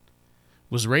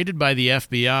 was raided by the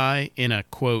FBI in a,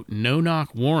 quote,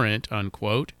 no-knock warrant,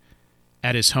 unquote,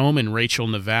 at his home in Rachel,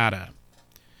 Nevada.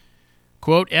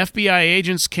 Quote, FBI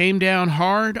agents came down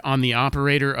hard on the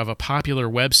operator of a popular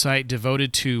website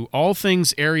devoted to all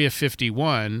things Area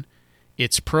 51,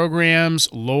 its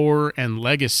programs, lore, and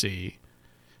legacy.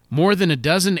 More than a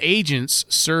dozen agents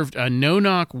served a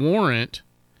no-knock warrant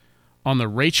on the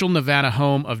Rachel, Nevada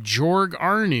home of Jorg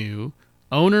Arnu,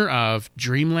 owner of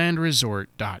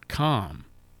DreamlandResort.com.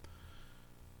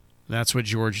 That's what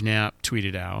George Knapp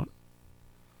tweeted out.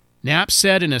 Knapp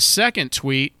said in a second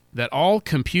tweet that all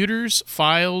computers,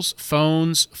 files,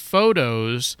 phones,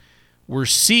 photos were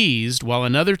seized while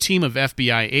another team of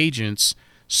FBI agents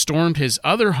stormed his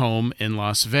other home in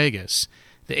Las Vegas.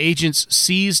 The agents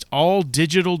seized all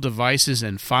digital devices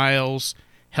and files,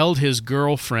 held his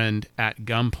girlfriend at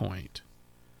gunpoint.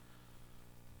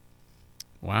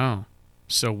 Wow.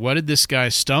 So what did this guy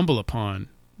stumble upon?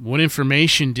 What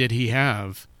information did he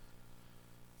have?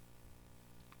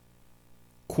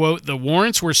 Quote, the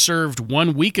warrants were served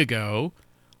 1 week ago.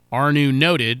 Arnu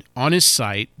noted on his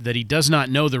site that he does not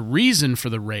know the reason for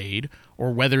the raid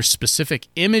or whether specific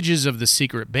images of the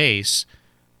secret base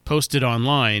posted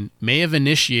online may have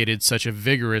initiated such a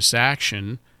vigorous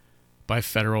action by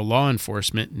federal law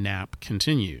enforcement, Knapp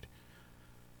continued.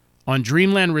 On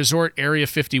Dreamland Resort Area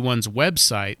 51's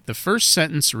website, the first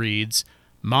sentence reads,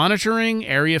 monitoring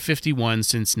Area 51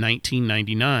 since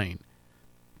 1999.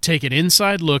 Take an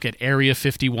inside look at Area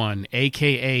 51,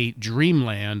 a.k.a.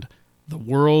 Dreamland, the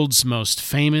world's most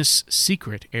famous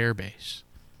secret airbase.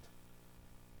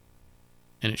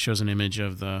 And it shows an image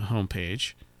of the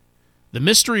homepage. The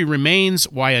mystery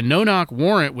remains why a no-knock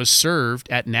warrant was served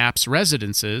at Knapp's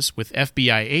residences with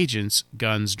FBI agents,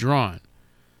 guns drawn.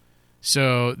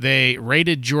 So they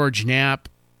raided George Knapp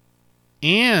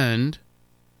and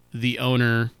the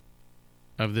owner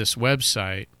of this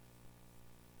website,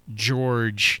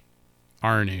 George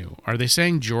Arnu. Are they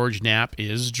saying George Knapp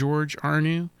is George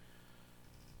Arnu?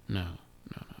 No.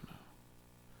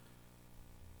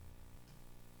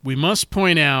 We must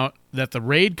point out that the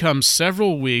raid comes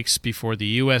several weeks before the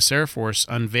U.S. Air Force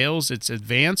unveils its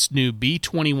advanced new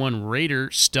B-21 Raider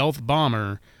stealth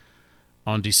bomber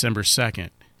on December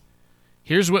 2nd.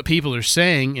 Here's what people are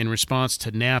saying in response to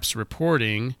Knapp's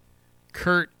reporting.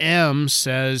 Kurt M.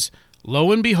 says,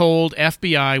 lo and behold,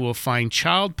 FBI will find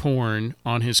child porn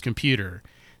on his computer.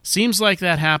 Seems like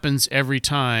that happens every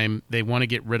time they want to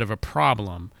get rid of a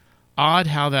problem. Odd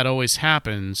how that always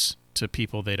happens to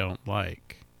people they don't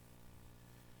like.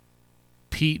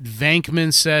 Pete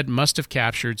Venkman said, must have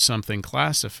captured something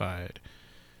classified.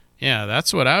 Yeah,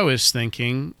 that's what I was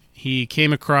thinking. He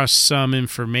came across some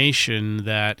information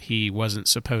that he wasn't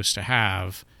supposed to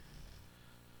have.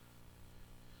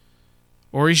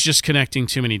 Or he's just connecting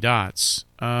too many dots.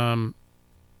 But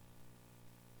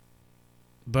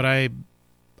I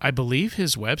believe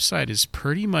his website is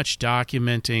pretty much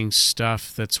documenting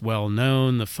stuff that's well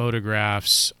known. The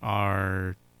photographs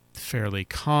are fairly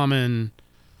common.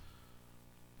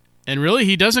 And really,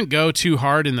 he doesn't go too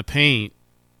hard in the paint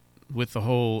with the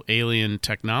whole alien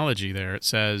technology there. It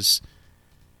says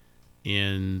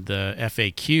in the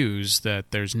FAQs that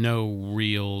there's no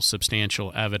real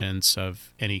substantial evidence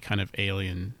of any kind of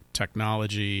alien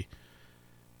technology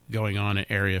going on at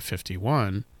Area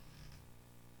 51.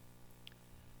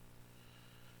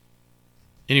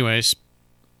 Anyways,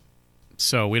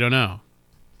 so we don't know.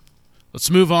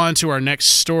 Let's move on to our next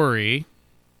story.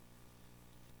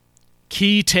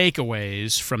 Key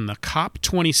takeaways from the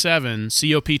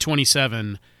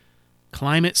COP27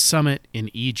 Climate Summit in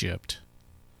Egypt.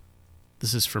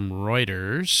 This is from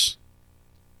Reuters.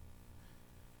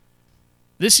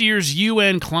 This year's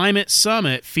UN Climate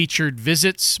Summit featured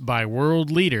visits by world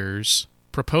leaders,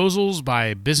 proposals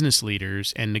by business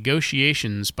leaders, and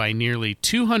negotiations by nearly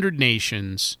 200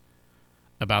 nations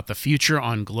about the future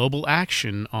on global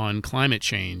action on climate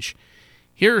change.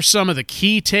 Here are some of the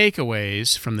key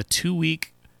takeaways from the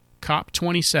 2-week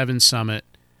COP27 summit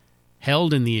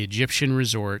held in the Egyptian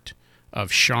resort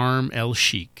of Sharm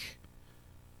el-Sheikh.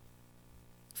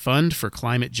 Fund for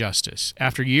Climate Justice.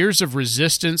 After years of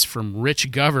resistance from rich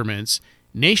governments,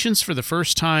 nations for the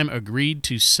first time agreed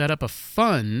to set up a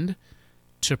fund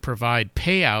to provide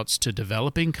payouts to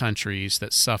developing countries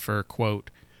that suffer,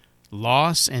 quote,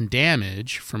 loss and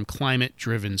damage from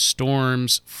climate-driven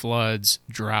storms, floods,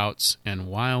 droughts, and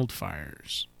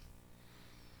wildfires.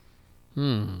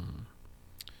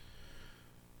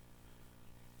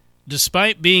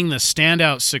 Despite being the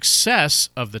standout success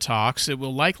of the talks, it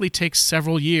will likely take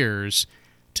several years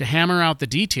to hammer out the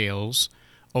details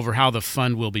over how the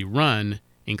fund will be run,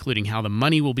 including how the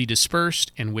money will be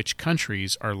dispersed and which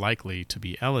countries are likely to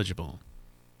be eligible.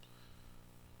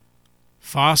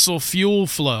 Fossil fuel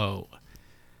flow.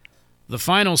 The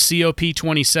final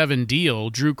COP27 deal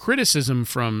drew criticism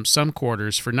from some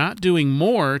quarters for not doing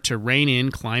more to rein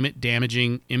in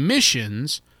climate-damaging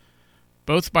emissions,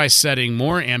 both by setting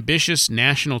more ambitious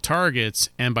national targets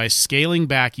and by scaling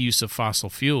back use of fossil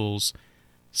fuels,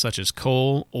 such as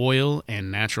coal, oil,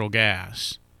 and natural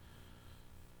gas.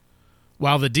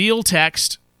 While the deal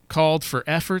text called for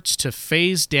efforts to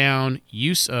phase down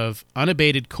use of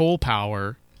unabated coal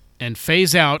power and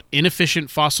phase out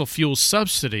inefficient fossil fuel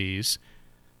subsidies,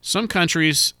 some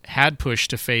countries had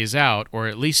pushed to phase out, or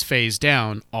at least phase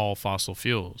down, all fossil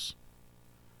fuels.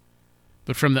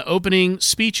 But from the opening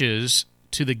speeches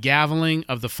to the gaveling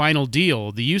of the final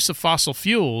deal, the use of fossil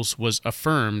fuels was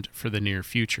affirmed for the near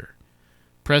future.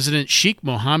 President Sheikh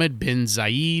Mohammed bin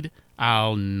Zayed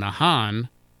Al Nahyan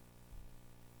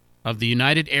of the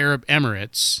United Arab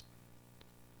Emirates,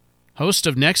 host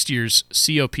of next year's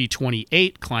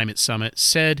COP28 climate summit,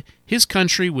 said his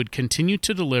country would continue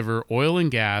to deliver oil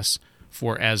and gas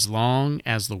for as long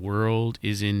as the world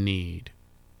is in need.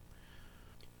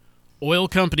 Oil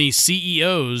company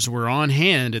CEOs were on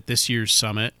hand at this year's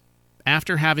summit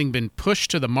after having been pushed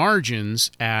to the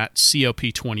margins at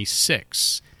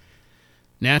COP26.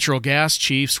 Natural gas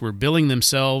chiefs were billing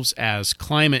themselves as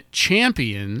climate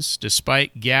champions,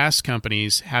 despite gas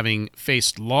companies having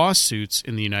faced lawsuits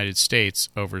in the United States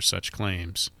over such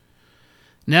claims.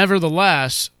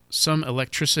 Nevertheless, some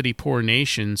electricity-poor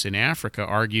nations in Africa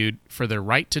argued for their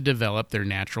right to develop their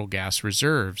natural gas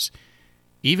reserves,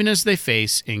 even as they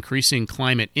face increasing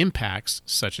climate impacts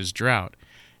such as drought.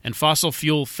 And fossil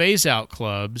fuel phase-out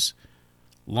clubs,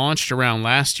 launched around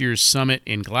last year's summit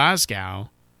in Glasgow,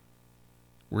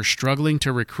 were struggling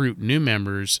to recruit new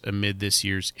members amid this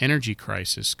year's energy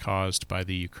crisis caused by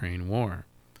the Ukraine war.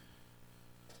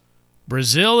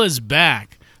 Brazil is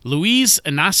back. Luiz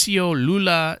Inácio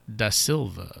Lula da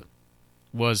Silva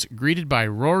was greeted by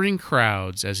roaring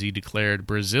crowds as he declared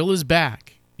Brazil is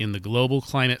back in the global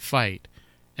climate fight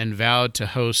and vowed to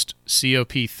host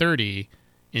COP30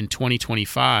 in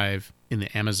 2025 in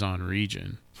the Amazon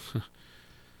region.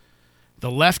 The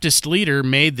leftist leader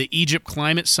made the Egypt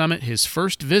Climate Summit his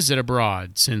first visit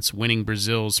abroad since winning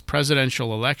Brazil's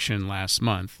presidential election last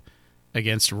month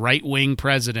against right-wing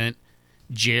President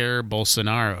Jair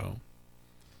Bolsonaro.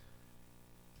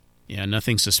 Yeah,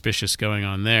 nothing suspicious going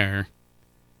on there.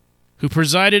 Who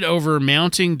presided over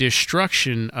mounting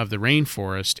destruction of the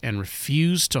rainforest and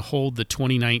refused to hold the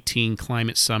 2019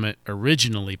 climate summit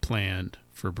originally planned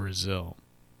for Brazil.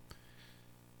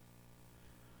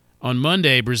 On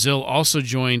Monday, Brazil also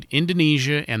joined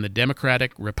Indonesia and the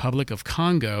Democratic Republic of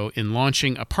Congo in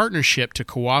launching a partnership to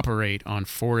cooperate on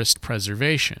forest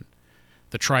preservation.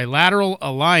 The Trilateral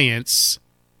Alliance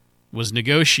was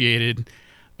negotiated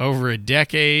over a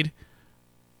decade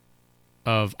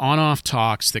of on-off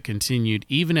talks that continued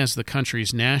even as the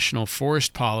country's national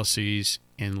forest policies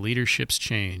and leaderships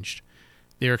changed.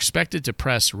 They are expected to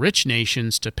press rich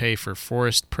nations to pay for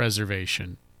forest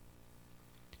preservation.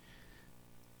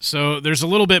 So there's a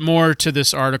little bit more to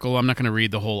this article. I'm not going to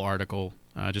read the whole article.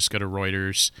 Just go to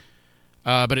Reuters.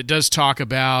 But it does talk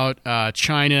about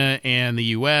China and the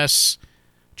U.S.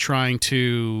 trying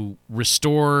to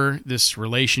restore this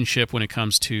relationship when it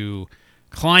comes to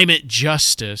climate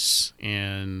justice.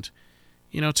 And,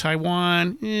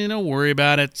 Taiwan, don't worry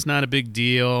about it. It's not a big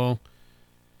deal.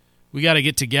 We got to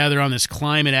get together on this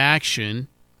climate action.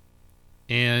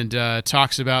 And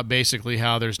talks about basically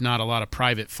how there's not a lot of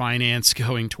private finance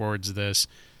going towards this.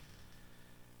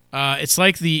 It's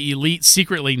like the elite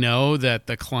secretly know that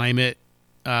the climate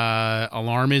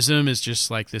alarmism is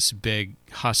just like this big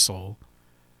hustle.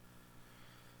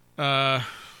 The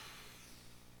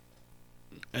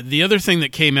other thing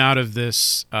that came out of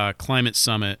this climate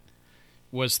summit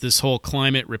was this whole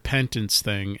climate repentance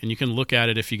thing, and you can look at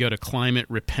it if you go to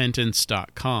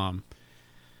climaterepentance.com.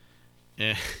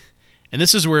 And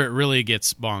this is where it really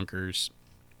gets bonkers.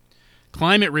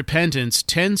 Climate Repentance,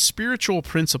 10 Spiritual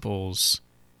Principles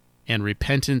and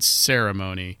Repentance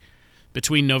Ceremony.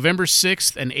 Between November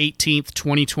 6th and 18th,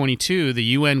 2022, the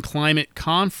UN Climate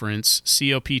Conference,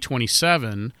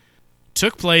 COP27,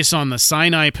 took place on the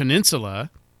Sinai Peninsula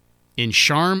in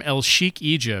Sharm el-Sheikh,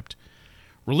 Egypt.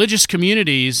 Religious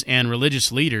communities and religious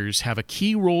leaders have a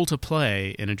key role to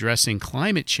play in addressing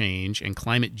climate change and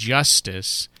climate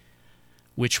justice,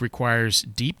 which requires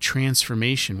deep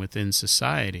transformation within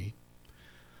society.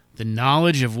 The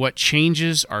knowledge of what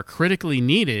changes are critically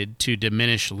needed to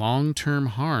diminish long-term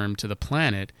harm to the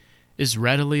planet is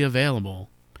readily available.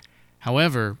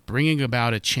 However, bringing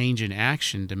about a change in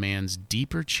action demands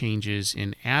deeper changes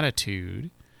in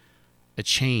attitude, a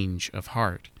change of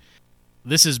heart.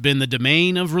 This has been the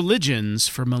domain of religions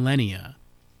for millennia.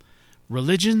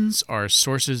 Religions are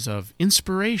sources of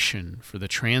inspiration for the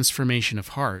transformation of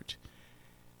heart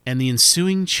and the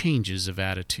ensuing changes of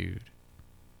attitude.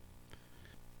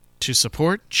 To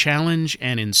support, challenge,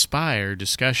 and inspire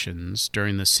discussions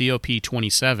during the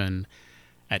COP27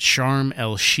 at Sharm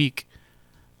el-Sheikh,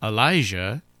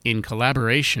 Elijah, in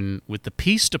collaboration with the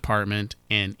Peace Department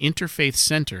and Interfaith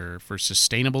Center for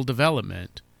Sustainable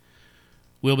Development,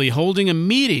 will be holding a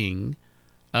meeting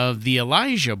of the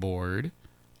Elijah Board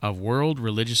of World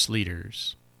Religious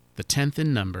Leaders, the 10th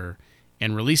in number,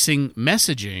 and releasing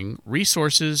messaging,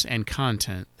 resources, and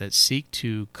content that seek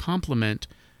to complement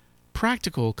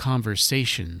practical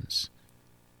conversations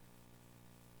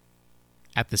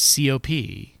at the COP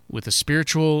with a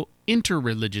spiritual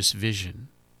interreligious vision,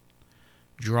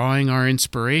 drawing our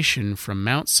inspiration from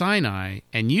Mount Sinai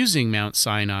and using Mount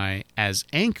Sinai as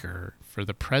anchor for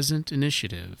the present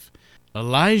initiative.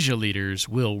 Elijah leaders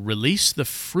will release the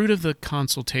fruit of the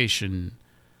consultation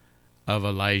of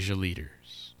Elijah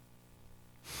leaders.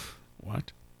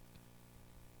 What?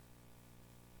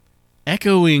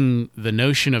 Echoing the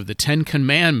notion of the Ten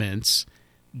Commandments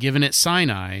given at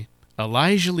Sinai,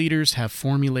 Elijah leaders have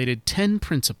formulated 10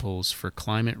 principles for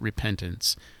climate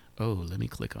repentance. Oh, let me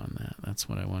click on that. That's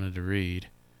what I wanted to read.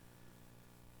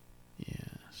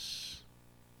 Yes.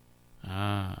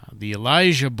 The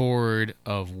Elijah Board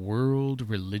of World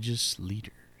Religious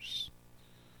Leaders.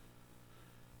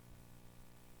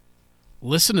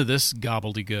 Listen to this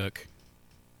gobbledygook.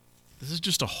 This is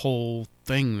just a whole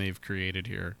thing they've created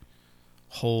here.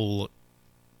 Whole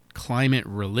climate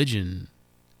religion,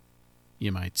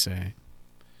 you might say.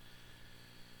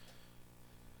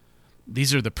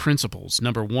 These are the principles.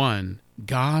 Number 1,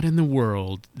 God and the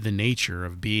world, the nature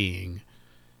of being.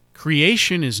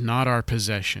 Creation is not our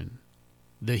possession.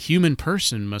 The human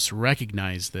person must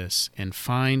recognize this and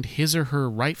find his or her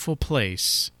rightful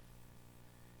place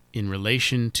in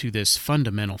relation to this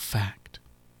fundamental fact.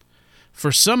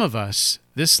 For some of us,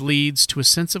 this leads to a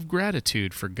sense of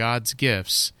gratitude for God's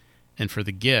gifts and for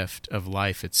the gift of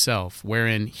life itself,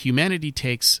 wherein humanity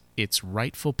takes its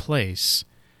rightful place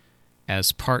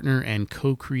as partner and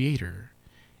co-creator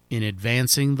in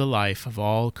advancing the life of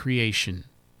all creation.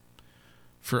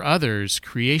 For others,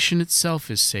 creation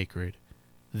itself is sacred.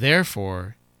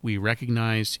 Therefore, we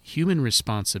recognize human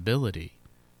responsibility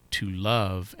to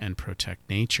love and protect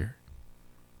nature.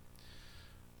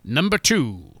 Number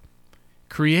 2,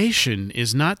 creation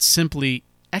is not simply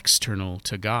external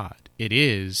to God. It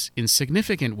is, in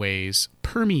significant ways,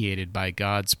 permeated by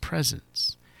God's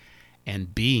presence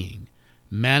and being,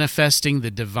 manifesting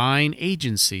the divine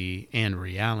agency and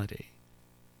reality.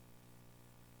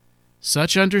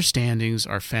 Such understandings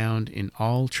are found in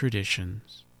all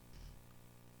traditions.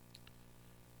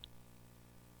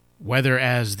 Whether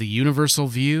as the universal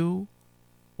view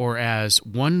or as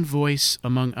one voice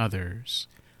among others.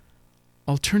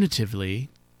 Alternatively,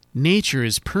 nature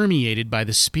is permeated by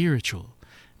the spiritual,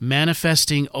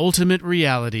 manifesting ultimate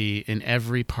reality in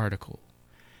every particle.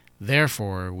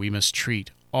 Therefore, we must treat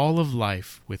all of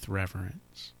life with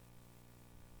reverence.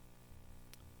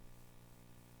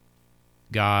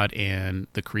 God and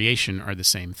the creation are the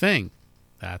same thing.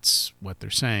 That's what they're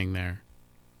saying there.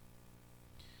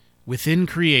 Within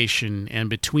creation and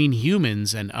between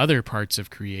humans and other parts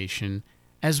of creation,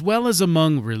 as well as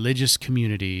among religious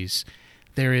communities,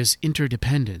 there is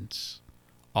interdependence.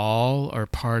 All are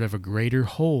part of a greater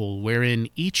whole wherein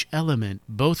each element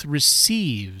both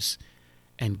receives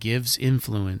and gives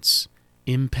influence,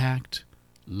 impact,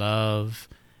 love,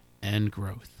 and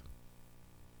growth.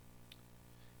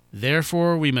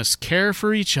 Therefore, we must care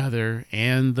for each other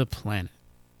and the planet.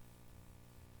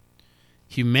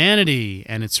 Humanity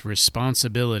and its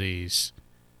responsibilities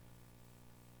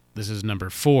This is number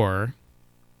 4.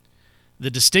 The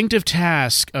distinctive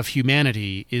task of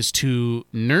humanity is to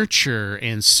nurture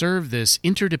and serve this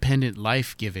interdependent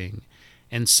life-giving,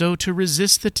 and so to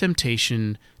resist the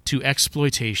temptation to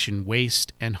exploitation,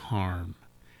 waste, and harm.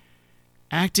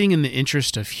 Acting in the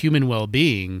interest of human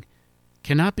well-being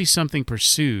cannot be something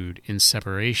pursued in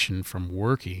separation from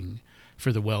working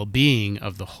for the well-being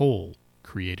of the whole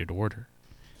created order.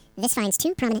 This finds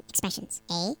 2 prominent expressions.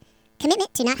 A,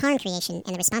 commitment to not harm creation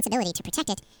and the responsibility to protect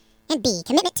it. And B,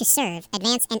 commitment to serve,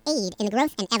 advance, and aid in the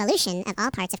growth and evolution of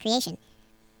all parts of creation.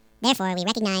 Therefore, we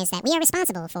recognize that we are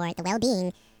responsible for the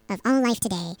well-being of all life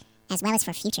today, as well as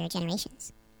for future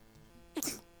generations.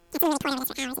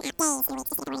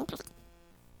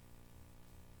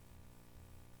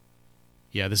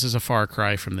 Yeah, this is a far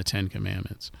cry from the 10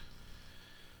 Commandments.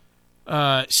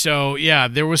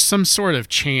 There was some sort of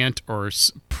chant or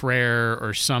prayer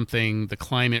or something, the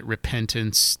climate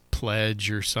repentance pledge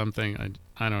or something.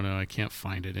 I don't know. I can't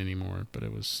find it anymore, but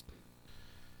it was...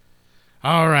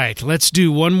 All right, let's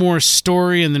do one more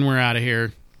story, and then we're out of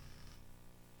here.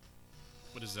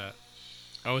 What is that?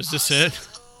 Oh, is this it?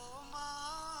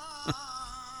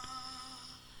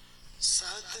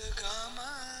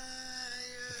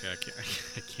 Okay,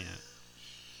 I can't.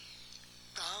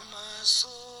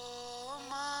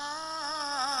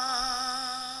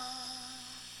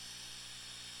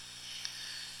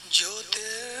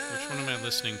 Which one am I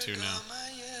listening to now?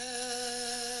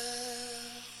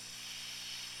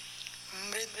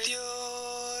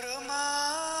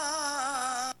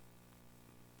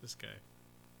 This guy.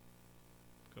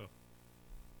 Go.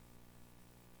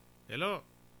 Hello.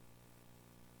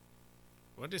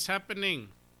 What is happening?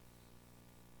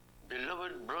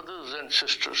 Beloved brothers and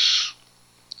sisters,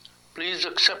 please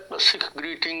accept the Sikh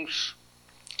greetings.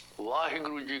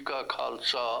 Vaheguru Ji Ka Khalsa.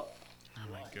 Oh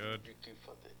my God.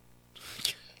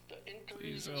 The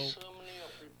interview is a ceremony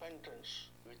of repentance,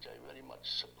 which I very much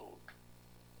support.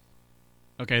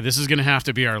 Okay, this is going to have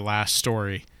to be our last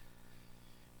story.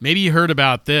 Maybe you heard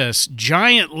about this.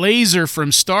 Giant laser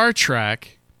from Star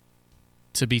Trek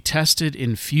to be tested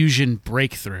in fusion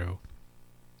breakthrough.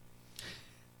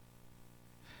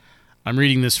 I'm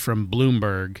reading this from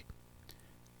Bloomberg.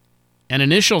 An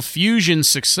initial fusion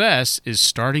success is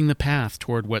starting the path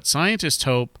toward what scientists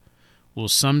hope will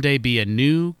someday be a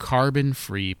new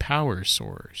carbon-free power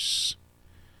source.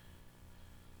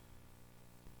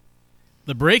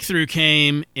 The breakthrough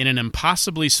came in an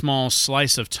impossibly small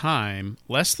slice of time,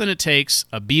 less than it takes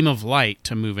a beam of light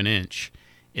to move an inch.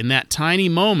 In that tiny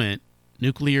moment,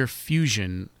 nuclear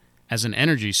fusion as an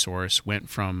energy source went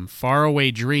from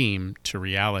faraway dream to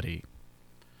reality.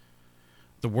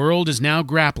 The world is now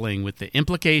grappling with the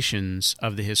implications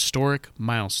of the historic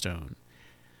milestone.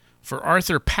 For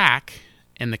Arthur Pack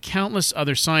and the countless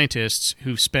other scientists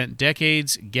who've spent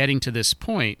decades getting to this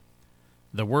point,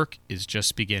 the work is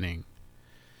just beginning.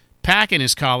 Pack and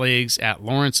his colleagues at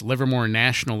Lawrence Livermore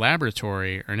National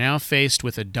Laboratory are now faced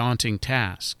with a daunting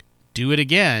task. Do it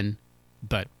again,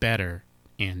 but better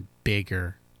and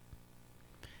bigger.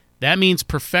 That means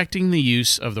perfecting the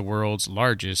use of the world's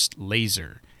largest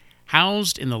laser,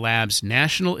 housed in the lab's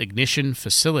National Ignition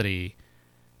Facility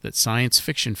that science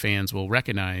fiction fans will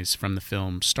recognize from the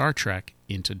film Star Trek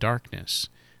Into Darkness,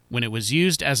 when it was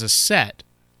used as a set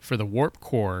for the warp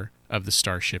core of the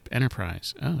Starship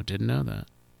Enterprise. Oh, didn't know that.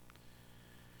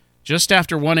 Just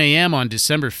after 1 a.m. on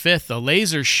December 5th, the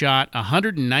laser shot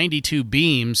 192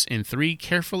 beams in 3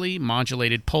 carefully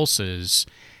modulated pulses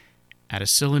at a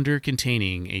cylinder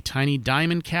containing a tiny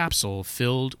diamond capsule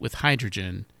filled with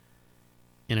hydrogen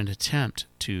in an attempt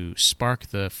to spark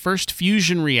the first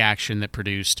fusion reaction that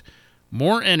produced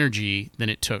more energy than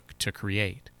it took to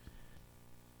create.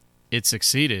 It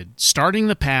succeeded, starting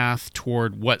the path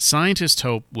toward what scientists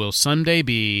hope will someday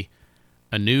be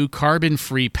a new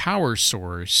carbon-free power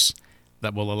source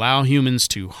that will allow humans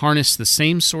to harness the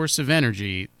same source of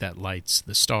energy that lights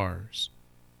the stars.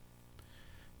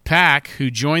 Pack,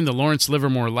 who joined the Lawrence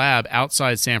Livermore Lab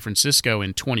outside San Francisco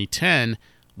in 2010,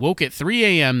 woke at 3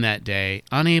 a.m. that day,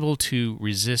 unable to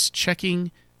resist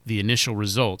checking the initial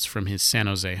results from his San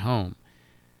Jose home.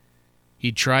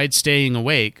 He tried staying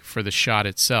awake for the shot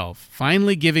itself,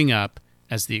 finally giving up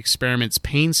as the experiment's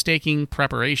painstaking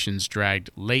preparations dragged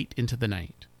late into the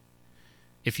night.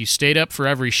 If you stayed up for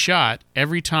every shot,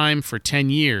 every time for 10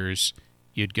 years,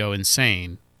 you'd go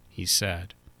insane, he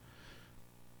said.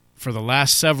 For the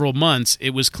last several months, it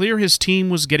was clear his team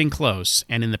was getting close,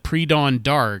 and in the pre-dawn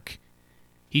dark,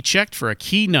 he checked for a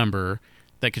key number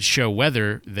that could show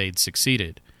whether they'd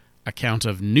succeeded, a count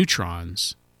of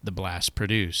neutrons the blast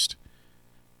produced.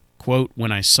 Quote,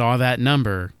 "When I saw that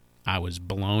number, I was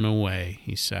blown away,"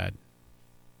 he said.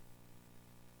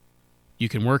 You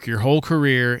can work your whole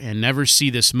career and never see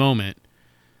this moment.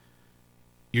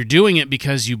 You're doing it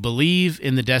because you believe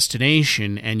in the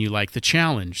destination and you like the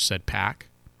challenge, said Pack,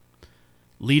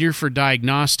 leader for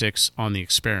diagnostics on the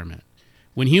experiment.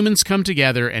 When humans come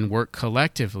together and work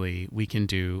collectively, we can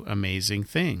do amazing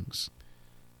things.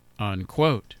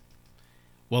 Unquote.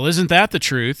 Well, isn't that the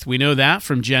truth? We know that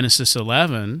from Genesis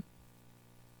 11.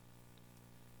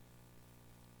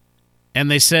 And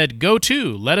they said, "Go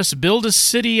to, let us build a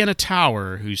city and a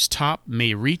tower whose top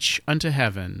may reach unto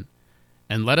heaven.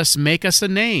 And let us make us a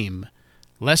name,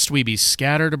 lest we be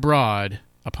scattered abroad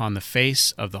upon the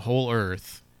face of the whole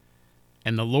earth.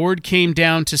 And the Lord came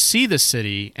down to see the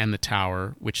city and the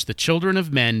tower which the children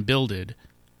of men builded.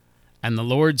 And the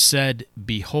Lord said,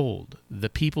 Behold, the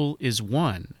people is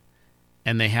one,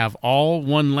 and they have all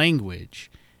one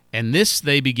language, and this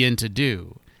they begin to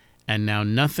do. And now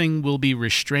nothing will be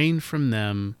restrained from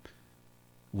them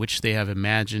which they have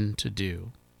imagined to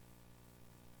do."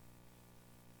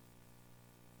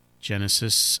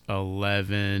 Genesis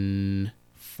 11,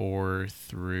 4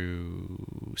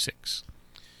 through 6.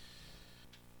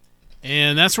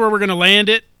 And that's where we're going to land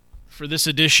it for this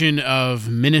edition of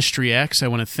Ministry X. I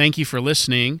want to thank you for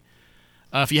listening.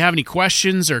 If you have any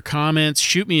questions or comments,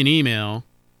 shoot me an email.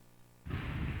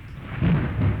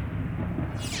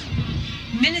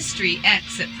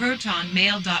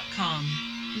 ministryx@protonmail.com.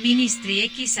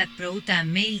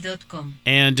 ministryx@protonmail.com.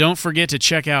 And don't forget to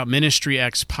check out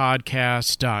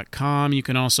ministryxpodcast.com. You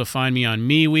can also find me on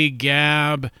MeWe,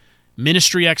 Gab,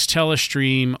 Ministry X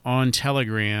Telestream on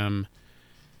Telegram.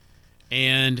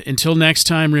 And until next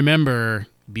time, remember,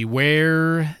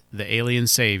 beware the alien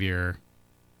savior.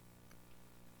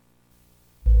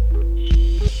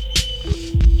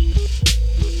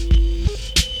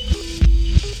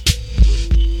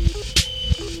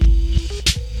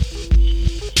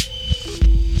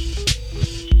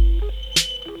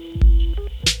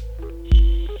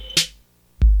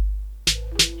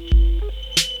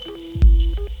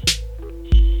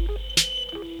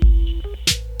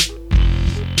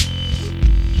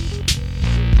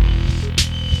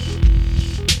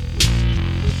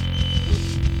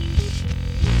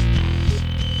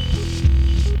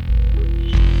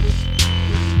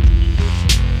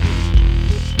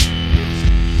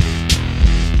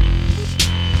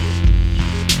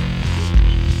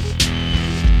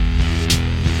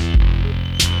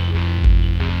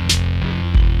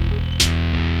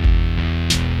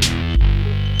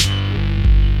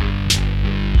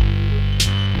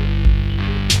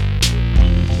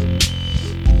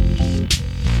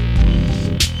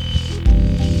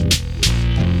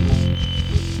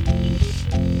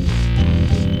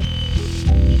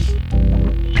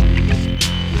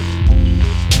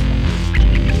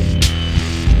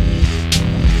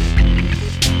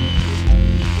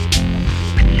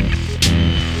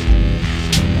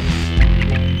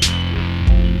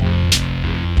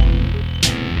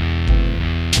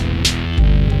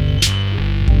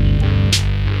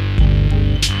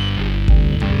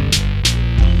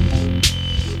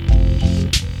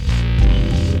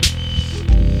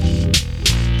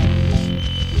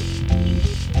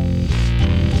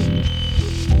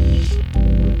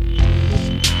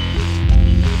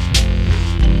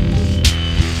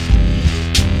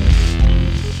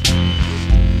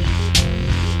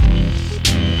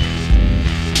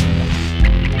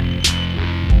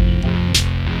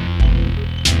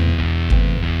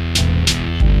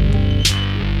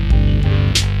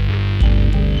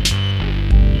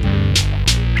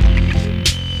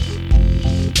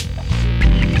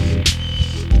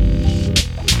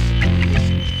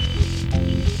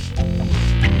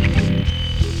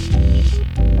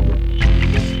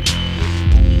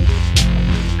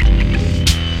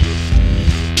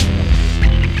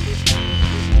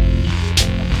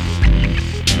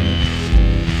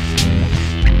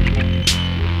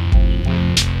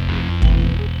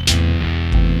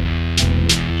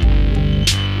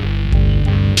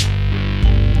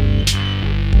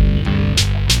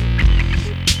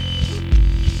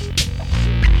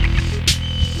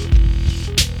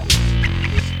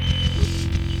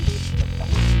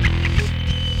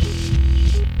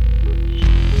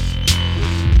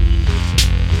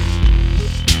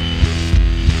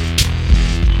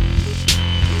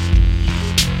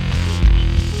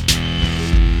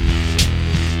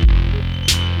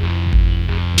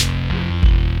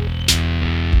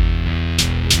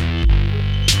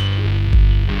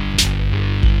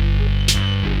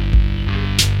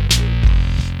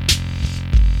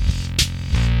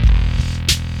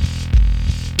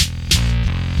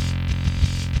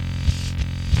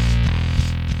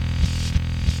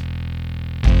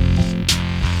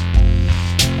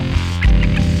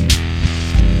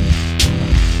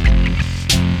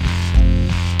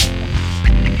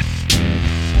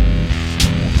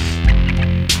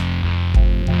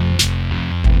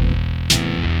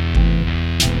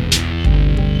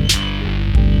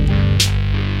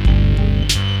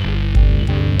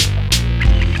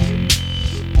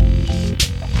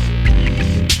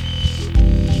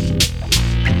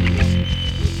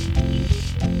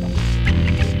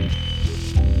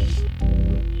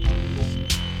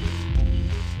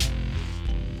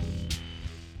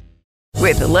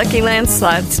 With the Lucky Land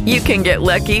Slots, you can get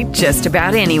lucky just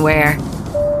about anywhere.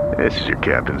 This is your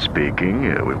captain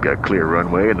speaking. We've got clear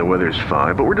runway and the weather's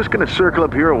fine, but we're just going to circle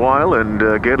up here a while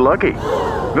and get lucky.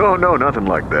 No, nothing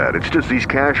like that. It's just these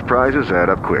cash prizes add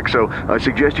up quick. So I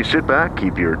suggest you sit back,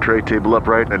 keep your tray table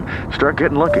upright, and start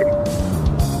getting lucky.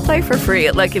 Play for free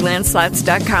at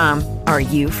LuckyLandSlots.com. Are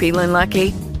you feeling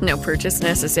lucky? No purchase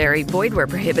necessary. Void where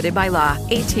prohibited by law.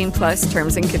 18+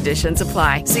 terms and conditions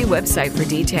apply. See website for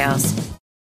details.